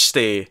just said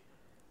stay,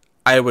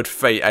 I would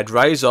fight. I'd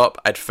rise up,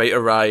 I'd fight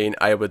Orion,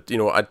 I would,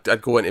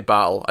 I'd go into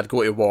battle, I'd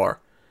go to war.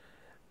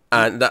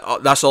 And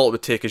that's all it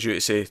would take is you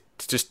to say,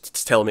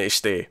 just tell me to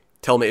stay,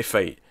 tell me to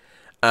fight.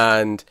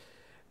 And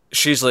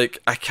she's like,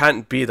 I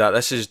can't be that.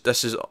 This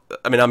is.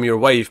 I mean, I'm your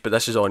wife, but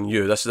this is on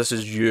you. This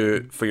is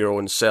you for your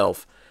own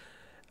self.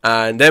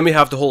 And then we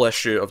have the whole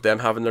issue of them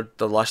having their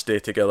last day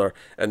together,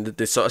 and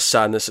the sort of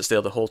sadness that's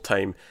there the whole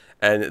time,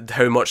 and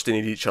how much they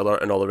need each other,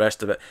 and all the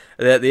rest of it.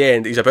 And at the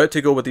end, he's about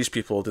to go with these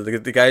people.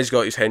 The guy's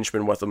got his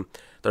henchmen with him.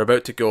 They're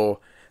about to go,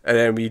 and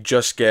then we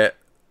just get,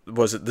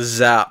 was it the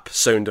zap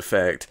sound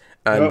effect,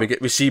 and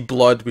we see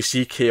blood, we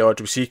see chaos,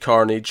 we see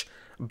carnage.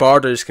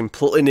 Barda is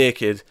completely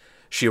naked.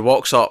 She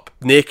walks up,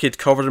 naked,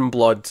 covered in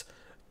blood,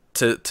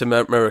 to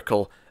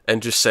Miracle,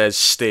 and just says,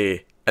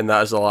 stay. And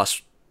that is the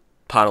last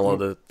panel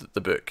of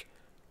the book.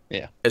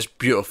 Yeah. It's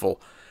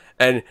beautiful.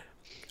 And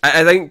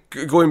I think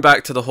going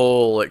back to the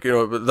whole,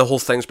 the whole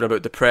thing's been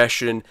about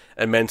depression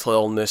and mental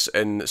illness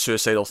and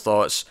suicidal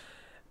thoughts.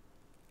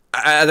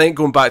 I think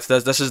going back to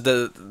this is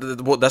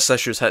what this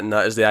issue is hitting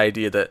at, is the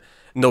idea that,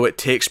 no, it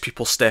takes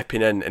people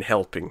stepping in and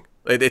helping.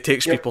 It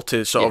takes people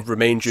to sort of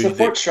remind you.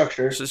 Support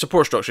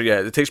structure,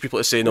 yeah. It takes people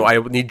to say, no, I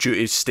need you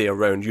to stay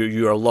around.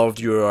 You are loved,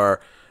 you are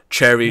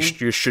cherished,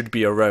 you should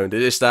be around.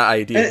 It's that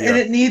idea and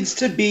it needs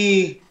to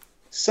be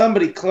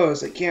somebody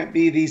close. It can't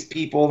be these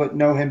people that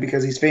know him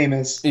because he's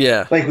famous.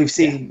 Yeah. Like we've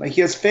seen. Like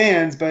he has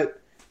fans,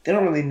 but they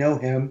don't really know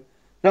him.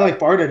 Not like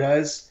Barda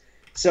does.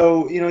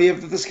 So, you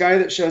have this guy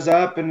that shows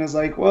up and is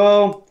like,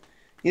 well,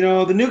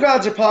 the new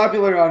gods are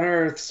popular on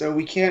Earth, so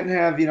we can't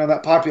have,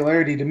 that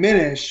popularity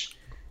diminish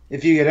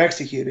if you get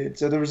executed.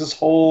 So there was this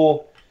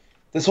whole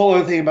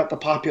other thing about the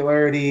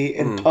popularity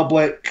in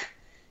public.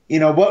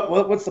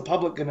 What's the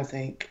public going to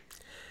think?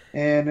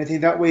 And I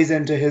think that weighs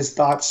into his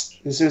thoughts,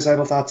 his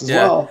suicidal thoughts as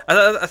well.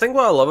 I think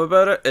what I love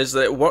about it is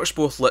that it works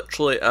both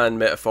literally and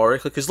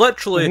metaphorically. Because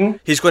literally,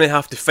 he's going to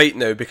have to fight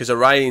now because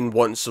Orion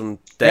wants him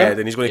dead,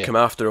 and he's going to come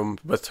after him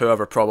with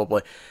whoever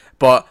probably.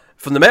 But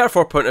from the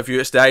metaphor point of view,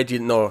 it's the idea,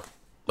 no,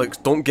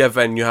 like, don't give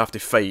in, you have to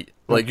fight.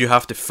 Like, you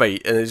have to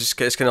fight. And it's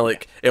kind of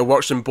like, it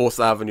works in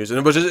both avenues.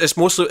 And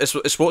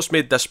it's what's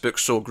made this book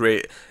so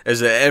great,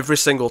 is that every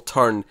single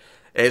turn,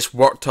 it's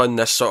worked on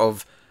this sort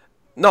of,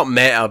 not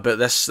meta, but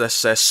this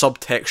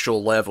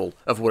subtextual level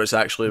of what it's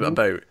actually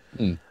about.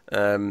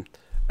 And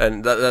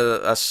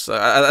that's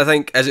I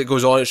think as it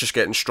goes on, it's just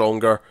getting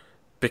stronger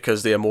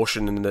because the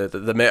emotion and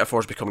the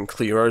metaphors becoming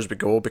clearer as we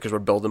go because we're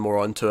building more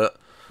onto it.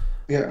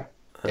 Yeah,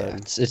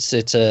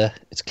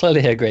 it's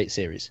clearly a great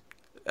series.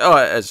 Oh,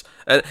 it is,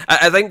 and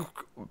I think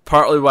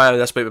partly why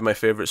this might be my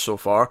favourite so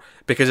far,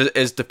 because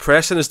as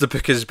depressing as the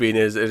book has been,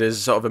 it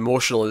is sort of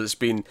emotional as it's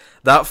been.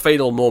 That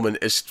final moment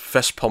is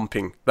fist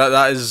pumping.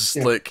 That is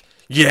like.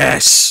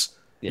 Yes,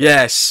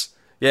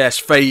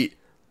 fight.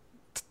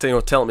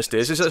 Tell me,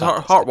 Stace. It's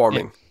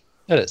heartwarming.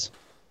 Yeah. It is.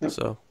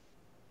 So,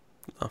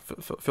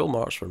 full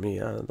marks for me.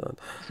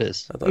 It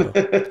is. I don't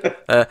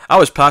know. I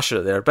was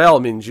passionate there. By all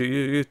means,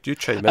 you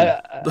chime in.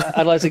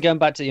 I'd like to go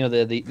back to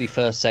the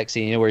first sex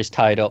scene where he's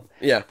tied up.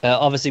 Yeah.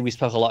 Obviously, we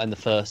spoke a lot in the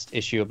first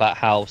issue about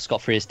how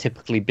Scott Free has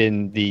typically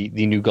been the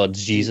new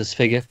god's Jesus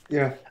figure.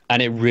 Yeah.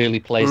 And it really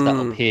plays that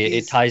up here.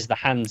 It ties the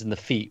hands and the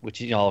feet,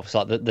 which it's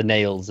like the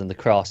nails and the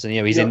cross, and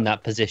he's in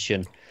that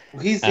position.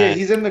 He's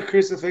in the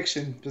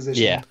crucifixion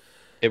position. Yeah,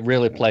 it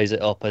really plays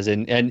it up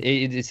and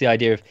it's the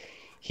idea of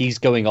he's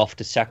going off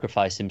to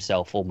sacrifice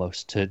himself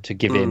almost to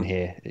give in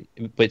here,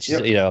 which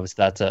obviously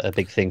that's a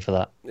big thing for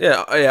that.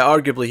 Yeah.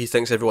 Arguably, he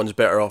thinks everyone's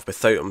better off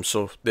without him,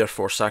 so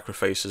therefore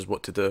sacrifice is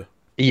what to do.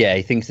 Yeah,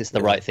 he thinks it's the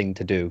right thing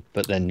to do,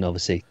 but then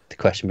obviously the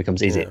question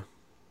becomes, is it?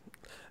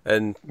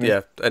 And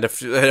and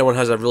if anyone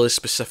has a really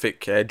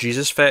specific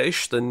Jesus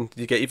fetish, then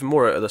you get even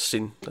more out of this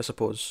scene, I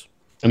suppose.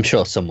 I'm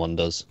sure someone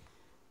does.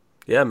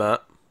 Yeah,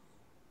 Matt.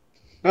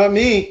 Not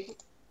me.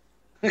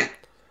 You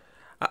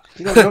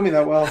don't know me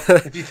that well.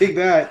 If you think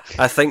that,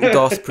 I think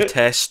doth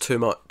protest too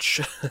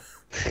much.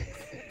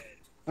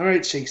 All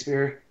right,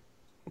 Shakespeare.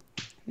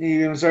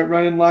 You gonna start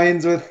running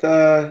lines with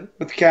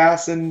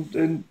Cass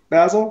and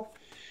Basil?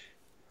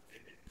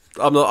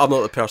 I'm not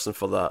the person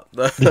for that.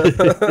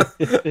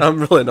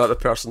 I'm really not the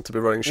person to be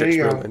running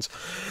Shakespeare lines.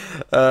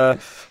 But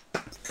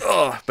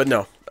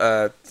no.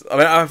 I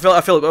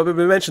feel we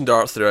mentioned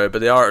art throughout, but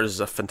the art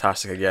is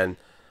fantastic again.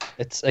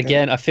 It's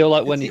again. I feel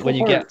like when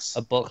you get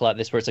a book like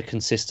this where it's a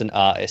consistent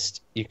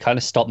artist, you kind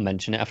of stop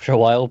mentioning it after a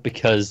while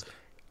because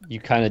you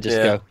kind of just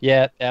go,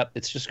 yeah,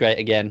 it's just great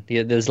again.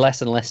 There's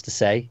less and less to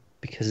say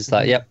because it's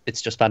like,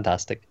 it's just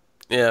fantastic.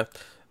 Yeah.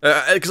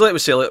 Because like we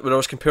say, when I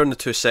was comparing the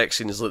two sex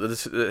scenes,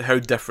 how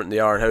different they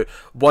are, and how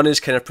one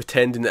is kind of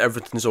pretending that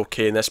everything's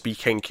okay and this be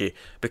kinky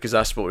because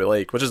that's what we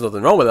like, which is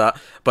nothing wrong with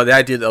that. But the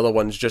idea that the other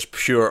one's just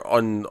pure,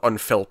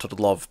 unfiltered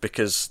love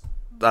because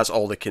that's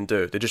all they can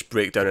do. They just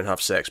break down and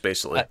have sex,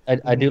 basically.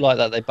 I do like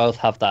that they both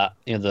have that,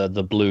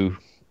 the blue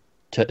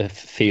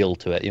feel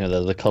to it,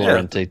 the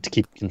colouring to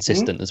keep it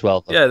consistent as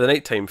well. Yeah, the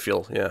nighttime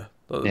feel. Yeah,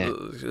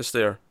 it's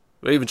there.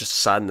 Or even just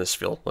sadness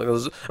feel.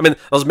 There's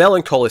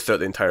melancholy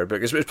throughout the entire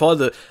book. It's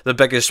probably the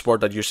biggest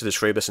word I'd use to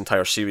describe this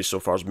entire series so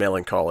far is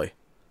melancholy.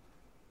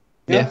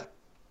 Yeah.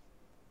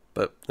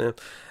 But,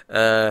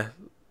 so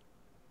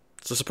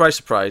surprise,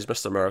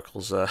 Mr.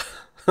 Miracle's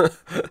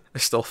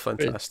is still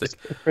fantastic.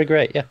 It's pretty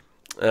great, yeah.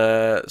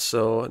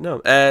 So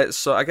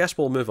I guess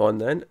we'll move on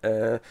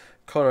then.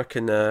 Connor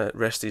can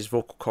rest his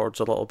vocal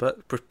cords a little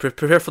bit.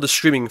 Prepare for the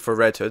screaming for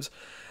Red Hood.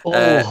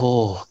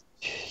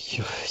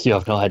 You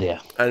have no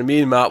idea. And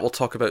me and Matt will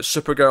talk about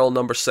Supergirl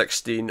number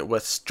 16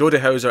 with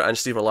Jodie Houser and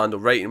Steve Orlando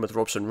writing with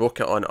Robson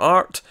Rocha on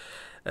art.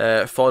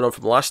 Following on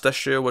from the last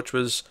issue, which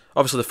was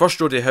obviously the first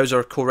Jodie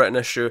Houser co-written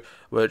issue,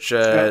 which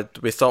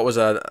we thought was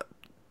a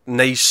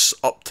nice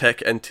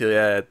uptick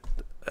into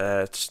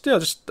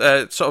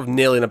sort of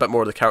nailing a bit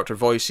more of the character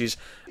voices,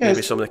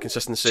 maybe some of the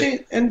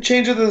consistency.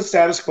 Change of the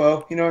status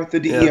quo, the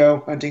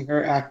DEO hunting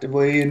her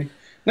actively, and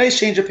nice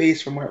change of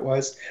pace from where it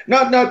was.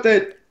 Not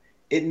that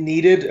it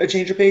needed a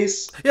change of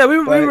pace. Yeah, we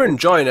were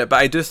enjoying it, but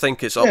I do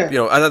think it's up.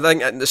 I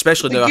think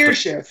especially now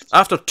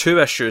after 2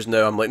 issues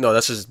now, I'm like, no,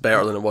 this is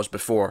better than it was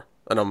before,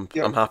 and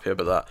I'm happy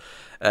about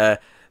that.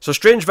 So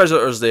Strange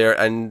Visitor's there,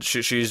 and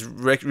she's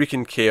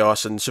wreaking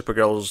chaos, and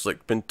Supergirl's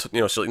like been,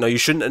 so like, no, you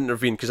shouldn't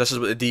intervene because this is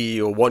what the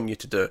DEO want you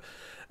to do.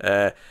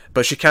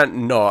 But she can't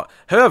not.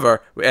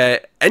 However,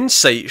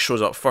 Insight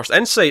shows up first.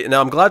 Insight,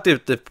 now I'm glad they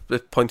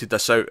pointed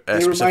this out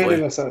specifically.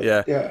 Reminded us of,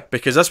 yeah.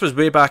 Because this was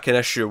way back in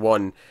issue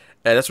 1.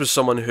 This was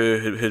someone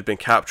who'd been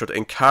captured,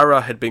 and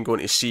Kara had been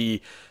going to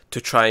see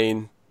to try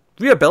and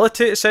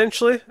rehabilitate,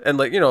 essentially, and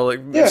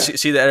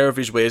see the error of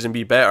his ways and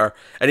be better.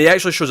 And he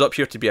actually shows up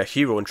here to be a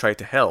hero and try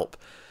to help.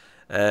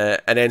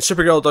 And then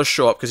Supergirl does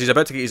show up because he's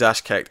about to get his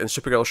ass kicked, and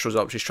Supergirl shows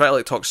up. She's trying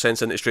to talk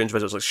sense into Strange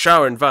visitors, like,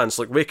 shower in advance,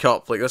 wake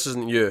up, this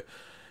isn't you,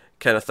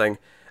 kind of thing.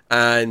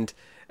 And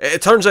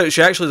it turns out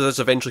she actually does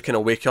eventually kind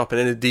of wake up, and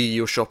then the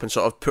DEO shop and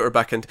sort of put her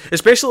back into.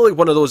 It's basically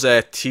one of those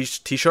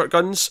t-shirt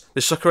guns.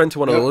 They suck her into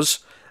one of those.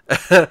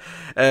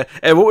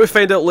 And what we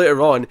find out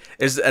later on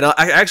is, and I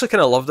actually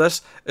kind of love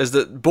this, is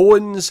that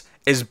Bones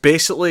is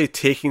basically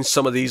taking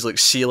some of these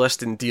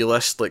C-list and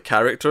D-list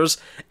characters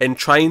and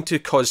trying to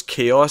cause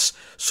chaos,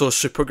 so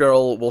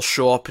Supergirl will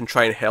show up and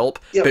try and help,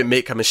 but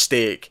make a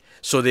mistake,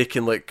 so they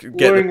can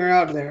get luring her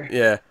out there.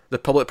 Yeah, the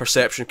public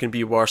perception can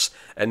be worse,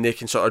 and they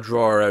can sort of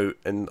draw her out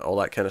and all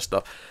that kind of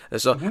stuff. And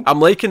so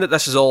I'm liking that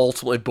this is all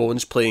ultimately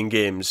Bones playing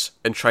games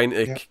and trying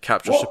to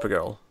capture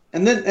Supergirl.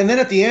 And then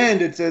at the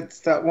end, it's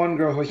that one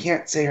girl who I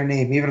can't say her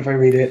name, even if I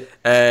read it.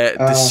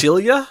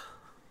 Decelia?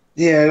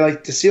 Yeah,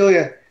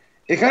 Decelia.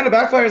 It kind of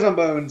backfires on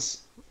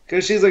Bones.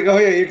 Because she's like, oh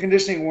yeah, your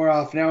conditioning wore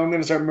off. Now I'm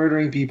going to start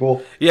murdering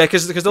people. Yeah,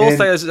 because the whole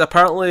thing is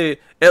apparently,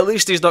 at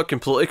least he's not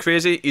completely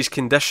crazy. He's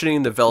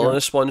conditioning the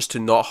villainous ones to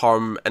not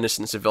harm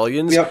innocent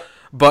civilians. Yep.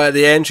 But at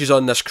the end, she's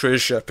on this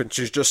cruise ship, and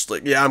she's just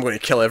I'm going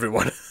to kill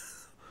everyone.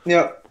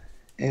 Yep.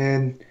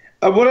 And...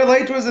 what I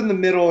liked was in the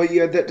middle,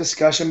 you had that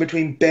discussion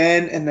between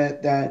Ben and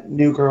that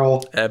new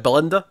girl.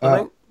 Belinda, I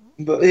think?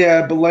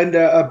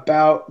 Belinda,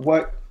 about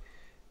what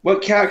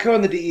Catco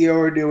and the DEO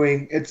are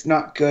doing. It's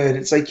not good.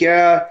 It's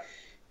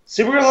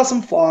Supergirl has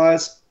some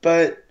flaws,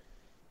 but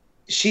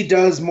she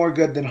does more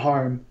good than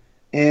harm.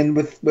 And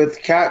with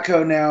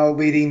Catco now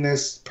leading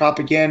this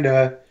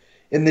propaganda,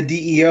 and the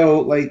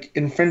DEO,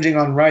 infringing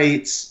on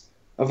rights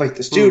of,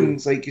 the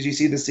students, because you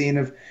see the scene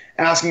of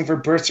asking for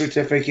birth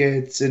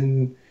certificates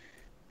and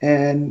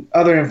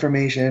other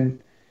information.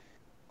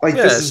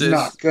 This is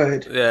not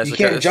good. Yeah, you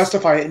can't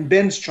justify it. And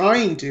Ben's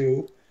trying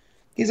to.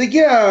 He's like,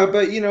 yeah,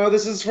 but,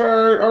 this is for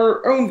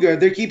our own good.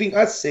 They're keeping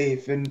us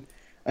safe. And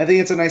I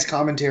think it's a nice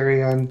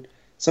commentary on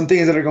some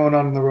things that are going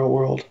on in the real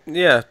world.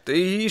 Yeah,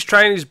 he's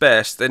trying his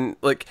best. And,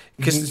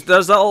 because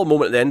there's that little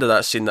moment at the end of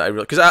that scene that I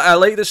really... Because I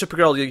like the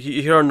Supergirl.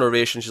 You hear her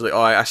narration. She's like,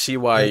 oh, I see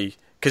why...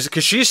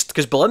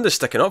 Because Belinda's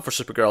sticking up for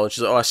Supergirl. And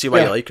she's like, oh, I see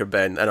why you like her,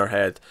 Ben, in her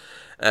head.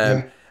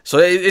 So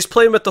it's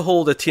playing with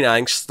the teen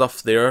angst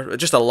stuff there,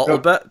 just a little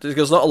bit.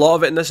 There's not a lot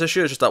of it in this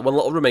issue. It's just that one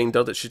little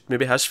reminder that she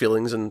maybe has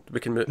feelings, and we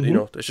can,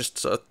 it's just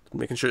sort of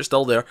making sure it's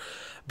still there.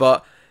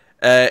 But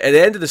at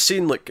the end of the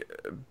scene,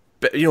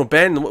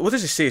 Ben, what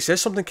does he say? He says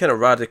something kind of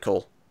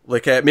radical.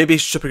 Maybe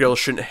Supergirl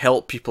shouldn't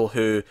help people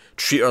who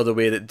treat her the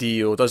way that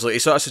Dio does. He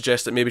sort of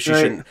suggests that maybe she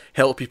shouldn't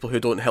help people who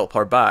don't help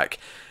her back.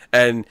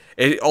 And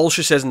all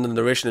she says in the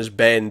narration is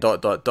Ben ...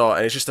 And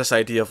it's just this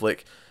idea of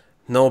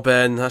no,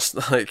 Ben, that's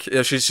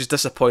she's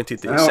disappointed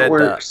that you said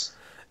that.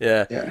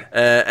 Yeah.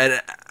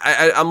 And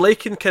I'm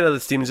liking kind of the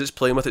themes it's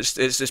playing with.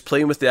 It's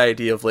playing with the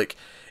idea of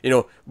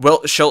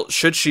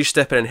should she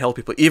step in and help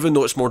people, even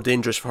though it's more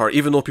dangerous for her,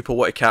 even though people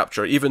want to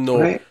capture her, even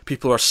though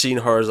people are seeing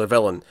her as a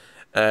villain.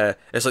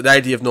 It's the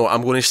idea of, no,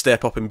 I'm going to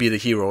step up and be the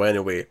hero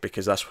anyway,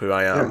 because that's who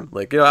I am.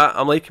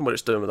 I'm liking what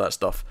it's doing with that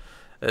stuff.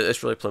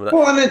 It's really playing with that.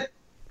 Well,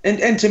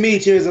 and to me,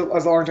 too, as a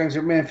long-time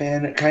Superman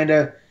fan, it kind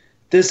of...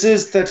 This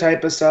is the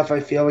type of stuff I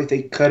feel like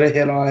they could have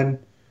hit on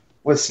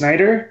with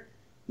Snyder,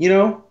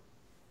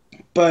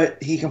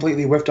 but he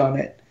completely whiffed on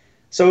it.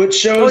 So it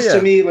shows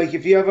to me,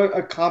 if you have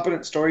a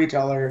competent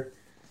storyteller,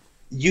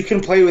 you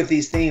can play with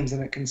these themes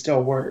and it can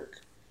still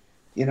work,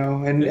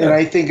 and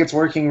I think it's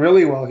working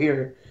really well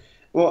here.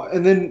 Well,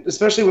 and then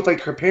especially with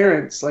her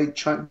parents, they're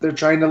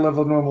trying to live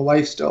a normal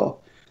life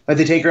still.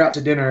 They take her out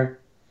to dinner,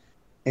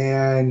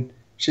 and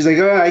she's like,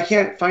 "Oh, I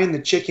can't find the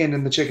chicken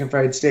and the chicken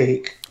fried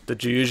steak."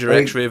 Did you use your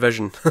X-ray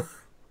vision?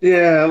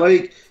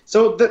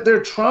 So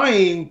they're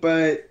trying,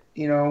 but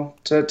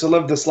to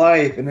live this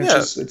life, and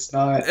it's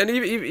not. And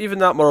even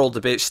that moral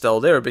debate's still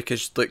there,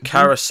 because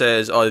Kara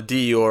says, "Oh, the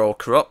DEO are all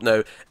corrupt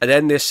now," and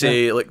then they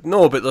say,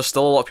 "No, but there's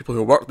still a lot of people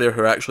who work there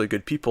who are actually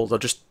good people. They're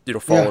just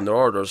following their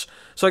orders."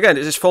 So again,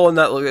 it's following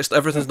that.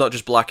 Everything's not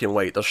just black and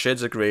white. There's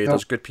shades of grey.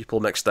 There's good people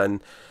mixed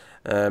in.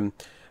 But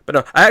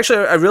no, I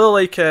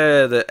really like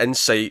the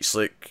insights,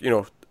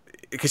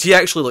 because he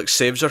actually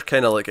saves her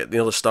kind of at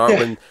the start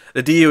when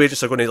the DEO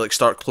agents are going to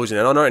start closing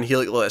in on her, and he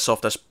lets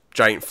off this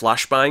giant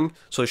flashbang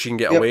so she can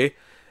get away.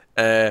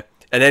 And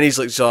then he's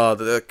it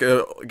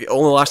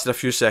only lasted a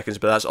few seconds,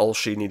 but that's all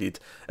she needed.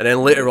 And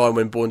then later on,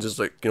 when Bones is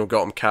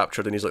got him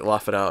captured, and he's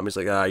laughing at him, he's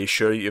like, "Ah, you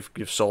sure you've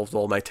solved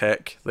all my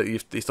tech that you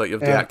thought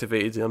you've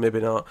deactivated? Maybe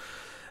not."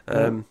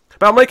 But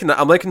I'm liking that.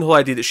 I'm liking the whole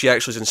idea that she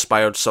actually has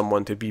inspired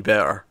someone to be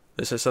better.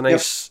 It's a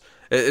nice.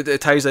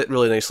 It ties it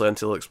really nicely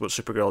into what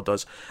Supergirl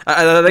does.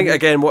 And I think,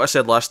 again, what I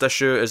said last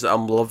issue is that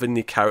I'm loving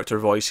the character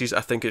voices.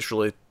 I think it's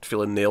really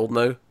feeling nailed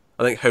now.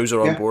 I think Hauser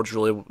on Yeah. board's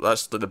really,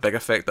 that's the big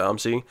effect that I'm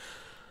seeing.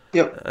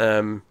 Yep.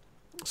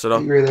 So I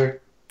no, agree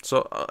there.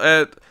 so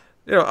I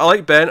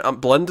like Ben.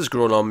 Blind has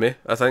grown on me.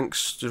 I think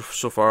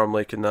so far I'm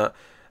liking that.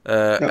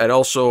 And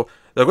also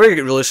they're going to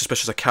get really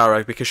suspicious of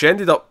Kara because she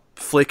ended up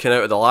flaking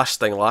out of the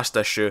last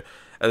issue,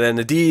 and then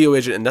the DEO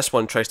agent in this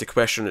one tries to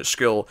question her at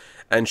school,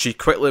 and she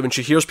quickly, when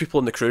she hears people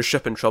in the cruise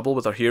ship in trouble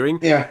with her hearing,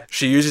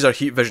 she uses her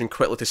heat vision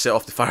quickly to set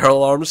off the fire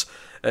alarms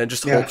and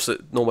just hopes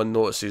that no one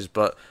notices.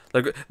 But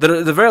like they're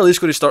at the very least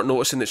going to start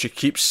noticing that she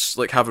keeps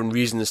like having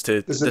reasons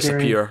to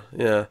disappear.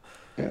 Yeah.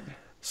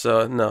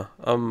 So no,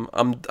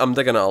 I'm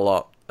digging it a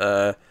lot.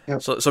 So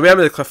we have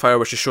the cliffhanger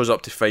where she shows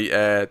up to fight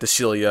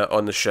Decelia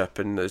on the ship,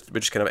 and we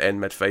just kind of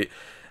end mid fight.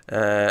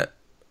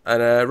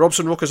 And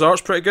Robson Roca's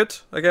art's pretty good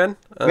again.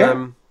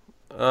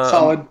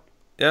 Solid.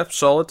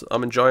 Solid.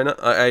 I'm enjoying it.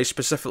 I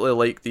specifically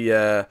like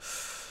the.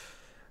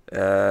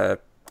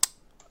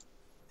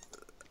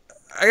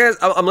 I guess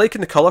I'm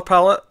liking the color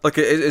palette. Like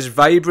it's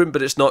vibrant,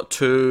 but it's not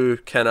too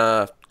kind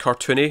of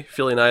cartoony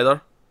feeling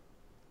either.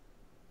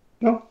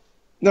 No,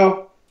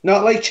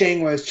 not like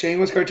Chang was. Chang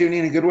was cartoony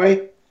in a good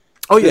way.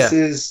 Oh yeah.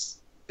 It's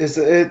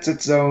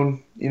its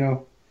own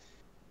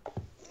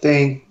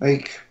thing.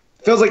 Like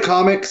feels like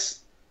comics.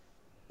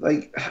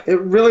 Like it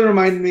really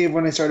reminded me of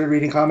when I started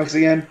reading comics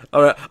again.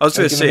 All right, I was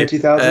going to say,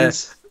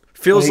 2000s.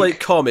 Feels like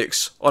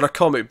comics on a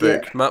comic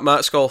book. Yeah.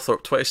 Matt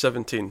Sculthorpe,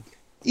 2017.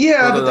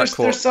 Yeah, but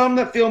there's some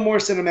that feel more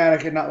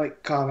cinematic and not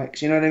like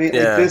comics. You know what I mean?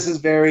 Yeah. Like this is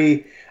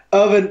very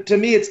to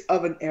me, it's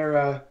of an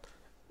era.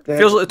 That,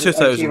 feels like the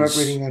 2000s. I came up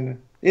reading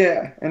on.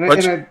 Yeah, and I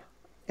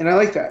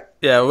like that.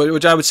 Yeah,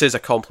 which I would say is a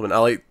compliment. I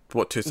like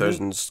what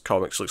 2000s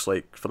comics looks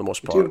like for the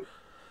most part.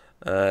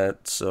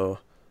 So.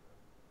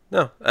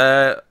 No,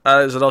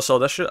 as an also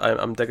this issue,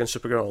 I'm digging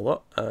Supergirl a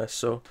lot.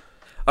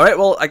 Alright,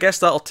 well, I guess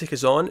that'll take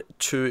us on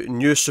to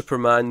New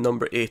Superman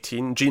number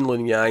 18, Gene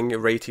Luen Yang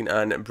writing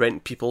and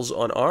Brent Peoples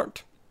on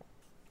art.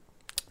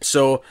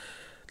 So,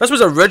 this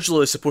was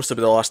originally supposed to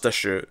be the last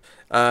issue,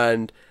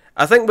 and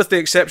I think with the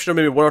exception of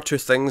maybe one or two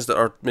things that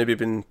are maybe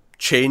been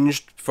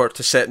changed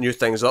to set new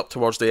things up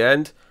towards the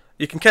end,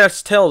 you can kind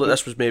of tell that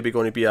this was maybe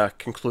going to be a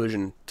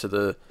conclusion to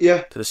the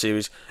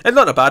series, and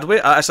not in a bad way.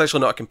 It's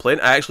actually not a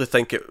complaint. I actually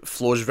think it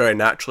flows very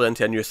naturally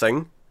into a new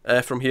thing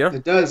from here.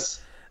 It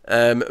does.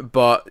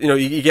 But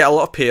you get a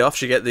lot of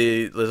payoffs. You get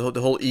the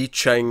whole I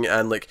Ching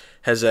and like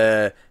his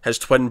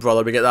twin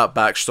brother. We get that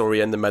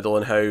backstory in the middle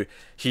and how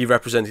he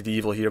represented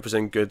evil, he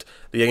represented good,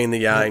 the yin and the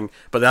yang.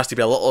 But there has to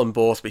be a little in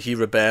both. But he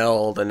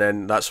rebelled, and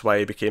then that's why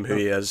he became who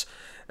he is,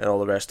 and all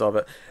the rest of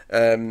it.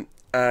 And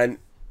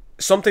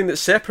something that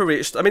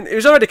separates. I mean, it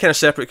was already kind of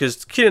separate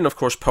because Kieran, of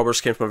course,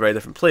 powers came from a very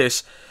different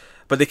place.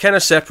 But they kind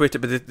of separate it,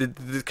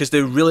 because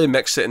they really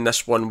mix it in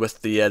this one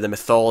with the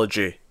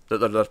mythology that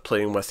they're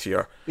playing with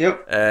here.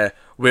 Yep.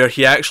 Where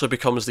he actually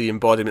becomes the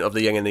embodiment of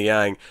the yin and the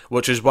yang,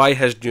 which is why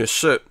his new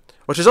suit,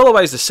 which is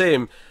otherwise the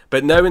same,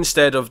 but now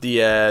instead of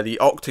the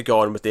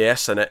octagon with the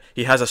S in it,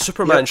 he has a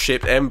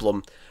Superman-shaped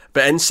emblem,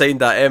 but inside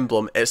that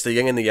emblem, it's the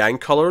yin and the yang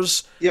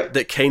colours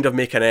that kind of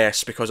make an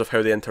S because of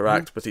how they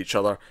interact with each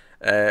other.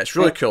 It's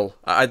really cool.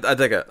 I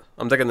dig it.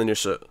 I'm digging the new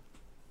suit.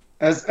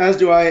 As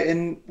do I,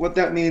 and what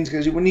that means,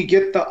 because when you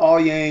get the All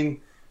Yang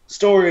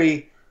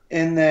story,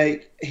 in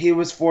that he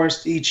was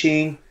forced I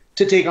Ching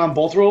to take on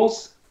both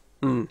roles,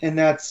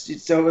 and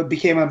so it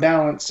became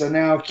unbalanced. So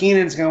now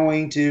Keenan's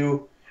going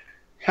to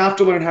have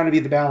to learn how to be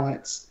the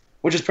balance,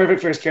 which is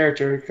perfect for his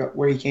character,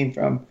 where he came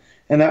from,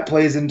 and that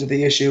plays into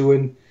the issue.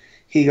 And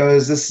he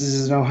goes, "This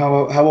is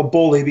how a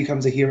bully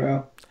becomes a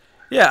hero."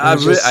 Yeah,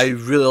 I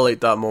really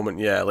like that moment.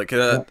 Yeah, like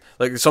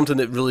something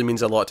that really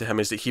means a lot to him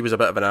is that he was a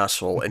bit of an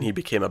asshole and he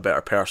became a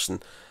better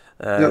person.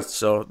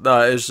 So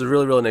no, it was a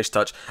really, really nice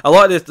touch. A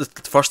lot of the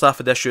first half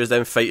of the issue is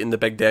them fighting the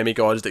big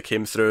demigods that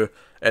came through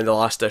in the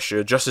last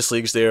issue. Justice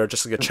League's there,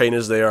 Justice League of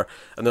China's there,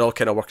 and they're all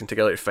kind of working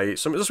together to fight.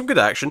 So there's some good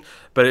action,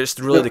 but it's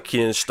really the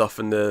Keenan stuff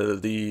and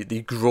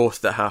the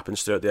growth that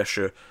happens throughout the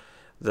issue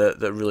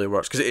that really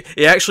works. Because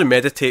he actually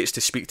meditates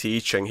to speak to I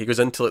Ching. He goes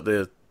into like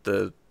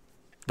the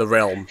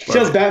realm. He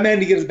tells Batman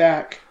to get his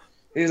back.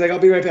 And he's like, "I'll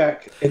be right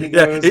back." And he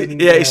goes.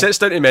 He sits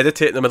down to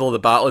meditate in the middle of the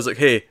battle. He's like,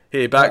 "Hey,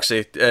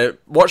 Baxi,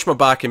 watch my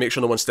back and make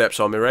sure no one steps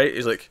on me." Right?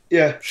 He's like,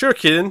 "Yeah, sure,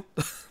 Keenan."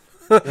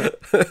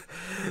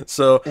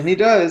 So. And he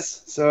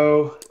does.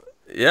 So.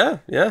 Yeah.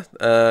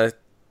 By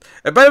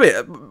the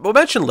way, we'll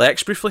mention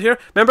Lex briefly here.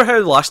 Remember how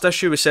the last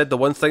issue we said the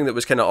one thing that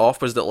was kind of off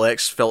was that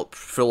Lex felt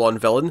full-on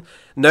villain?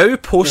 Now,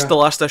 post the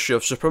last issue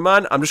of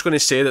Superman, I'm just going to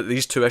say that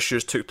these two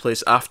issues took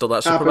place after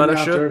that Superman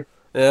issue.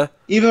 Yeah.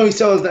 Even though he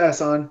still has the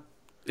S on.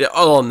 Yeah,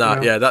 other than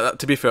that, that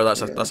to be fair,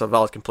 that's a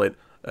valid complaint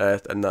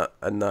in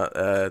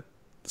that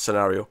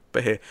scenario.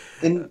 But hey,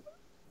 and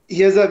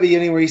he has that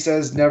beginning where he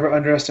says, "Never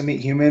underestimate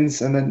humans,"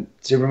 and then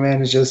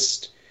Superman is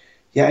just,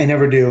 I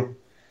never do.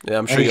 Yeah,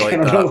 I'm sure you like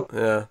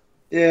that.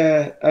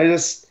 Yeah, and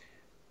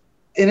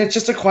it's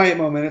just a quiet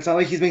moment. It's not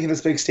like he's making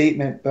this big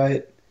statement,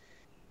 but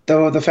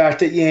the fact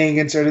that Yang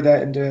inserted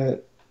that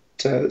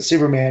into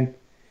Superman,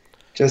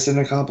 just in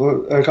a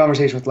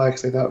conversation with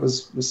Lex, I thought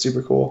was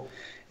super cool.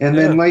 And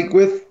then like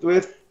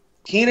with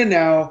Keenan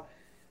now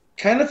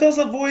kind of fills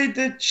a void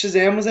that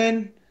Shazam was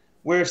in,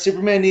 where if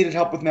Superman needed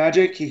help with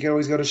magic, he could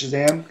always go to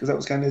Shazam because that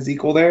was kind of his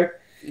equal there.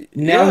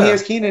 Now he Yeah.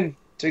 has Keenan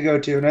to go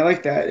to, and I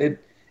like that.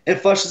 It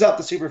flushes out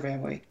the super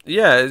family.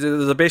 Yeah,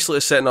 they're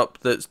basically setting up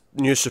that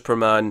new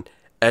Superman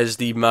is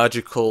the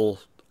magical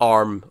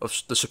arm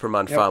of the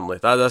Superman Yep. family.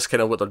 That's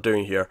kind of what they're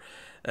doing here,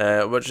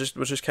 which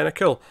is kind of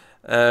cool.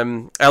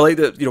 I like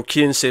that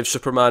Kieran saves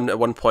Superman at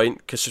one point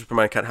because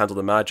Superman can't handle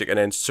the magic, and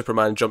then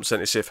Superman jumps in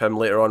to save him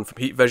later on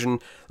from heat vision.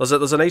 There's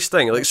a nice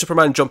thing like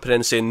Superman jumping in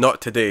and saying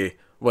 "not today"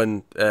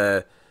 when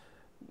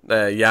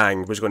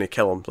Yang was going to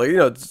kill him. Like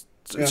Yeah.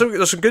 so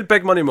there's some good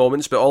big money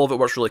moments, but all of it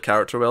works really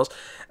character well.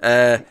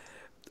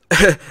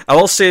 I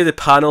will say the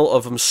panel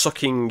of him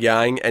sucking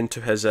Yang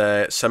into his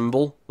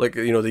symbol, like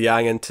the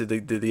Yang into the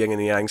Yin and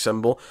the Yang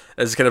symbol,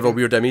 is kind of a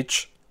weird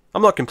image.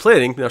 I'm not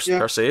complaining per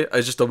se.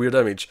 It's just a weird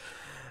image.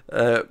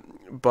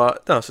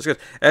 But no, so it's good.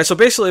 So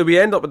basically, we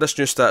end up with this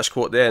new status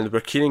quo at the end,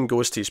 where Keenan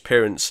goes to his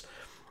parents.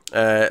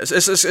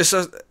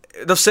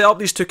 They've set up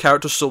these two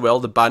characters so well.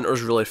 The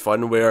banter's really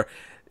fun, where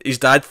his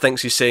dad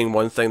thinks he's saying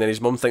one thing, then his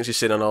mum thinks he's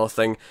saying another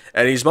thing,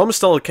 and his mum's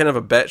still kind of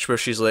a bitch, where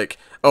she's like,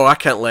 "Oh, I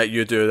can't let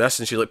you do this,"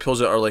 and she like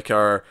pulls out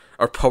her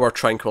power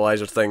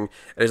tranquilizer thing,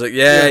 and he's like,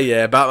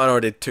 "Yeah, Batman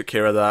already took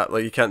care of that.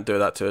 Like, you can't do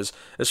that to us.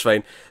 It's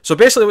fine." So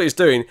basically, what he's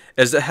doing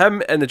is that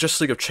him and the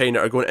Justice League of China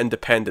are going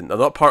independent. They're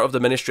not part of the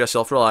Ministry of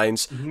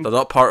Self-Reliance. They're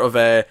not part of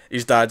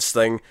his dad's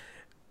thing.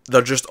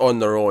 They're just on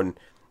their own.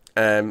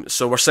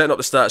 So we're setting up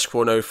the status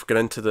quo now for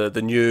getting into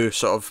the new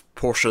sort of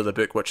portion of the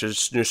book, which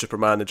is New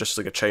Superman, the Justice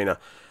League of China,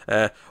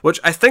 which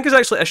I think is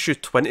actually issue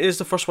 20 is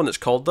the first one that's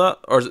called that,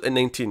 or is it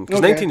 19?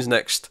 Because 19 is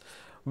next.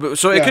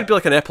 So it could be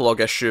like an epilogue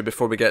issue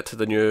before we get to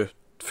the new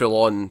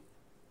full-on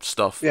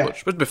stuff,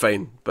 which would be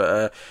fine.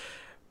 But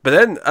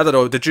then, I don't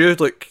know, did you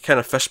like kind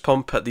of fist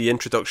pump at the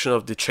introduction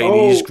of the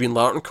Chinese Green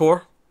Lantern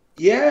Corps?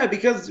 Yeah,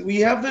 because we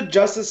have the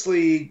Justice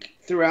League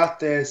throughout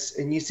this,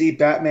 and you see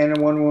Batman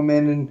and Wonder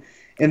Woman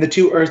and the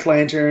two Earth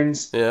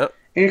Lanterns. Yeah.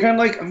 And you're kind of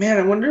like, man,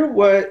 I wonder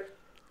what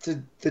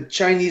the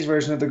Chinese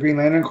version of the Green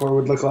Lantern Corps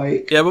would look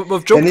like. Yeah,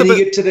 we've joked and then about...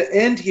 you get to the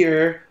end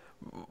here.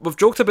 We've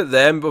joked about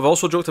them, but we've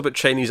also joked about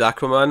Chinese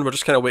Aquaman. We're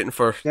just kind of waiting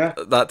for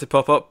that to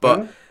pop up.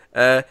 But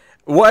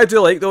what I do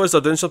like, though, is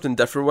they're doing something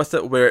different with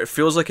it, where it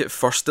feels like at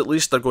first, at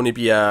least, they're going to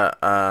be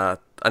an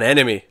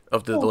enemy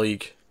of the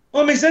League.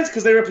 Well, it makes sense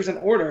because they represent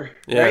order,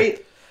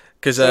 right?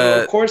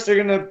 So, of course, they're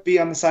going to be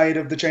on the side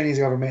of the Chinese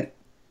government.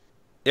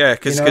 Yeah,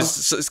 because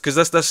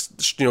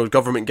this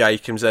government guy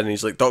comes in and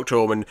he's like, Dr.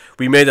 Omen,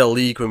 we made a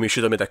league when we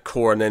should have made a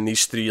core, and then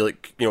these three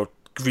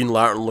Green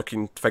Lantern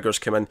looking figures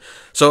come in.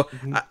 So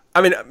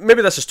I mean,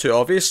 maybe this is too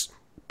obvious,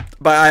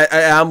 but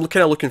I am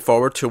kind of looking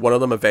forward to one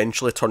of them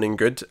eventually turning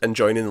good and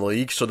joining the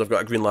league, so they've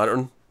got a Green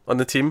Lantern on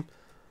the team.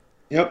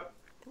 Yep.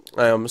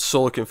 I am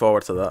so looking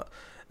forward to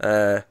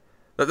that.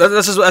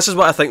 This is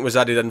what I think was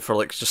added in for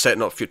like just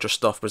setting up future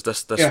stuff, was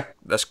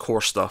this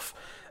core stuff.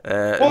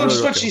 Well,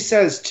 just what she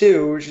says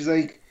too, where she's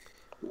like,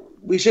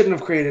 "We shouldn't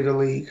have created a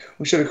league.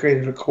 We should have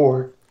created a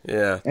core."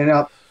 Yeah. And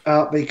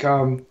out they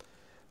come.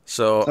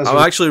 So I'm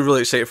actually really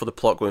excited for the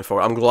plot going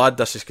forward. I'm glad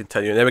this is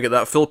continuing. Then we get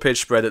that full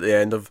page spread at the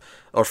end of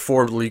our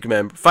 4 league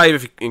members, 5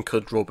 if you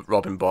include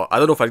Robin Bot. I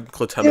don't know if I'd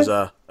include him as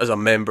a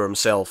member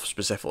himself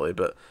specifically,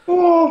 but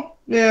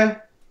yeah,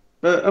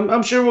 but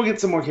I'm sure we'll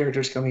get some more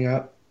characters coming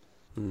up.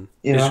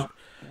 You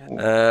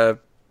know.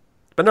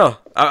 But no,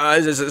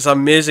 it's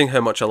amazing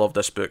how much I love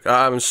this book.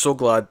 I'm so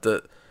glad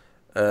that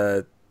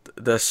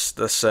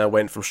this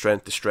went from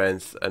strength to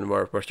strength, and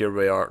we're here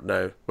we are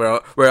now.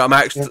 Where I'm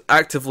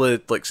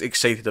actively like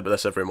excited about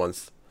this every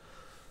month.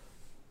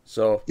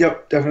 So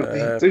yep, definitely.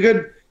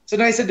 It's a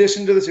nice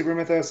addition to the super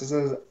mythos,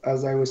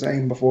 as I was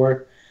saying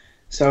before.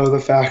 So the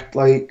fact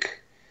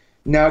like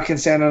now it can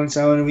stand on its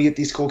own, and we get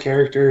these cool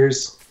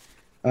characters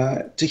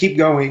to keep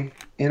going,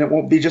 and it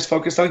won't be just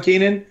focused on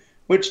Kanan.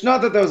 Which,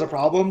 not that was a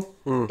problem,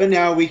 but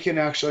now we can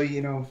actually,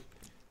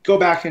 go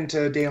back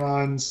into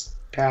Dalon's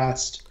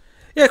past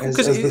as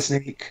the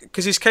Snake.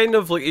 Because he's kind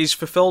of like, he's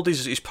fulfilled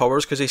his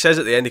powers, because he says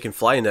at the end he can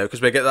fly now, because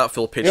we get that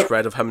full page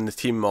spread of him and the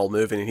team all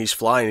moving, and he's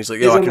flying. He's like,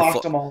 he's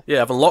unlocked them all.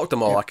 Yeah, I've unlocked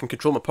them all. I can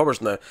control my powers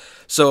now.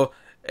 So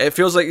it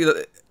feels like,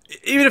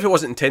 even if it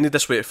wasn't intended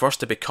this way at first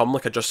to become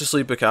like a Justice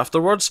League book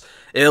afterwards,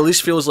 it at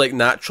least feels like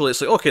naturally,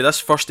 it's like, okay, this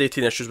first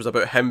 18 issues was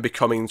about him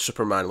becoming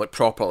Superman, like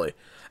properly,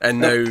 and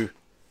now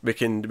we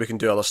can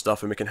do other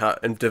stuff, and we can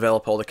and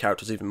develop all the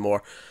characters even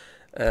more.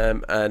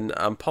 And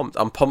I'm pumped.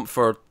 I'm pumped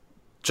for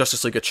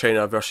Justice League of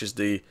China versus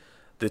the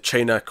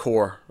China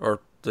Corps, or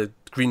the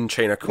Green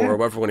China Corps, or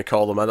whatever we're going to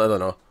call them. I don't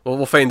know.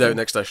 We'll find out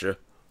next issue.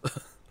 I'm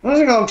just going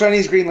to call them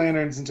Chinese Green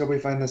Lanterns until we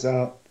find this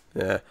out.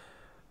 Yeah.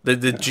 The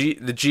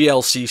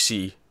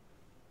GLCC.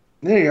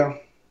 There you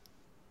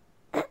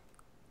go.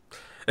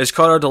 Is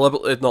Connor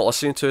deliberately not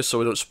listening to us so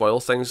we don't spoil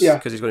things? Yeah.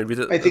 Because he's going to read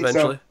it I think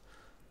eventually? So.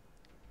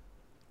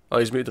 Oh,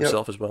 he's muted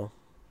himself as well.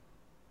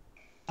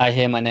 I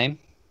hear my name.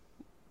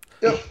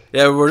 Yep.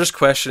 Yeah, we were just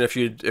questioning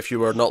if you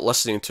were not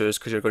listening to us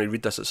because you're going to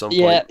read this at some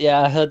Yeah, point.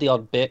 yeah, I heard the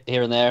odd bit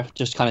here and there,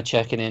 just kind of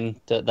checking in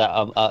that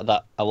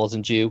I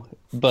wasn't due.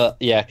 But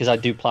yeah, because I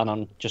do plan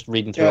on just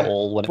reading through it Yeah.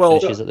 all when it Well,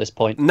 finishes at this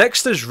point.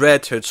 Next is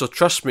Red Hood, so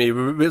trust me,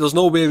 there's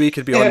no way we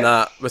could be on Yeah.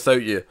 that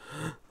without you.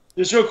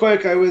 Just real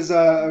quick, I was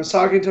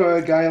talking to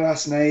a guy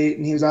last night,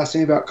 and he was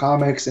asking me about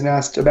comics and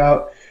asked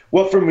about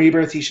what from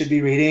Rebirth he should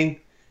be reading,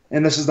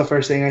 and this is the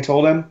first thing I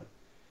told him.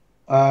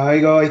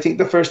 I think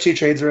the first 2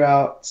 trades are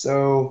out,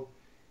 so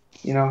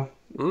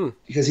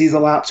because he's a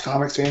lapsed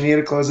comics fan, he had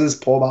to close his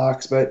pull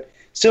box, but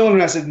still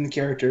interested in the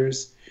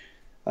characters.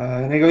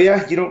 And I go,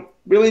 yeah, you don't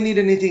really need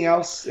anything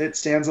else. It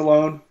stands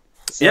alone.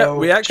 So Yeah,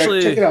 we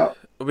actually check it out.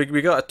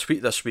 We got a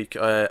tweet this week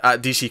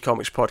at DC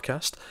Comics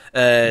Podcast.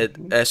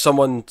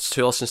 Someone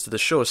who listens to the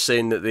show is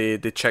saying that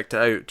they checked it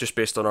out just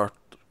based on our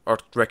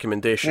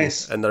recommendation,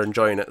 Nice. and they're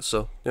enjoying it.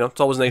 So it's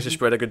always nice to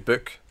spread a good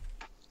book.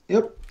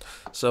 Yep.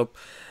 So,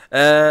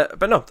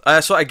 but no.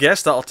 So I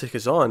guess that'll take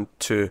us on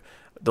to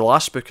the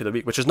last book of the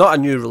week, which is not a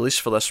new release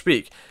for this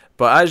week.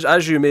 But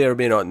as you may or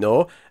may not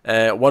know,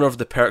 one of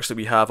the perks that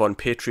we have on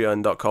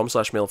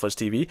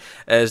patreon.com/MailFuzzTV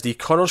is the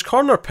Connor's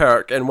Corner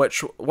perk, in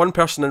which one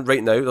person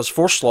right now, there's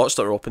 4 slots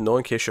that are open though,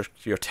 in case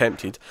you're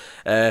tempted.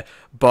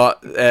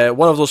 But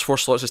one of those 4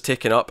 slots is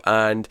taken up,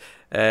 and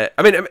I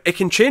mean it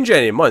can change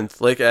any month.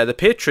 Like the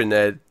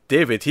patron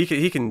David,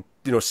 he can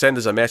send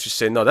us a message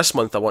saying, no, this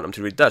month I want him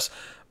to read this.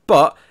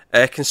 But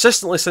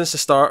consistently since he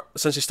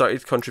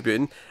started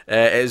contributing,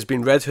 it has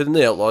been Red Hood and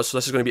the Outlaws. So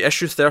this is going to be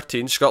issue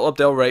 13. Scott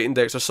Lobdell writing,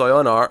 Dexter Soyle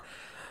on art.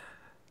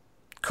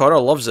 Connor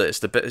loves it.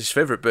 It's his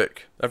favourite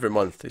book every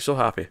month. He's so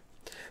happy.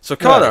 So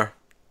Connor,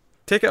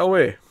 take it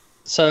away.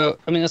 So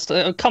I mean,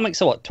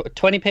 comics are what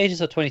 20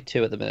 pages or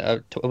 22 at the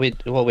minute?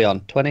 What are we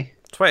on? 20?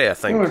 20, I I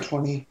think think. we're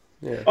 20.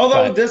 Yeah.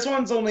 Although Right. this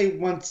one's only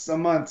once a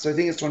month, so I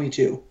think it's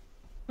 22.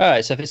 All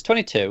right, so if it's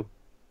 22,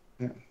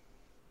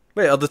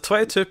 Wait, are the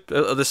 22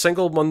 are the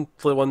single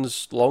monthly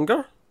ones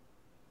longer?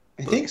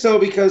 I think so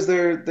because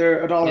they're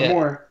 $1 Yeah.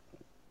 more.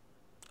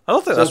 I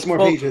don't think So that's it's more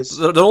pages.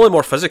 They're only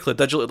more physically,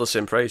 digitally the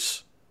same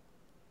price.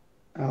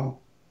 Oh. all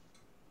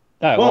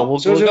right, Well, we'll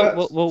shows you go.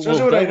 what- We'll shows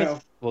you go what I with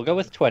know. we'll go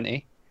with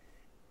 20.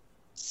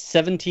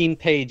 17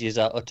 pages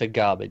are utter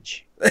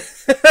garbage.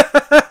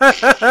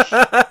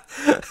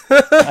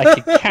 I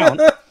can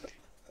count.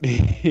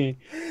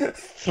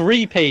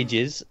 3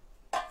 pages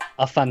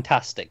are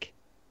fantastic.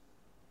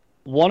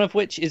 One of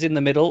which is in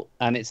the middle,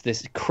 and it's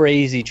this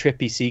crazy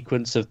trippy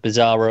sequence of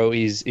Bizarro.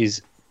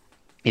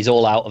 He's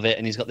all out of it,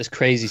 and he's got this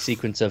crazy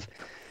sequence of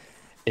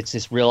it's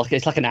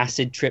like an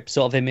acid trip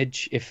sort of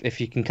image,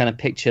 if you can kind of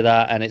picture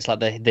that, and it's like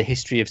the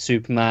history of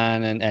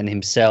Superman and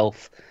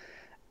himself,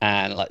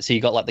 and like so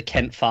you got like the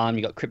Kent farm,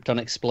 you got Krypton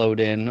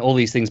exploding, all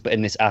these things, but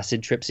in this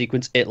acid trip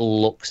sequence, it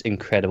looks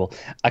incredible.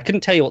 I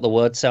couldn't tell you what the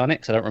words say on it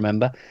because I don't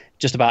remember.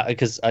 Just about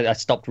because I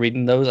stopped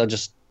reading those. I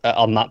just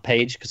on that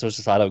page because I was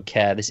just like, I don't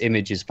care. This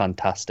image is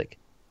fantastic.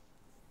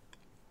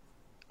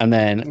 And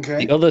then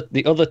Okay.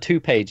 the other 2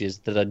 pages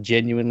that are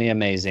genuinely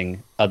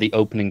amazing are the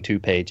opening 2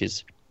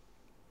 pages.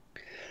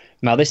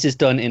 Now this is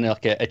done in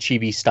like a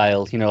chibi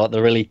style, like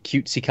the really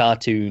cutesy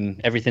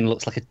cartoon. Everything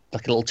looks like a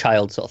little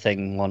child sort of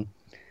thing one.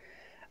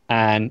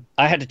 And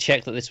I had to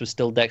check that this was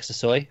still Dexter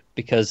Soy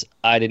because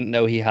I didn't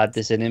know he had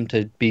this in him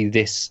to be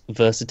this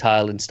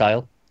versatile in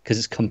style because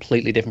it's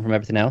completely different from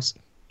everything else.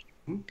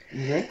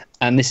 Okay.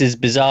 And this is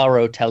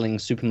Bizarro telling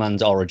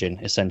Superman's origin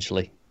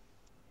essentially,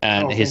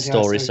 and his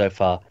story fantastic. so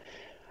far.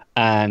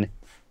 And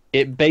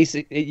it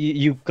basically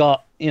you've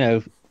got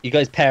you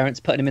guys' parents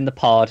putting him in the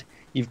pod.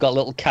 You've got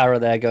little Kara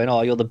there going,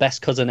 "Oh, you're the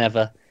best cousin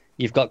ever."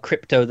 You've got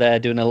Crypto there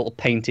doing a little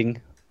painting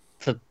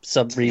for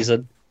some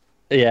reason,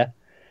 yeah.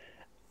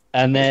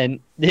 And then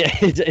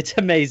it's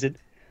amazing.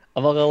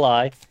 I'm not gonna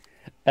lie.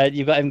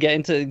 You've got him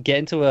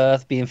getting to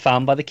Earth, being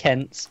found by the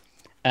Kents,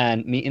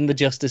 and meeting the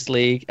Justice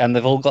League, and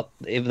they've all got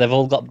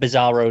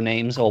Bizarro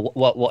names or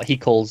what he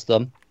calls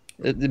them.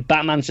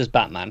 Batman's just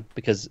Batman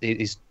because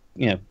he's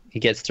he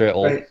gets through it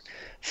all. Right.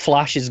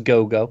 Flash is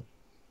Go-Go.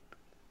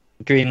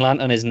 Green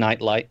Lantern is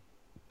Nightlight.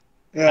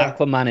 Yeah.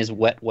 Aquaman is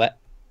Wet Wet.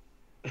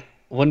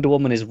 Wonder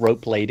Woman is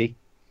Rope Lady.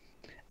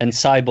 And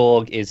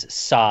Cyborg is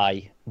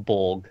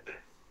Cyborg.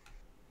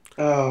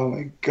 Oh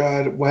my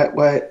God.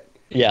 Wet.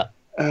 Yeah.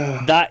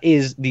 That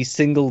is the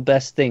single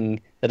best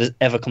thing that has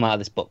ever come out of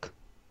this book.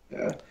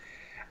 Yeah.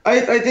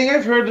 I think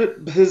I've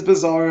heard his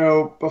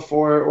Bizarro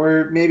before,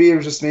 or maybe it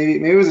was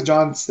maybe it was a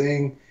John's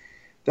thing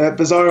that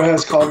Bizarro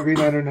has called Green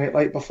Lantern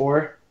Nightlight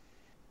before.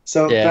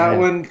 So Yeah.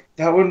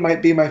 that one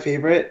might be my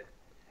favorite.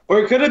 Or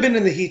it could have been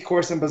in the Heath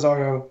Corson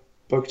Bizarro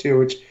book too,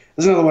 which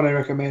is another one I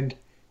recommend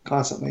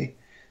constantly.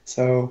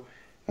 So,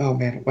 oh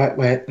man, Wet.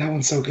 That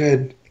one's so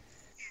good.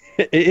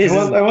 It is.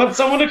 I want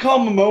someone to call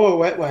Momoa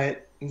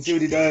Wet and see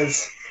what he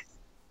does.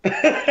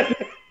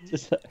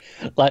 Just,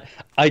 like,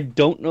 I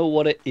don't know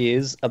what it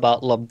is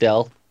about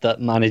Lobdell that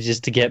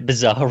manages to get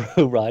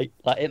Bizarro right.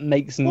 Like, it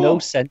makes no Well,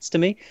 sense to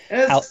me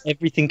It's how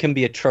everything can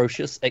be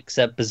atrocious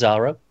except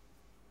Bizarro.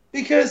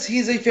 because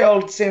he's a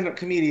failed stand-up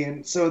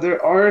comedian, so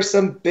there are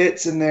some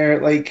bits in there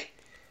like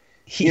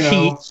He, You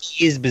know.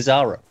 he is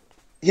Bizarro.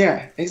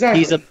 Yeah, exactly.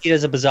 He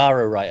is a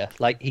Bizarro writer.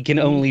 Like, he can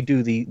only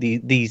do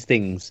these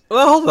things.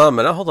 Well, hold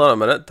on a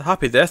minute.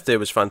 Happy Death Day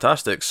was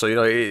fantastic. So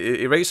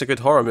he writes a good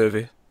horror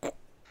movie.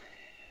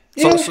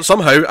 Yeah. So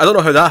somehow, I don't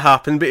know how that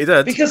happened, but he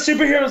did. Because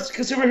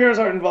superheroes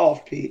aren't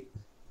involved, Pete.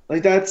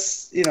 Like,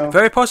 that's,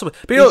 Very possibly.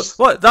 But you know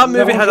what? That he's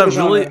movie had for a the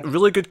genre.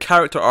 really good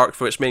character arc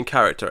for its main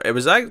character. It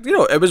was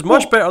it was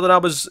much better than I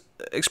was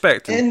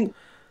expecting. And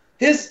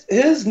his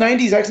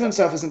 90s X-Men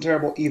stuff isn't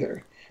terrible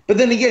either. But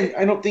then again,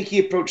 I don't think he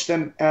approached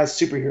them as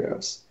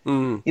superheroes.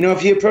 Mm. You know, if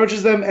he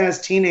approaches them as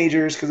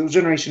teenagers, because it was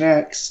Generation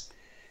X,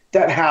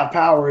 that have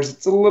powers,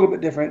 it's a little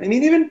bit different. I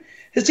mean, even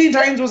his Teen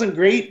Titans wasn't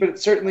great, but it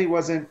certainly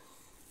wasn't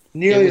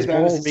nearly It as was bad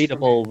as more his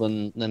readable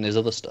than his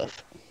other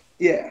stuff.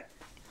 Yeah.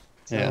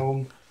 So,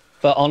 Yeah.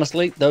 But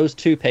honestly, those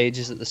 2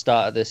 pages at the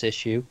start of this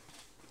issue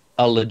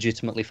are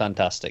legitimately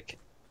fantastic.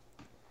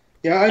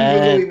 yeah, I'm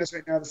Googling this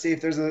right now to see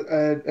if there's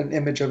an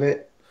image of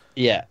it.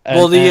 Yeah.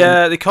 Well,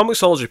 the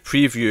Comixology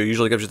preview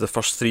usually gives you the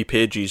first 3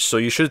 pages, so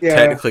you should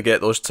technically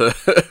get those two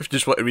if you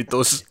just want to read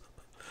those.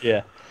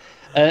 Yeah.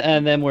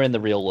 And then we're in the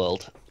real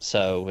world,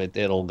 so it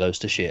all goes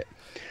to shit.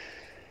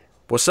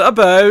 What's it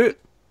about?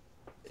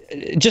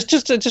 Just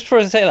before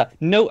I say that,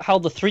 note how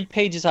the 3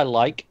 pages I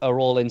like are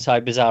all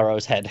inside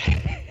Bizarro's head.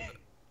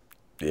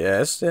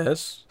 Yes.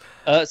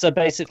 So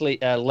basically,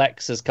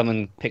 Lex has come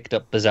and picked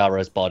up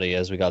Bizarro's body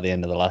as we got at the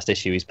end of the last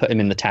issue. He's put him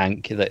in the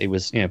tank that he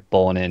was,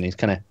 born in. He's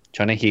kind of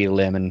trying to heal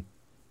him, and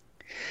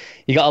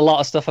you got a lot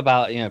of stuff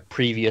about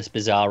previous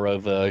Bizarro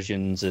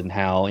versions and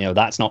how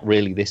that's not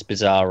really this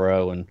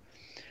Bizarro, and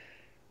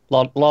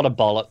lot of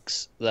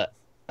bollocks that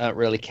I don't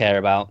really care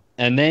about.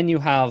 And then you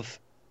have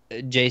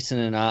Jason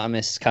and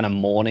Artemis kind of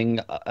mourning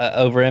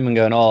over him and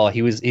going, "Oh,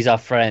 he's our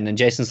friend," and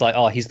Jason's like,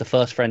 "Oh, he's the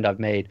first friend I've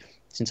made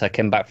since I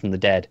came back from the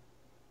dead."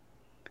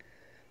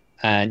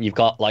 And you've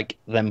got like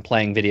them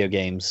playing video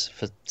games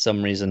for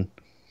some reason,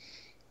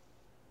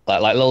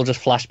 like little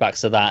just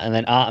flashbacks of that, and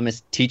then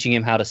Artemis teaching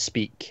him how to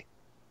speak.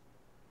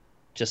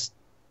 Just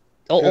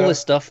all this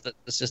stuff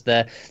that's just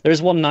there. There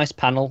is one nice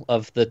panel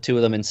of the 2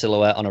 of them in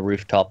silhouette on a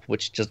rooftop,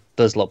 which just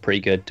does look pretty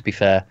good, to be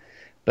fair.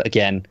 But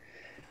again,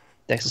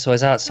 the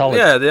exercise art solid.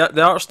 Yeah,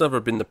 the art's never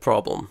been the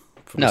problem.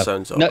 From the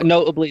sounds of it.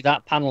 Notably,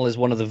 that panel is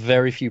one of the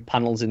very few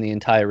panels in the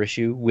entire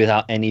issue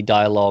without any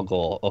dialogue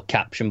or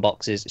caption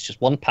boxes. It's just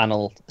one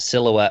panel,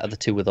 silhouette of the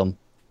 2 of them.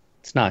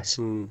 It's nice.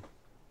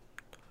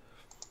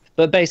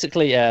 But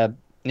basically,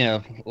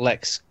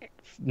 Lex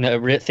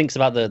thinks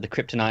about the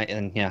kryptonite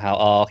and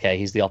how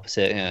he's the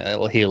opposite.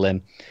 It'll heal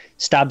him.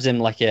 Stabs him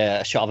like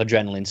a shot of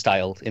adrenaline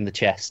style in the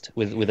chest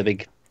with a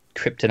big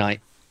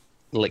kryptonite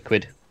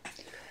liquid.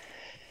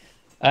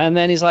 And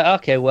then he's like,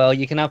 okay, well,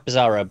 you can have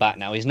Bizarro back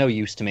now. He's no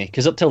use to me.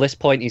 Because up till this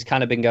point, he's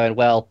kind of been going,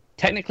 well,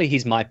 technically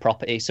he's my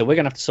property, so we're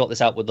going to have to sort this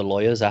out with the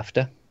lawyers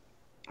after.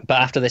 But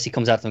after this, he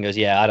comes out to them and goes,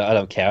 yeah, I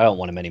don't care. I don't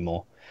want him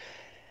anymore.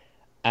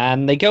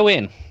 And they go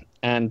in,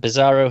 and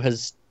Bizarro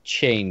has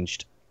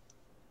changed.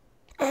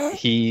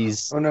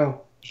 He's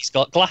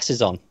got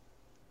glasses on.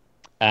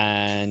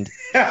 And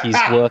he's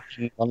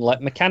working on, like,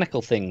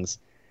 mechanical things.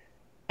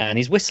 And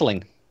he's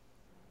whistling.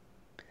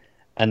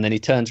 And then he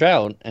turns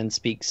around and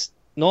speaks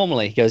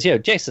normally. He goes,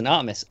 Jason,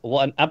 Artemis,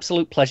 what an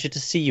absolute pleasure to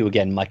see you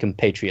again, my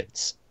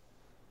compatriots.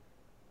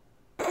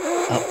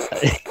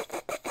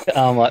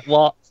 I'm like,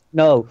 what?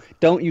 No,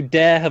 don't you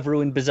dare have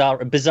ruined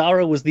Bizarro.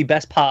 Bizarro was the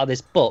best part of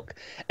this book,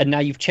 and now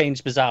you've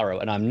changed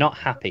Bizarro, and I'm not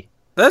happy.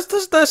 This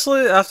doesn't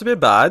necessarily have to be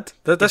bad.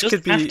 This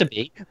could be... have to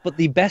be, but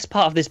the best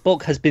part of this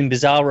book has been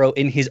Bizarro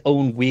in his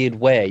own weird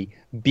way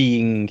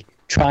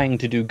trying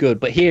to do good.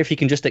 But here, if he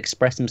can just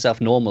express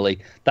himself normally,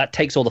 that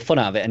takes all the fun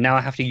out of it, and now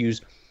I have to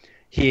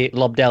hear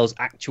Lobdell's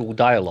actual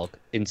dialogue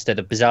instead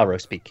of Bizarro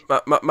speak.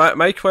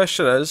 My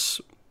question is,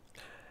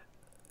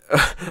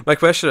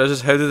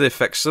 how do they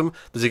fix him?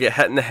 Does he get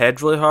hit in the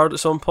head really hard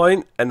at some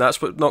point, and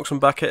that's what knocks him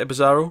back into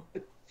Bizarro?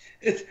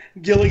 It's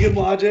Gilligan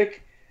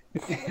logic.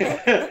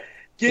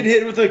 Getting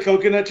hit with a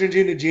coconut turns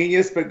you into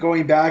genius, but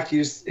going back,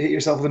 you just hit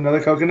yourself with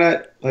another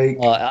coconut.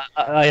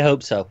 I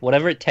hope so.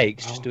 Whatever it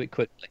takes, just do it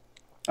quickly.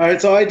 All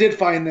right, so I did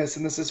find this,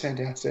 and this is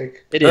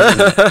fantastic. It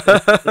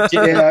is.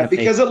 Yeah,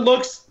 because it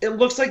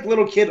looks like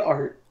little kid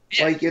art.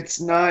 Yeah. Like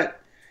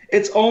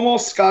it's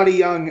almost Scotty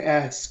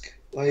Young-esque.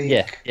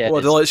 Yeah. Well,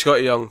 I like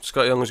Scotty Young.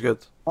 Scotty Young is good.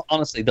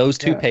 Honestly, those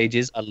 2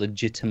 pages are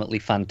legitimately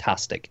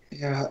fantastic.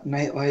 Yeah,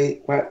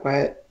 Nightlight,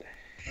 wet.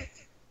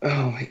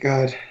 Oh my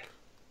god.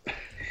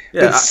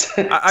 Yeah,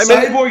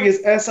 Cyborg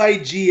is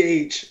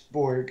S-I-G-H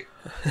Borg.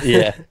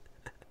 Yeah.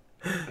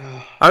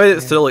 I made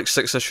it through like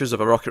 6 issues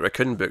of a Rocket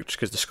Raccoon book just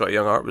because the Scotty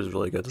Young art was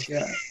really good.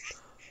 Yeah.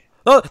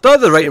 Not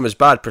that the writing was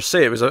bad per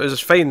se. It was a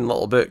fine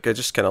little book. I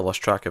just kind of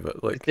lost track of it.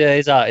 Yeah,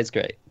 his art is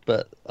great,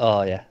 but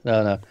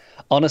no.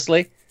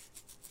 Honestly,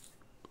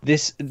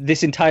 this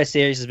entire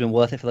series has been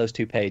worth it for those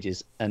 2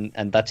 pages, and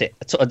that's it.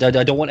 I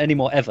don't want any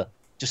more ever.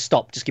 Just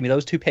stop. Just give me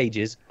those 2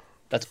 pages.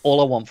 That's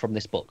all I want from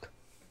this book,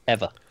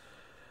 ever.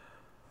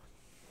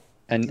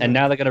 And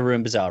now they're going to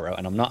ruin Bizarro,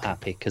 and I'm not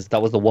happy because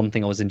that was the one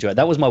thing I was enjoying.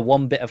 That was my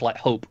one bit of like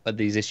hope at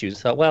these issues.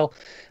 So, well,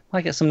 I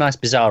might get some nice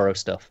Bizarro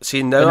stuff.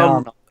 See,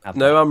 now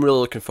I'm really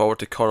looking forward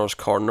to Connor's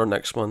Corner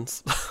next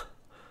month.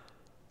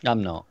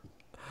 I'm not.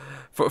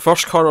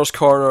 First Connor's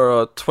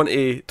Corner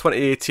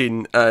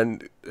 2018,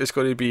 and it's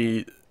going to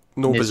be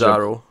no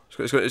Miserable.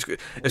 Bizarro.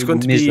 It's going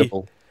to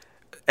Miserable. be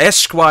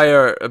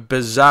Esquire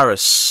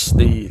Bizarrus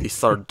the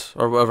third,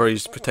 or whatever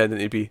he's pretending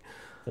to be.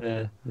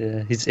 Yeah,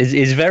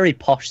 he's very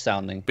posh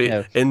sounding.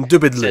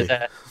 Indubitably.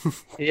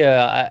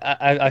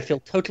 I feel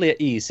totally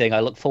at ease saying I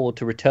look forward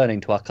to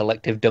returning to our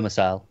collective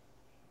domicile.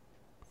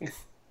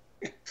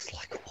 It's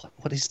like,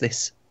 what is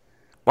this?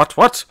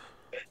 What?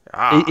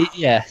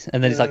 Yeah,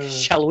 and then it's like,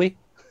 shall we?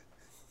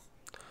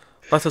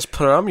 Let us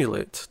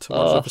perambulate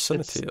towards the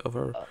vicinity of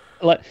our...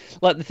 Like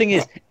the thing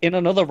is, in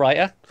another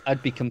writer,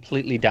 I'd be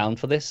completely down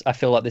for this. I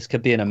feel like this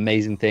could be an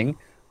amazing thing.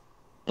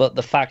 But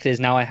the fact is,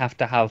 now I have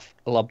to have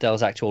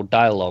Lobdell's actual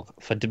dialogue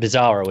for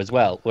Bizarro as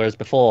well, whereas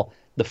before,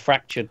 the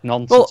fractured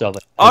nonsense of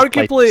it...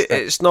 Arguably,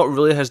 it's not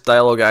really his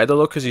dialogue either,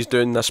 though, because he's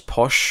doing this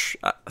posh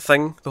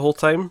thing the whole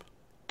time.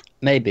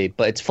 Maybe,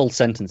 but it's full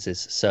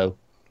sentences, so...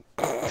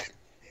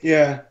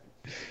 Yeah.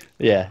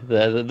 Yeah,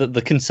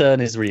 the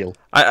concern is real.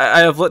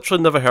 I have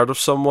literally never heard of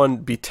someone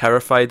be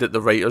terrified that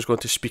the writer's going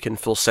to speak in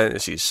full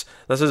sentences.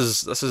 This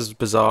is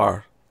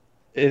bizarre.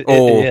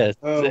 Yes.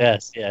 No.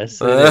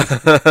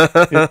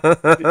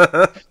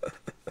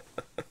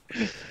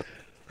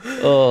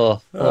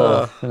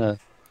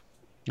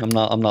 I'm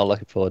not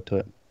looking forward to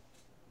it.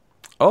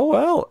 Oh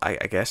well, I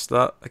guess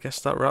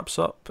that wraps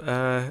up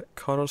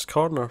Connor's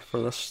Corner for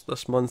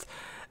this month.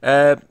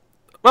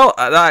 Well,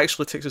 that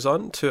actually takes us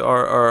on to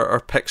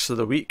our picks of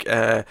the week.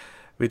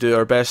 We do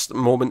our best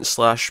moment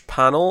 /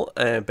 panel,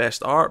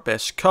 best art,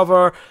 best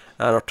cover,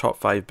 and our top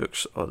 5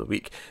 books of the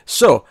week.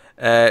 So,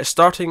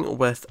 starting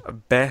with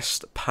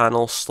best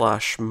panel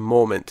 /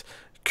 moment,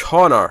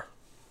 Connor.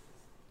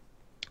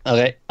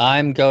 Okay,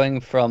 I'm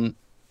going from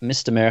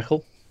Mr.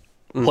 Miracle.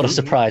 What a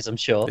surprise, I'm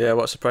sure. Yeah,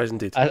 what a surprise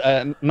indeed.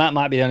 Matt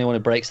might be the only one who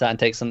breaks that and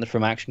takes something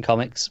from Action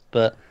Comics,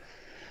 but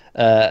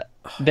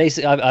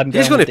basically, I'm going.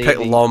 He's going to pick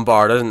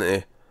Lombard, isn't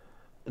he?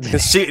 You can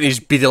see it in his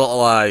beady little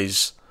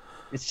eyes.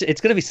 It's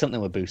going to be something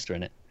with Booster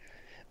in it.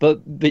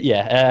 But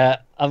yeah,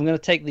 I'm going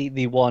to take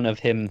the one of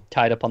him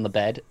tied up on the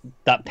bed,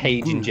 that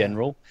page in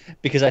general,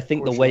 because I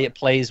think the way it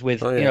plays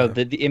with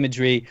the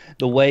imagery,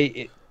 the way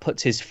it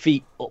puts his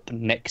feet up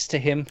next to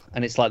him,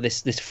 and it's like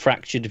this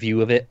fractured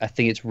view of it. I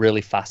think it's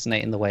really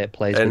fascinating the way it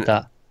plays with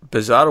that.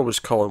 Bizarro was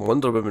calling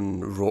Wonder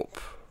Woman rope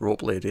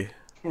lady.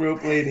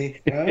 Rope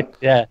lady. Yeah.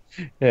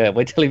 yeah.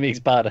 Wait till he makes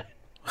Bada.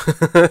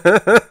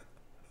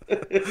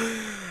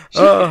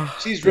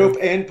 She's rope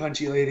and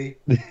punchy lady.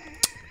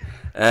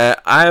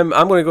 I'm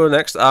going to go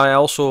next. I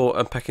also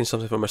am picking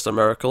something from Mr.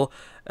 Miracle.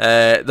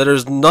 There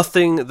is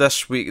nothing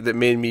this week that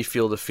made me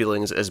feel the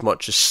feelings as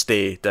much as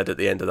Stay did at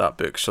the end of that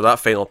book. So that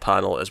final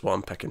panel is what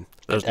I'm picking.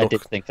 I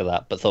did think of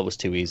that, but thought it was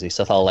too easy,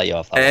 so I'll let you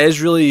off that. It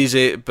is really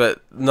easy,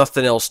 but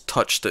nothing else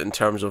touched it in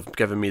terms of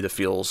giving me the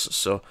feels.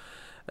 So,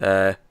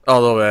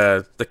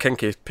 although the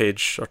kinky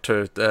page or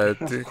two,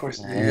 of course,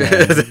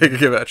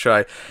 give it a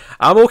try.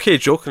 I'm okay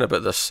joking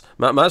about this.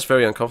 Matt's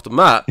very uncomfortable.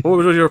 Matt, what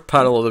was your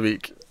panel of the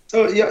week?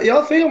 So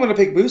y'all think I'm gonna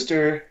pick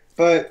Booster,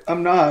 but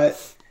I'm not.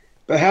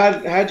 But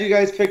had you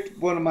guys picked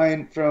one of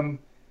mine from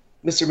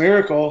Mr.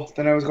 Miracle,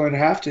 then I was going to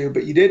have to.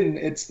 But you didn't.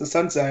 It's the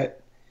Sunset.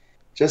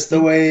 Just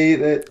the way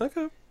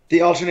that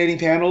the alternating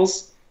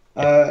panels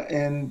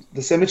and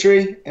the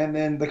symmetry, and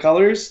then the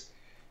colors,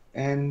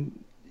 and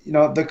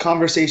the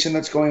conversation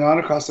that's going on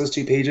across those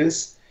 2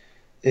 pages.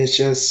 It's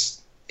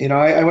just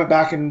I went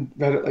back and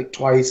read it like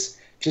twice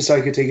just so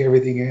I could take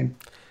everything in.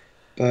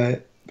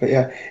 But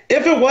yeah,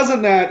 if it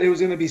wasn't that, it was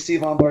going to be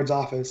Steve Lombard's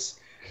Office.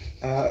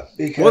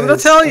 Because what did I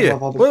tell you?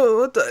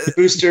 What the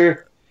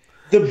Booster,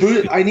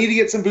 I need to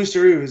get some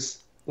Boosteroos.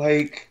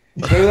 Like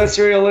whatever that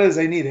cereal is,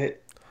 I need it.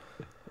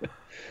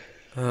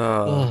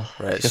 Oh,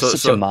 right. So,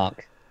 such a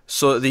mark.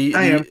 So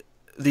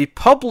the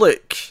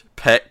public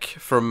pick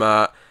from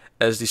Matt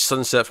is the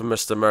Sunset from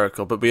Mr.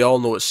 Miracle, but we all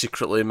know it's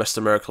secretly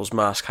Mr. Miracle's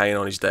mask hanging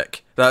on his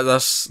dick.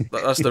 That's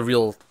the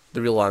real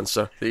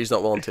answer that he's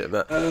not willing to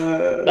admit.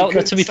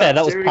 To be fair,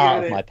 that was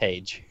part of my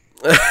page.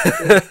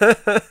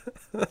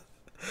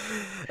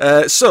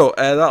 So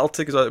that'll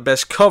take us out to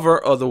best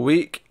cover of the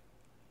week.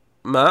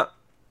 Matt?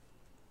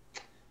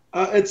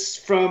 It's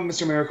from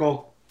Mr.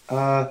 Miracle.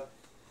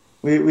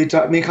 Me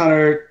and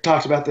Connor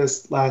talked about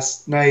this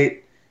last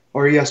night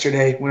or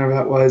yesterday, whenever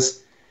that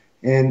was,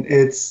 and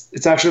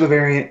it's actually the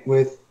variant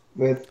with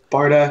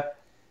Barda.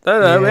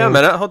 No, wait a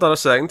minute. Hold on a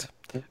second.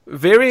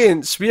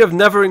 Variants. We have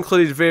never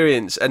included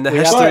variants in the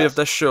history of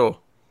this show.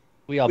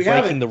 We are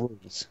breaking the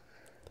rules.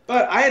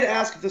 But I had to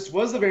ask if this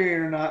was the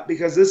variant or not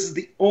because this is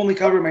the only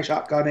cover my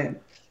shop got in.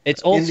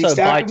 It's also in the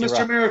stack by of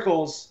Mr.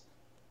 Miracles.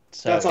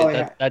 So that's all I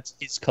have. That's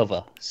its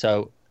cover,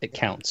 so it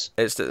counts.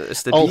 It's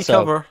the B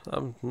cover.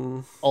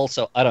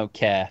 Also, I don't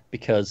care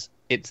because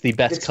it's the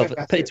best cover.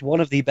 Fantastic. It's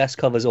one of the best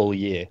covers all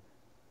year.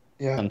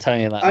 Yeah, I'm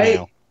telling you that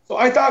now. So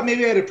I thought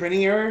maybe I had a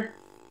printing error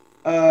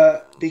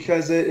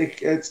because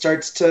it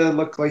starts to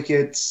look like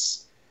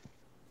it's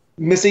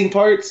missing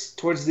parts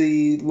towards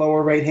the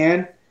lower right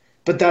hand,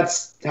 but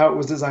that's how it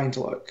was designed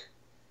to look.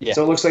 Yeah.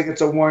 So it looks like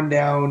it's a worn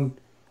down,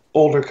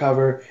 older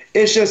cover.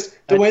 It's just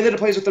the way that it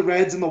plays with the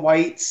reds and the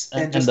whites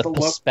and just the the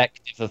look.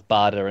 perspective of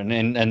Bada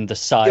and the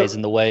size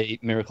and the way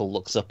Miracle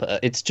looks up at her.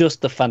 It's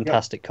just a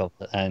fantastic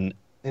cover, and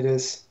It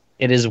is.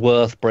 it is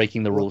worth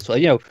breaking the rules.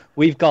 So,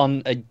 we've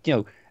gone,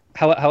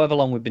 however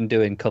long we've been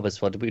doing covers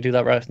for. Did we do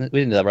that right? We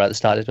didn't do that right at the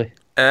start, did we?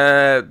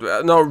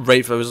 Not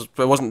right. It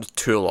wasn't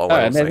too long. All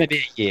right, maybe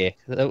a year.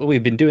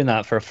 We've been doing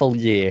that for a full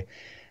year,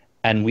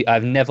 and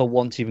I've never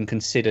once even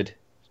considered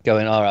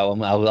going, all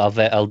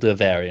right, I'll do a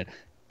variant.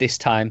 This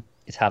time,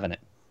 it's having it.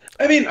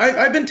 I mean,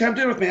 I've been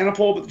tempted with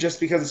Manipul, but just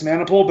because it's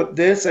Manipul, but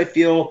this, I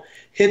feel,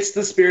 hits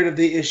the spirit of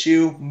the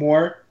issue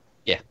more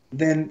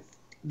than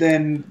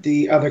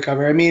the other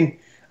cover. I mean,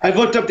 I've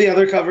looked up the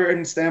other cover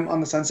in STEM on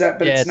the Sunset,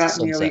 but it's not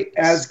nearly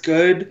as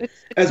good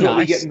as what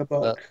we get in the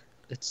book.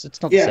 It's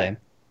not the same.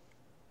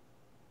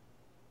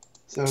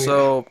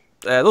 So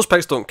those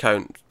picks don't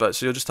count, but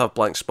so you'll just have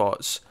blank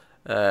spots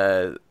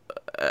in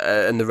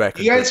the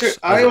record. You guys,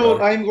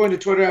 I'm going to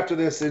Twitter after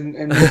this and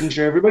making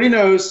sure everybody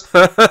knows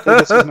that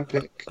this is my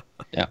pick.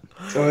 Yeah.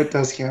 So it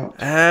does count.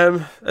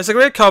 It's a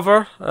great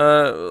cover.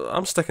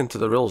 I'm sticking to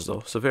the rules though.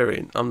 It's a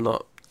variant. I'm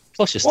not.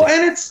 Plus,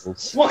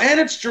 and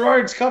it's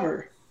Gerard's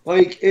cover.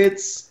 Like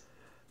it's,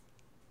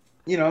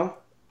 yeah,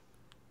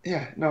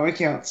 no, it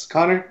counts.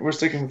 Connor, we're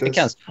sticking with this. It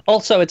counts.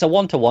 Also, it's a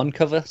 1-to-1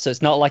 cover, so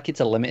it's not like it's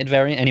a limited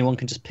variant. Anyone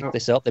can just pick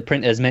this up. They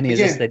print as many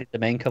as they did the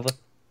main cover.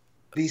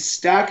 The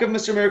stack of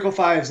Mr. Miracle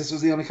 5s, this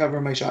was the only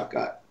cover my shop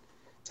got.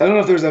 So I don't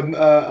know if there's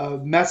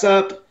a mess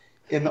up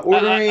in the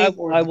ordering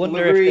or I the wonder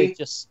delivery.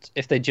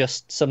 if they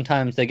just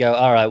sometimes they go,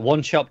 all right,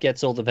 one shop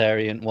gets all the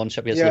variant, one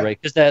shop gets the rare,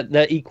 because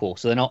they're equal,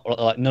 so they're not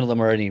like none of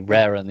them are any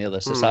rarer than the other.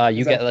 So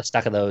you get a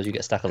stack of those, you get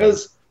a stack of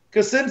those.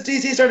 Because since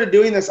DC started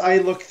doing this, I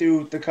look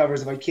through the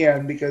covers if I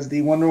can, because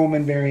the Wonder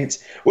Woman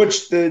variants,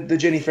 which the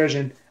Jenny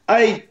Frisian,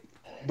 I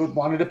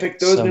wanted to pick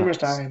those numerous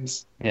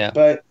times. Yeah.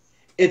 But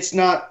it's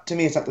not, to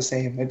me, it's not the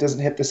same. It doesn't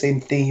hit the same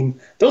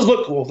theme. Those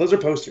look cool. Those are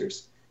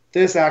posters.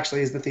 This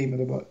actually is the theme of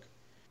the book.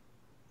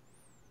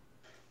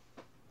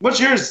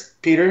 What's yours,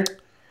 Peter?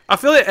 I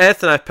feel like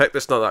anything I picked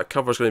that's not that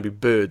cover is going to be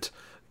booed,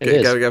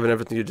 given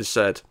everything you just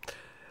said.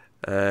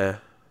 But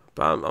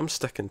I'm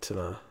sticking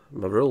to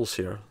my rules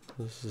here.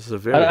 This is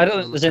I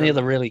don't think there's any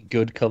other really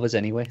good covers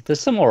anyway.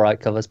 There's some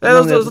alright covers.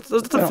 But there's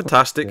nothing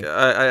fantastic.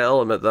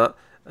 I'll admit that.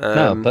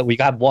 No, but we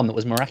had one that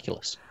was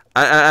miraculous.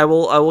 I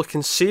will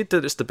concede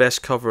that it's the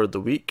best cover of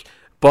the week.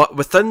 But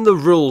within the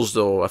rules,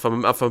 though, if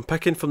I'm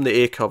picking from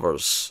the A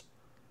covers,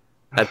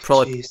 I'd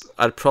probably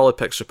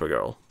pick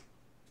Supergirl.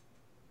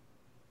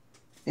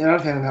 Yeah, I'm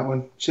not a fan of that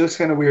one. She looks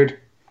kind of weird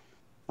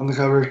on the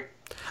cover.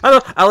 I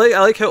don't know. I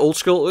like how old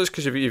school it looks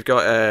because you've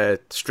got a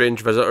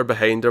strange visitor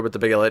behind her with the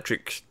big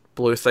electric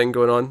blue thing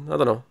going on. I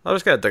don't know. I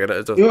was kind of digging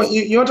it.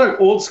 You want to talk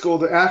old school,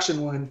 the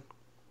action one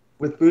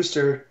with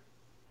Booster,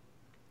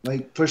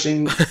 like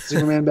pushing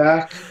Superman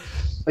back.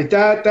 Like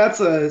that's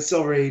a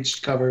Silver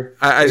Age cover.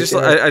 I just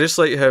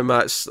like how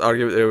Matt's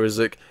argument there was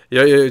like,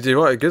 do you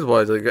want a good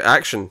one? Like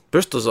action,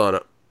 Booster's on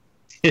it.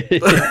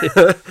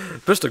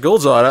 Booster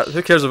Gold's on it.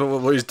 Who cares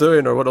about what he's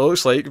doing or what it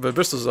looks like? But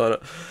Booster's on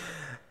it.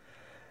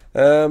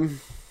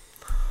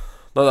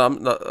 No,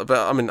 I'm not.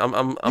 But I mean,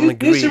 I'm agreeing.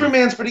 New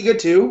Superman's pretty good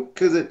too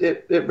because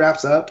it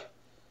wraps up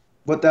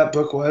what that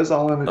book was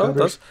all in a cover. It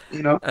does.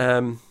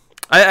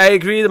 I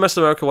agree. The Mr.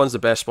 America one's the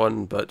best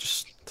one, but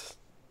just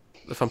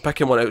if I'm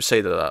picking one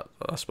outside of that,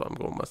 that's what I'm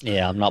going with.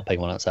 Yeah, I'm not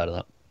picking one outside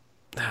of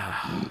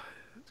that.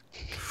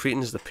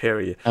 Frighten's the pair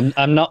of you.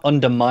 I'm not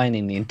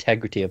undermining the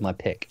integrity of my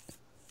pick.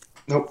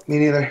 Nope, me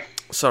neither.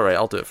 It's alright,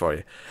 I'll do it for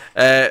you.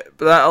 But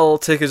that'll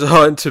take us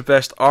on to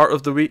Best Art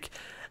of the Week,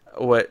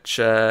 which...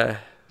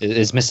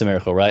 is Mr.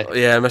 Miracle, right?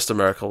 Yeah, Mr.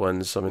 Miracle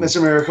wins. I mean,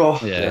 Mr. Miracle.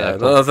 Yeah,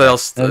 nothing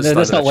else.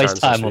 Let's not waste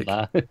time on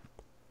that.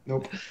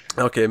 Nope.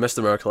 Okay,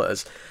 Mr. Miracle it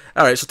is.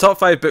 Alright, so top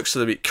 5 books of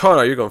the week.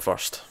 Connor, you're going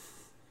first.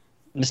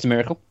 Mr.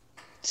 Miracle.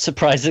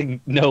 Surprising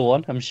no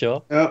one, I'm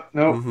sure.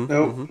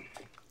 Nope.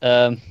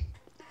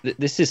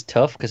 This is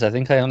tough because I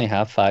think I only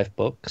have 5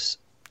 books.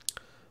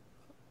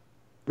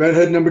 Red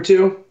Hood number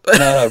 2?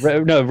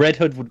 No, Red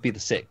Hood would be the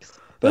 6th.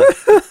 But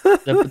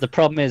the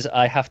problem is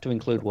I have to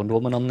include Wonder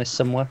Woman on this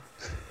somewhere.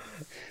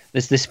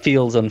 This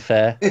feels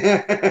unfair.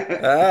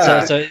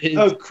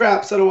 Oh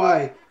crap! So do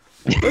I.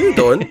 What are you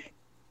doing?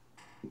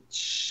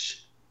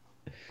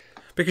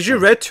 Because you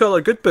read 2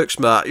 other good books,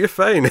 Matt. You're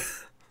fine.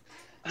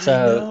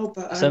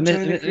 Mr.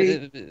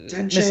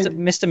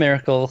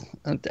 Miracle,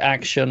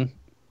 Action,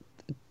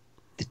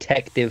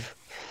 Detective,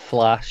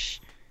 Flash.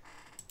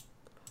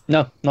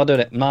 No, not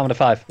doing it. I'm not having a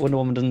 5. Wonder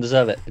Woman doesn't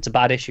deserve it. It's a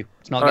bad issue.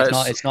 It's not.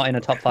 Right, it's not in a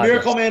top 5.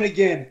 Miracle Man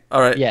again.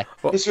 All right. Yeah.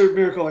 Well, Mr.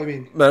 Miracle. I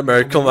mean.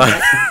 Miracle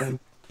Man.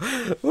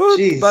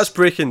 Jeez. That's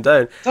breaking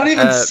down. It's not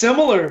even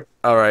similar.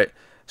 All right.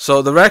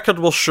 So the record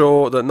will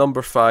show that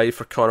number 5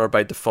 for Connor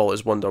by default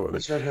is Wonder Woman.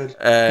 It's Red Hood.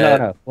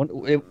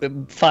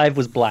 No. 5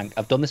 was blank.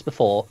 I've done this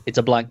before. It's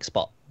a blank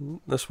spot.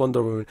 This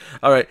Wonder Woman.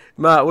 All right,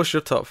 Matt, what's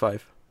your top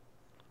 5?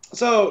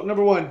 So,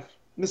 number 1,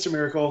 Mr.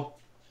 Miracle.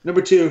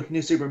 Number 2,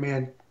 New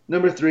Superman.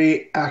 Number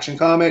 3, Action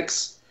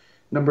Comics.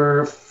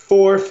 Number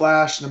 4,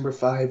 Flash. Number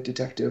 5,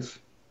 Detective.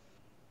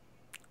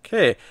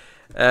 Okay.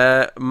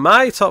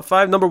 My top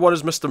 5. Number 1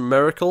 is Mr.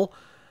 Miracle.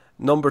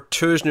 Number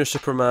 2 is New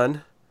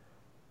Superman.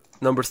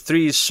 Number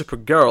 3 is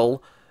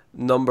Supergirl.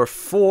 Number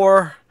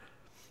 4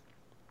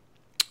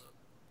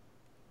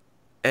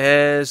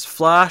 is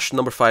Flash.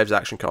 Number 5 is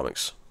Action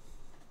Comics.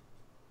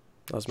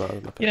 That's my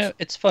picks. You know,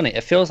 it's funny.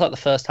 It feels like the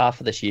first half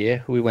of this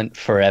year we went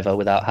forever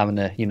without having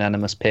a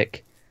unanimous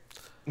pick,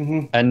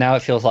 and now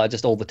it feels like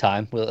just all the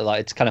time. Like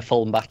it's kind of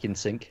fallen back in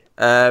sync.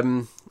 Yeah,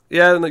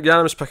 the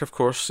unanimous pick, of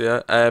course.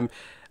 Yeah. I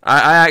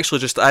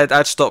actually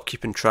I'd stopped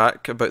keeping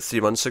track about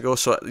 3 months ago.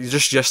 So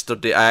just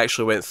yesterday, I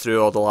actually went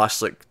through all the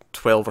last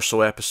 12 or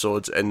so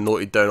episodes and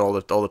noted down all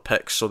the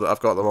picks so that I've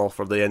got them all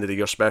for the end of the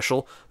year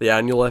special, the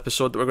annual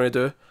episode that we're going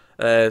to do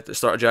at the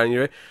start of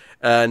January,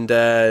 and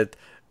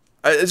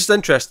it's just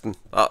interesting.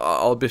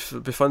 I'll be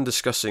fun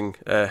discussing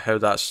how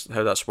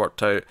that's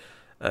worked out,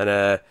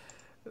 and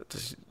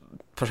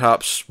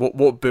perhaps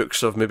what books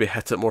have maybe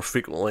hit it more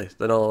frequently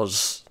than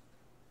others.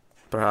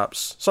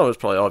 Perhaps some of it's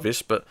probably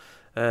obvious, but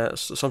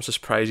some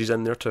surprises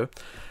in there too.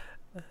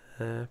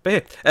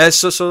 But yeah,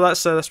 so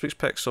that's this week's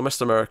pick. So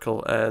Mr.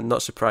 Miracle,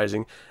 not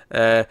surprising.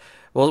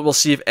 We'll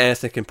see if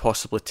anything can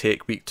possibly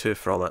take week 2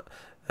 from it.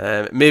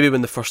 Maybe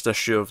when the first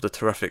issue of the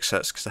Terrifics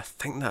hits, because I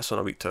think that's on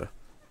a week 2.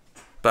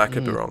 But I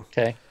could be wrong.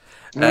 Okay.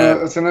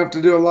 It's going to have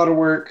to do a lot of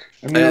work.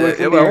 I mean,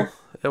 it will.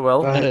 It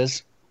will. It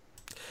is.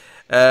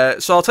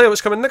 So I'll tell you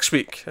what's coming next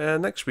week.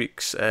 Next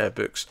week's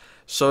books.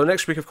 So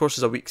next week, of course,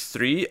 is a week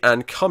 3,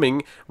 and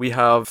coming we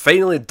have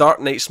finally Dark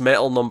Knight's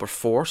Metal number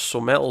 4. So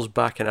Metal's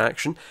back in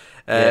action.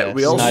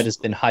 Snyder's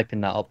been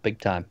hyping that up big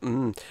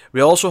time.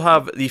 We also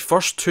have the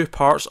first 2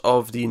 parts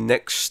of the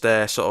next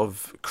sort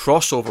of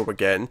crossover we're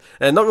getting,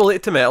 not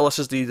related to Metal. This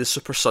is the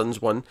Super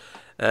Sons one,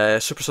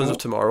 Super Sons of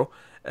Tomorrow.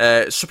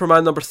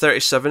 Superman number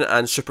 37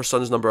 and Super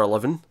Sons number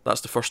 11.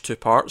 That's the first 2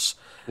 parts.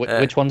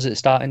 Which one's it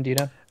starting? Do you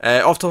know?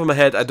 Off the top of my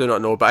head, I do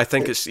not know, but I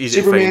think it's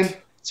easy to find.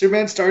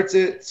 Superman starts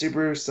it.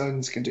 Super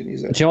Sons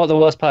continues it. Do you know what the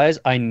worst part is?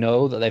 I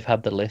know that they've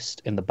had the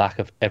list in the back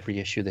of every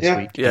issue this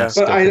week. Yeah,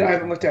 but I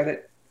haven't looked at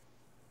it.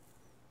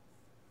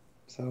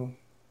 So,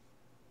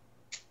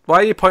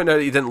 why are you pointing out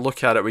that you didn't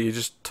look at it, where you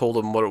just told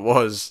them what it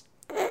was?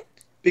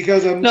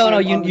 Because you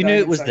knew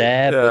it was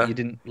there, but you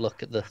didn't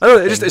look at the. I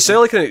don't know. It sounded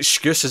like an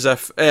excuse, as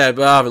if but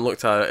I haven't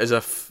looked at it, as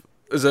if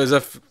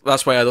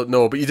that's why I don't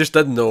know. But you just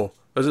didn't know.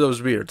 That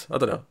was weird. I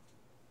don't know.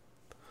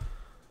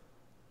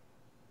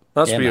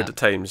 That's weird at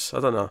times.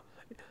 I don't know.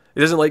 He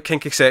doesn't like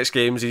kinky sex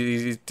games.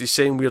 He's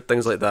saying weird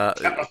things like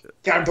that.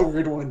 I'm the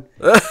weird one.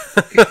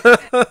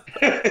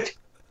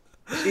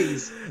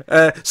 Jeez.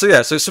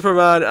 So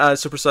Superman and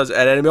Super Sons,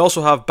 and then we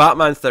also have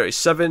Batman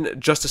 37,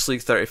 Justice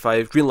League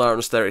 35, Green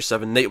Lanterns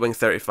 37, Nightwing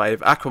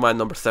 35, Aquaman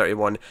number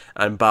 31,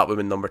 and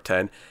Batwoman number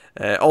 10.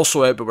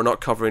 Also out, but we're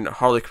not covering,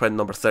 Harley Quinn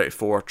number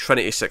 34,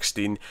 Trinity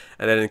 16,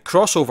 and then in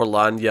crossover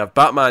land you have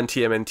Batman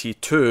TMNT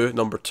 2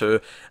 number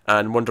 2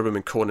 and Wonder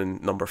Woman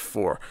Conan number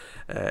 4,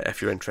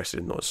 if you're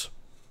interested in those.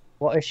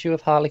 What issue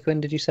of Harley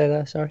Quinn did you say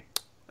there? Sorry.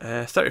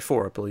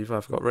 34, I believe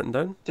I've got written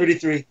down.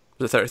 33.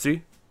 Was it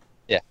 33?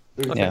 Yeah.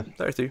 Okay, yeah.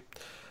 33.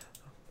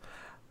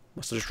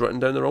 Must have just written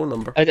down the wrong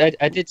number.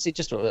 I did see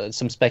just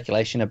some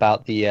speculation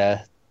about the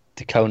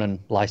Conan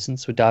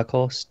license with Dark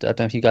Horse. I don't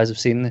know if you guys have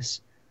seen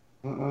this.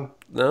 No.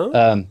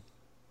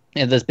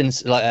 Yeah, there's been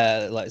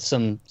like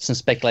some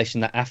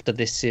speculation that after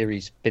this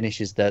series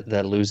finishes, that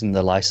they're losing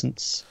the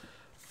license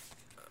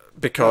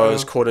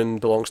because Conan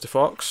belongs to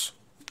Fox.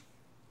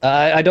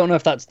 I don't know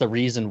if that's the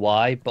reason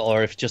why,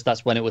 or if just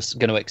that's when it was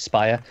going to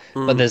expire.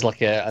 But there's I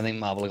think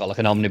Marvel got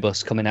an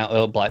omnibus coming out,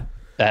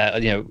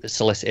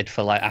 solicited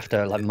for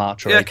after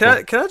March or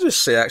April. Can I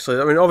just say,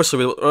 actually, I mean,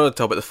 obviously we don't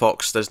talk about the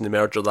Fox Disney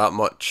merger that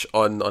much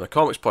on a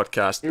comics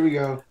podcast. Here we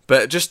go.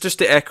 But just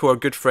to echo our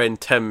good friend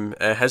Tim,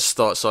 his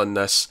thoughts on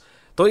this,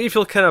 don't you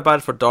feel kind of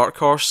bad for Dark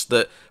Horse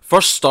that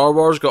first Star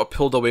Wars got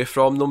pulled away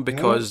from them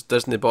because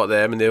Disney bought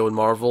them and they own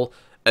Marvel,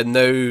 and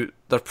now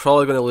they're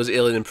probably going to lose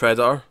Alien and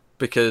Predator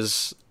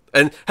because...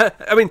 And,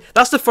 I mean,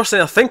 that's the first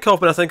thing I think of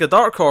when I think of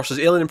Dark Horse is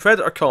Alien and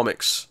Predator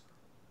comics.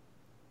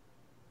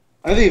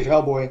 I think of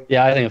Hellboy.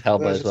 Yeah, I think of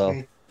Hellboy as well.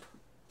 Me.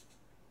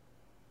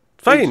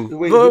 Fine,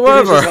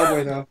 whatever.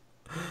 Hellboy, though.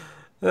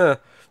 Yeah,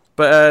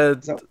 but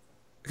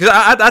because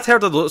I'd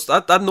heard of those,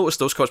 I'd noticed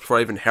those comics before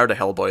I even heard of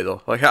Hellboy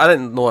though. I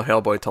didn't know of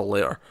Hellboy until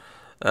later.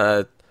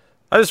 I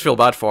just feel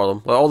bad for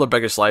them. All their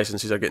biggest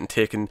licenses are getting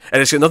taken,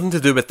 and it's got nothing to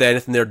do with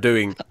anything they're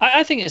doing.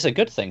 I think it's a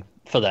good thing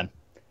for them.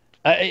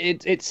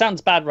 It sounds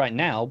bad right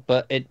now,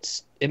 but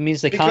it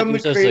means they can't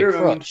use those as a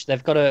crutch.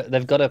 They've got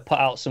to put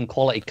out some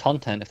quality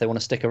content if they want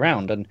to stick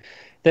around, and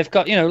they've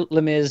got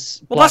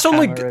Lemire's. Well, that's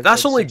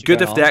only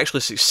good if they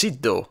actually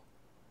succeed, though.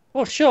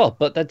 Well, sure,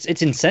 but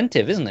it's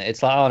incentive, isn't it?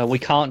 It's like, oh no, we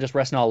can't just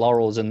rest on our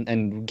laurels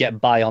and get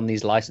by on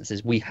these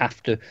licenses. We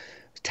have to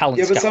talent.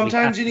 Yeah, but scout,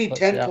 sometimes you need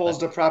tent poles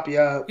to prop you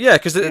up. Yeah,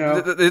 because you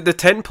know? the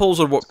tent poles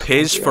are what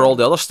pays for all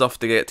the other stuff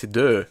they get to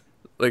do.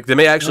 Like, they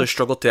may actually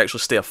struggle to actually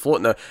stay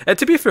afloat now. And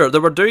to be fair, they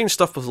were doing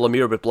stuff with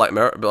Lemire with Black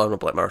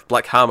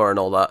Hammer and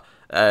all that.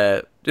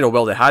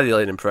 While they had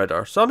Alien and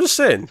Predator. So I'm just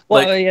saying.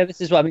 Well, yeah, this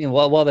is what I mean.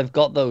 While they've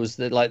got those,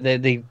 they've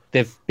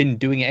been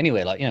doing it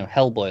anyway. Like,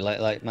 Hellboy,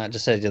 like Matt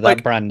just said,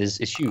 that brand is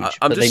huge.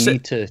 I'm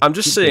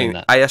just saying.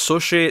 That. I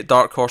associate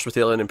Dark Horse with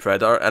Alien and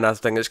Predator, and I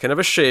think it's kind of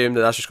a shame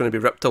that that's just going to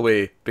be ripped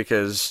away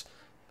because.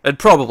 And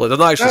probably they've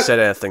not actually said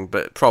anything,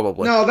 but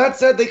probably. No, that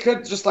said, they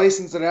could just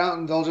license it out,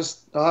 and they'll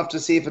have to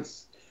see if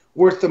it's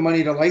worth the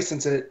money to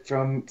license it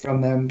from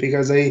them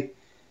because they've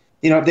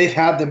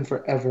had them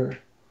forever.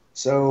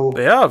 So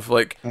they have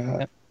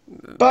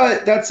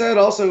but that said,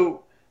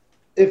 also,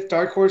 if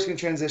Dark Horse can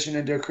transition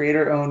into a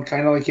creator-owned,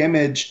 kind of like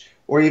Image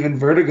or even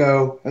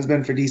Vertigo has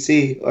been for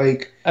DC,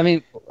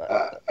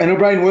 I know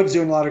Brian Wood's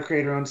doing a lot of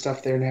creator-owned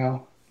stuff there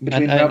now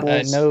between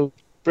Rebels. I know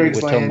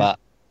Briggs we're talking about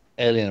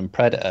Alien and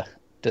Predator.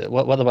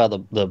 What about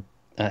the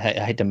I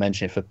hate to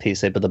mention it for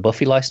PC, but the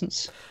Buffy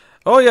license?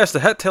 Oh yes, the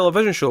hit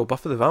television show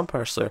Buffy the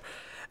Vampire Slayer.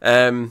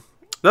 No,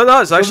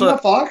 it's actually Isn't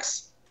that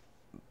Fox.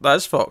 That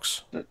is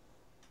Fox.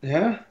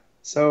 Yeah.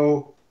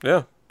 So.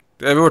 Yeah.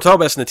 We were talking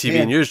about this in the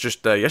TV news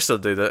just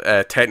yesterday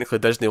that technically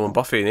Disney own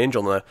Buffy and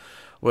Angel now,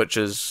 which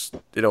is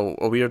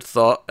a weird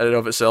thought in and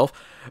of itself.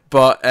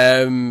 But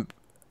I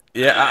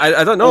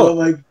don't know. Oh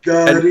my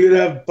god, you're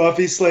gonna have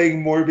Buffy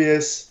slaying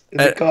Morbius in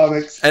the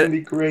comics. It's gonna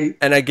be great.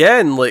 And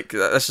again,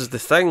 this is the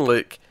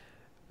thing,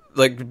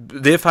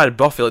 they've had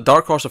Buffy,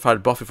 Dark Horse have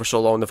had Buffy for so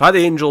long. They've had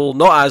Angel,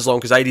 not as long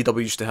because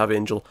IDW used to have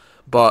Angel,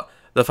 but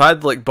they've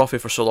had Buffy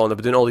for so long. They've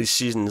been doing all these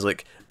seasons.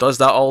 Does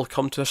that all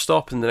come to a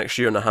stop in the next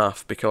year and a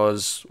half?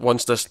 Because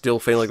once this deal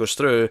finally goes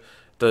through,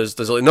 does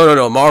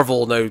no,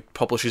 Marvel now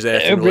publishes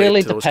anything. It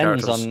really to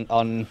depends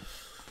on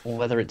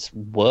whether it's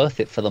worth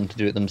it for them to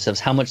do it themselves.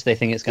 How much they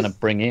think it's going to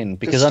bring in.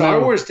 Because Star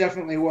Wars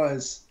definitely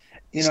was.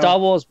 Star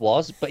Wars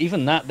was, but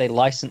even that they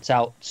license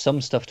out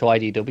some stuff to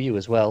IDW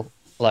as well.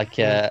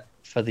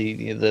 For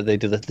they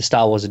do the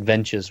Star Wars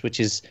Adventures, which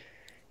is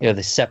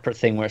this separate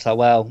thing where it's like,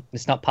 well,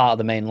 it's not part of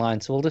the main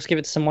line, so we'll just give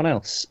it to someone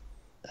else.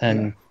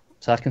 And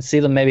so I can see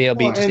them, maybe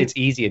it's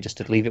easier just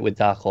to leave it with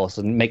Dark Horse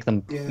and make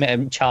them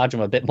charge them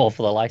a bit more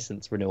for the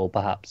license renewal,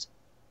 perhaps.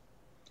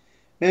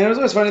 Man, it was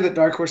always funny that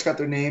Dark Horse got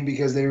their name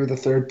because they were the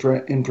third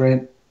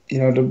imprint,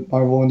 to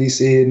Marvel and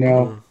DC, and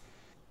now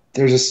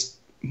they're just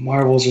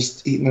Marvel's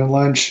just eating their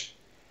lunch.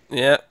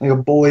 Yeah, like a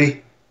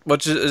bully.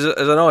 Which is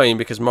annoying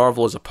because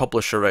Marvel as a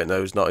publisher right now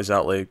is not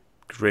exactly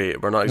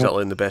great. We're not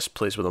exactly in the best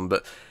place with them,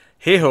 but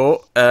hey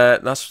ho,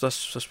 that's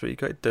what you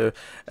got to do.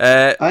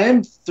 I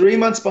am 3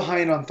 months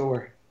behind on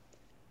Thor.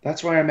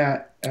 That's where I'm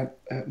at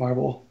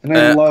Marvel, and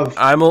I love.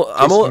 I'm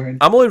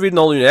only reading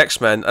all new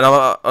X-Men, and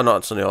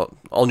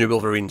all new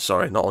Wolverine.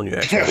 Sorry, not all new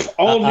X-Men.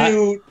 all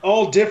new,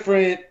 all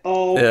different,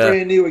 all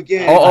brand new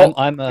again.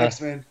 I'm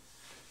X-Men.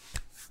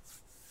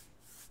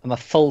 I'm a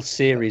full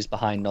series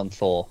behind on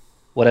Thor.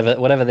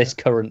 Whatever this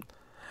current.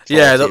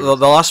 Yeah, the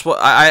last one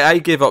I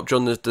gave up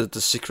during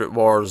the Secret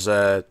Wars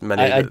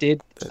mini. I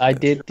did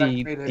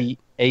the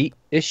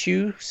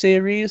 8-issue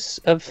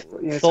series of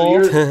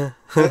Thor.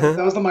 So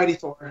that was the Mighty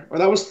Thor, or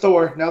that was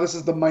Thor. Now this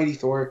is the Mighty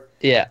Thor.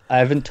 Yeah, I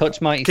haven't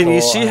touched Mighty Thor. Can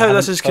you see how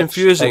this is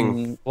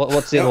confusing?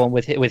 What's the other one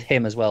with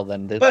him as well?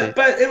 Then, but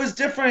it was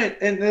different.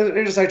 And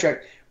there's a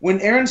sidetrack. When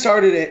Aaron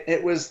started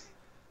it was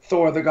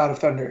Thor, the God of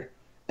Thunder.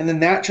 And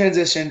then that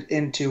transitioned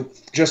into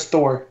just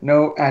Thor,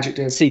 no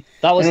adjectives. See,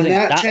 that was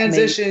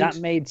that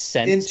made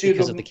sense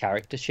because of the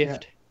character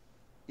shift.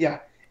 Yeah.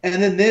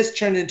 And then this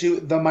turned into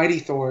the Mighty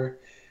Thor.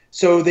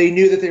 So they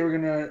knew that they were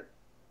going to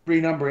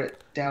renumber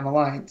it down the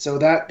line. So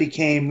that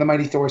became the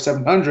Mighty Thor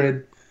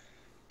 700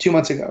 2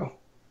 months ago.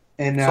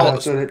 And now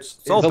it's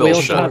all but we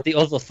also have the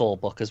other Thor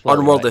book as well.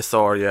 Unworldly right?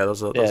 Thor, yeah.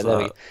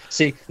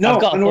 See,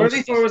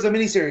 Unworldly Thor was a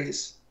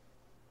miniseries.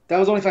 That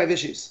was only 5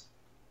 issues.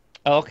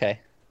 Oh, okay.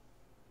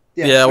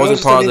 Yeah, it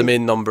wasn't part of the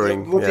main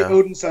numbering. What the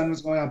Odin Sun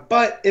was going on.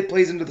 But it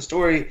plays into the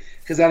story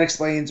because that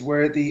explains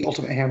where the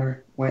Ultimate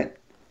Hammer went.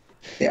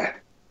 Yeah.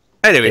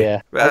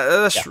 Anyway,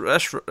 let's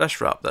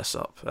wrap this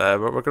up.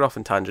 We're going off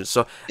in tangents.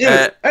 So,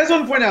 I just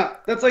want to point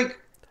out, that's the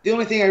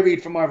only thing I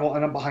read from Marvel,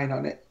 and I'm behind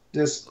on it.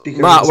 Just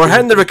because Matt, we're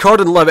hitting the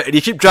recording limit, and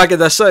you keep dragging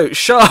this out.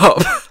 Shut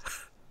up!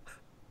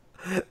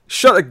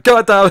 Shut the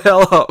goddamn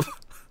hell up!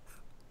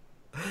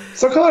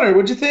 So, Connor,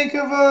 what'd you think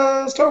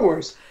of Star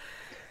Wars?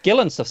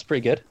 Gillen stuff's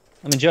pretty good.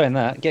 I'm enjoying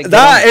that.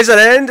 That is an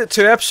end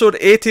to episode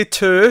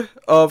 82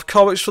 of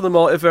Comics from the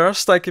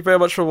Multiverse. Thank you very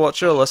much for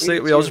watching or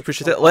listening. We always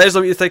appreciate it. Let us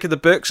know what you think of the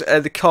books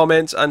and the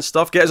comments and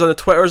stuff. Get us on the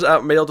Twitters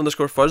at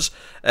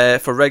mailed_fuzz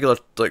for regular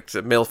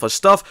mail fuzz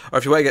stuff. Or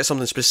if you want to get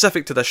something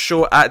specific to this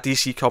show at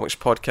DC Comics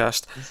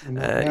Podcast, you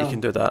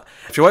can do that.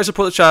 If you want to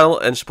support the channel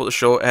and support the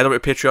show, head over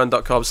to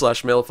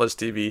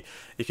patreon.com/mailfuzztv.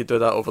 you could do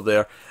that over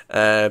there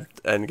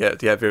and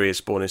get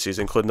various bonuses,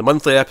 including the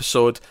monthly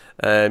episode.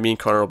 Me and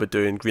Connor will be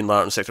doing Green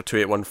Lantern Sector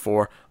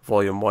 2814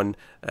 Volume 1.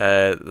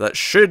 That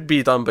should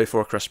be done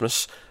before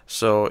Christmas,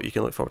 so you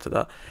can look forward to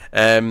that.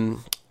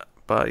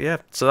 But yeah,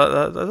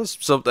 so that is.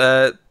 So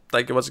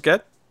thank you once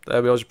again. We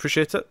always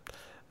appreciate it.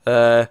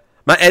 Matt,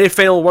 any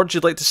final words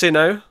you'd like to say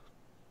now?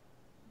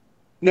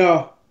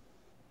 No.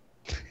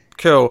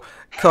 Cool.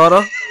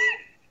 Connor?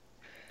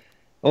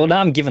 Well,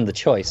 now I'm given the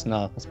choice.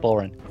 No, that's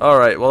boring.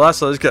 Alright, well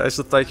that's us guys,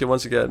 so thank you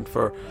once again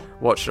for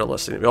watching or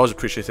listening. We always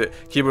appreciate it.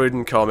 Keep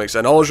reading comics,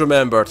 and always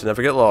remember to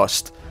never get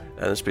lost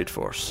in the Speed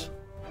Force.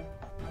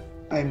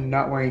 I'm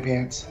not wearing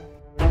pants.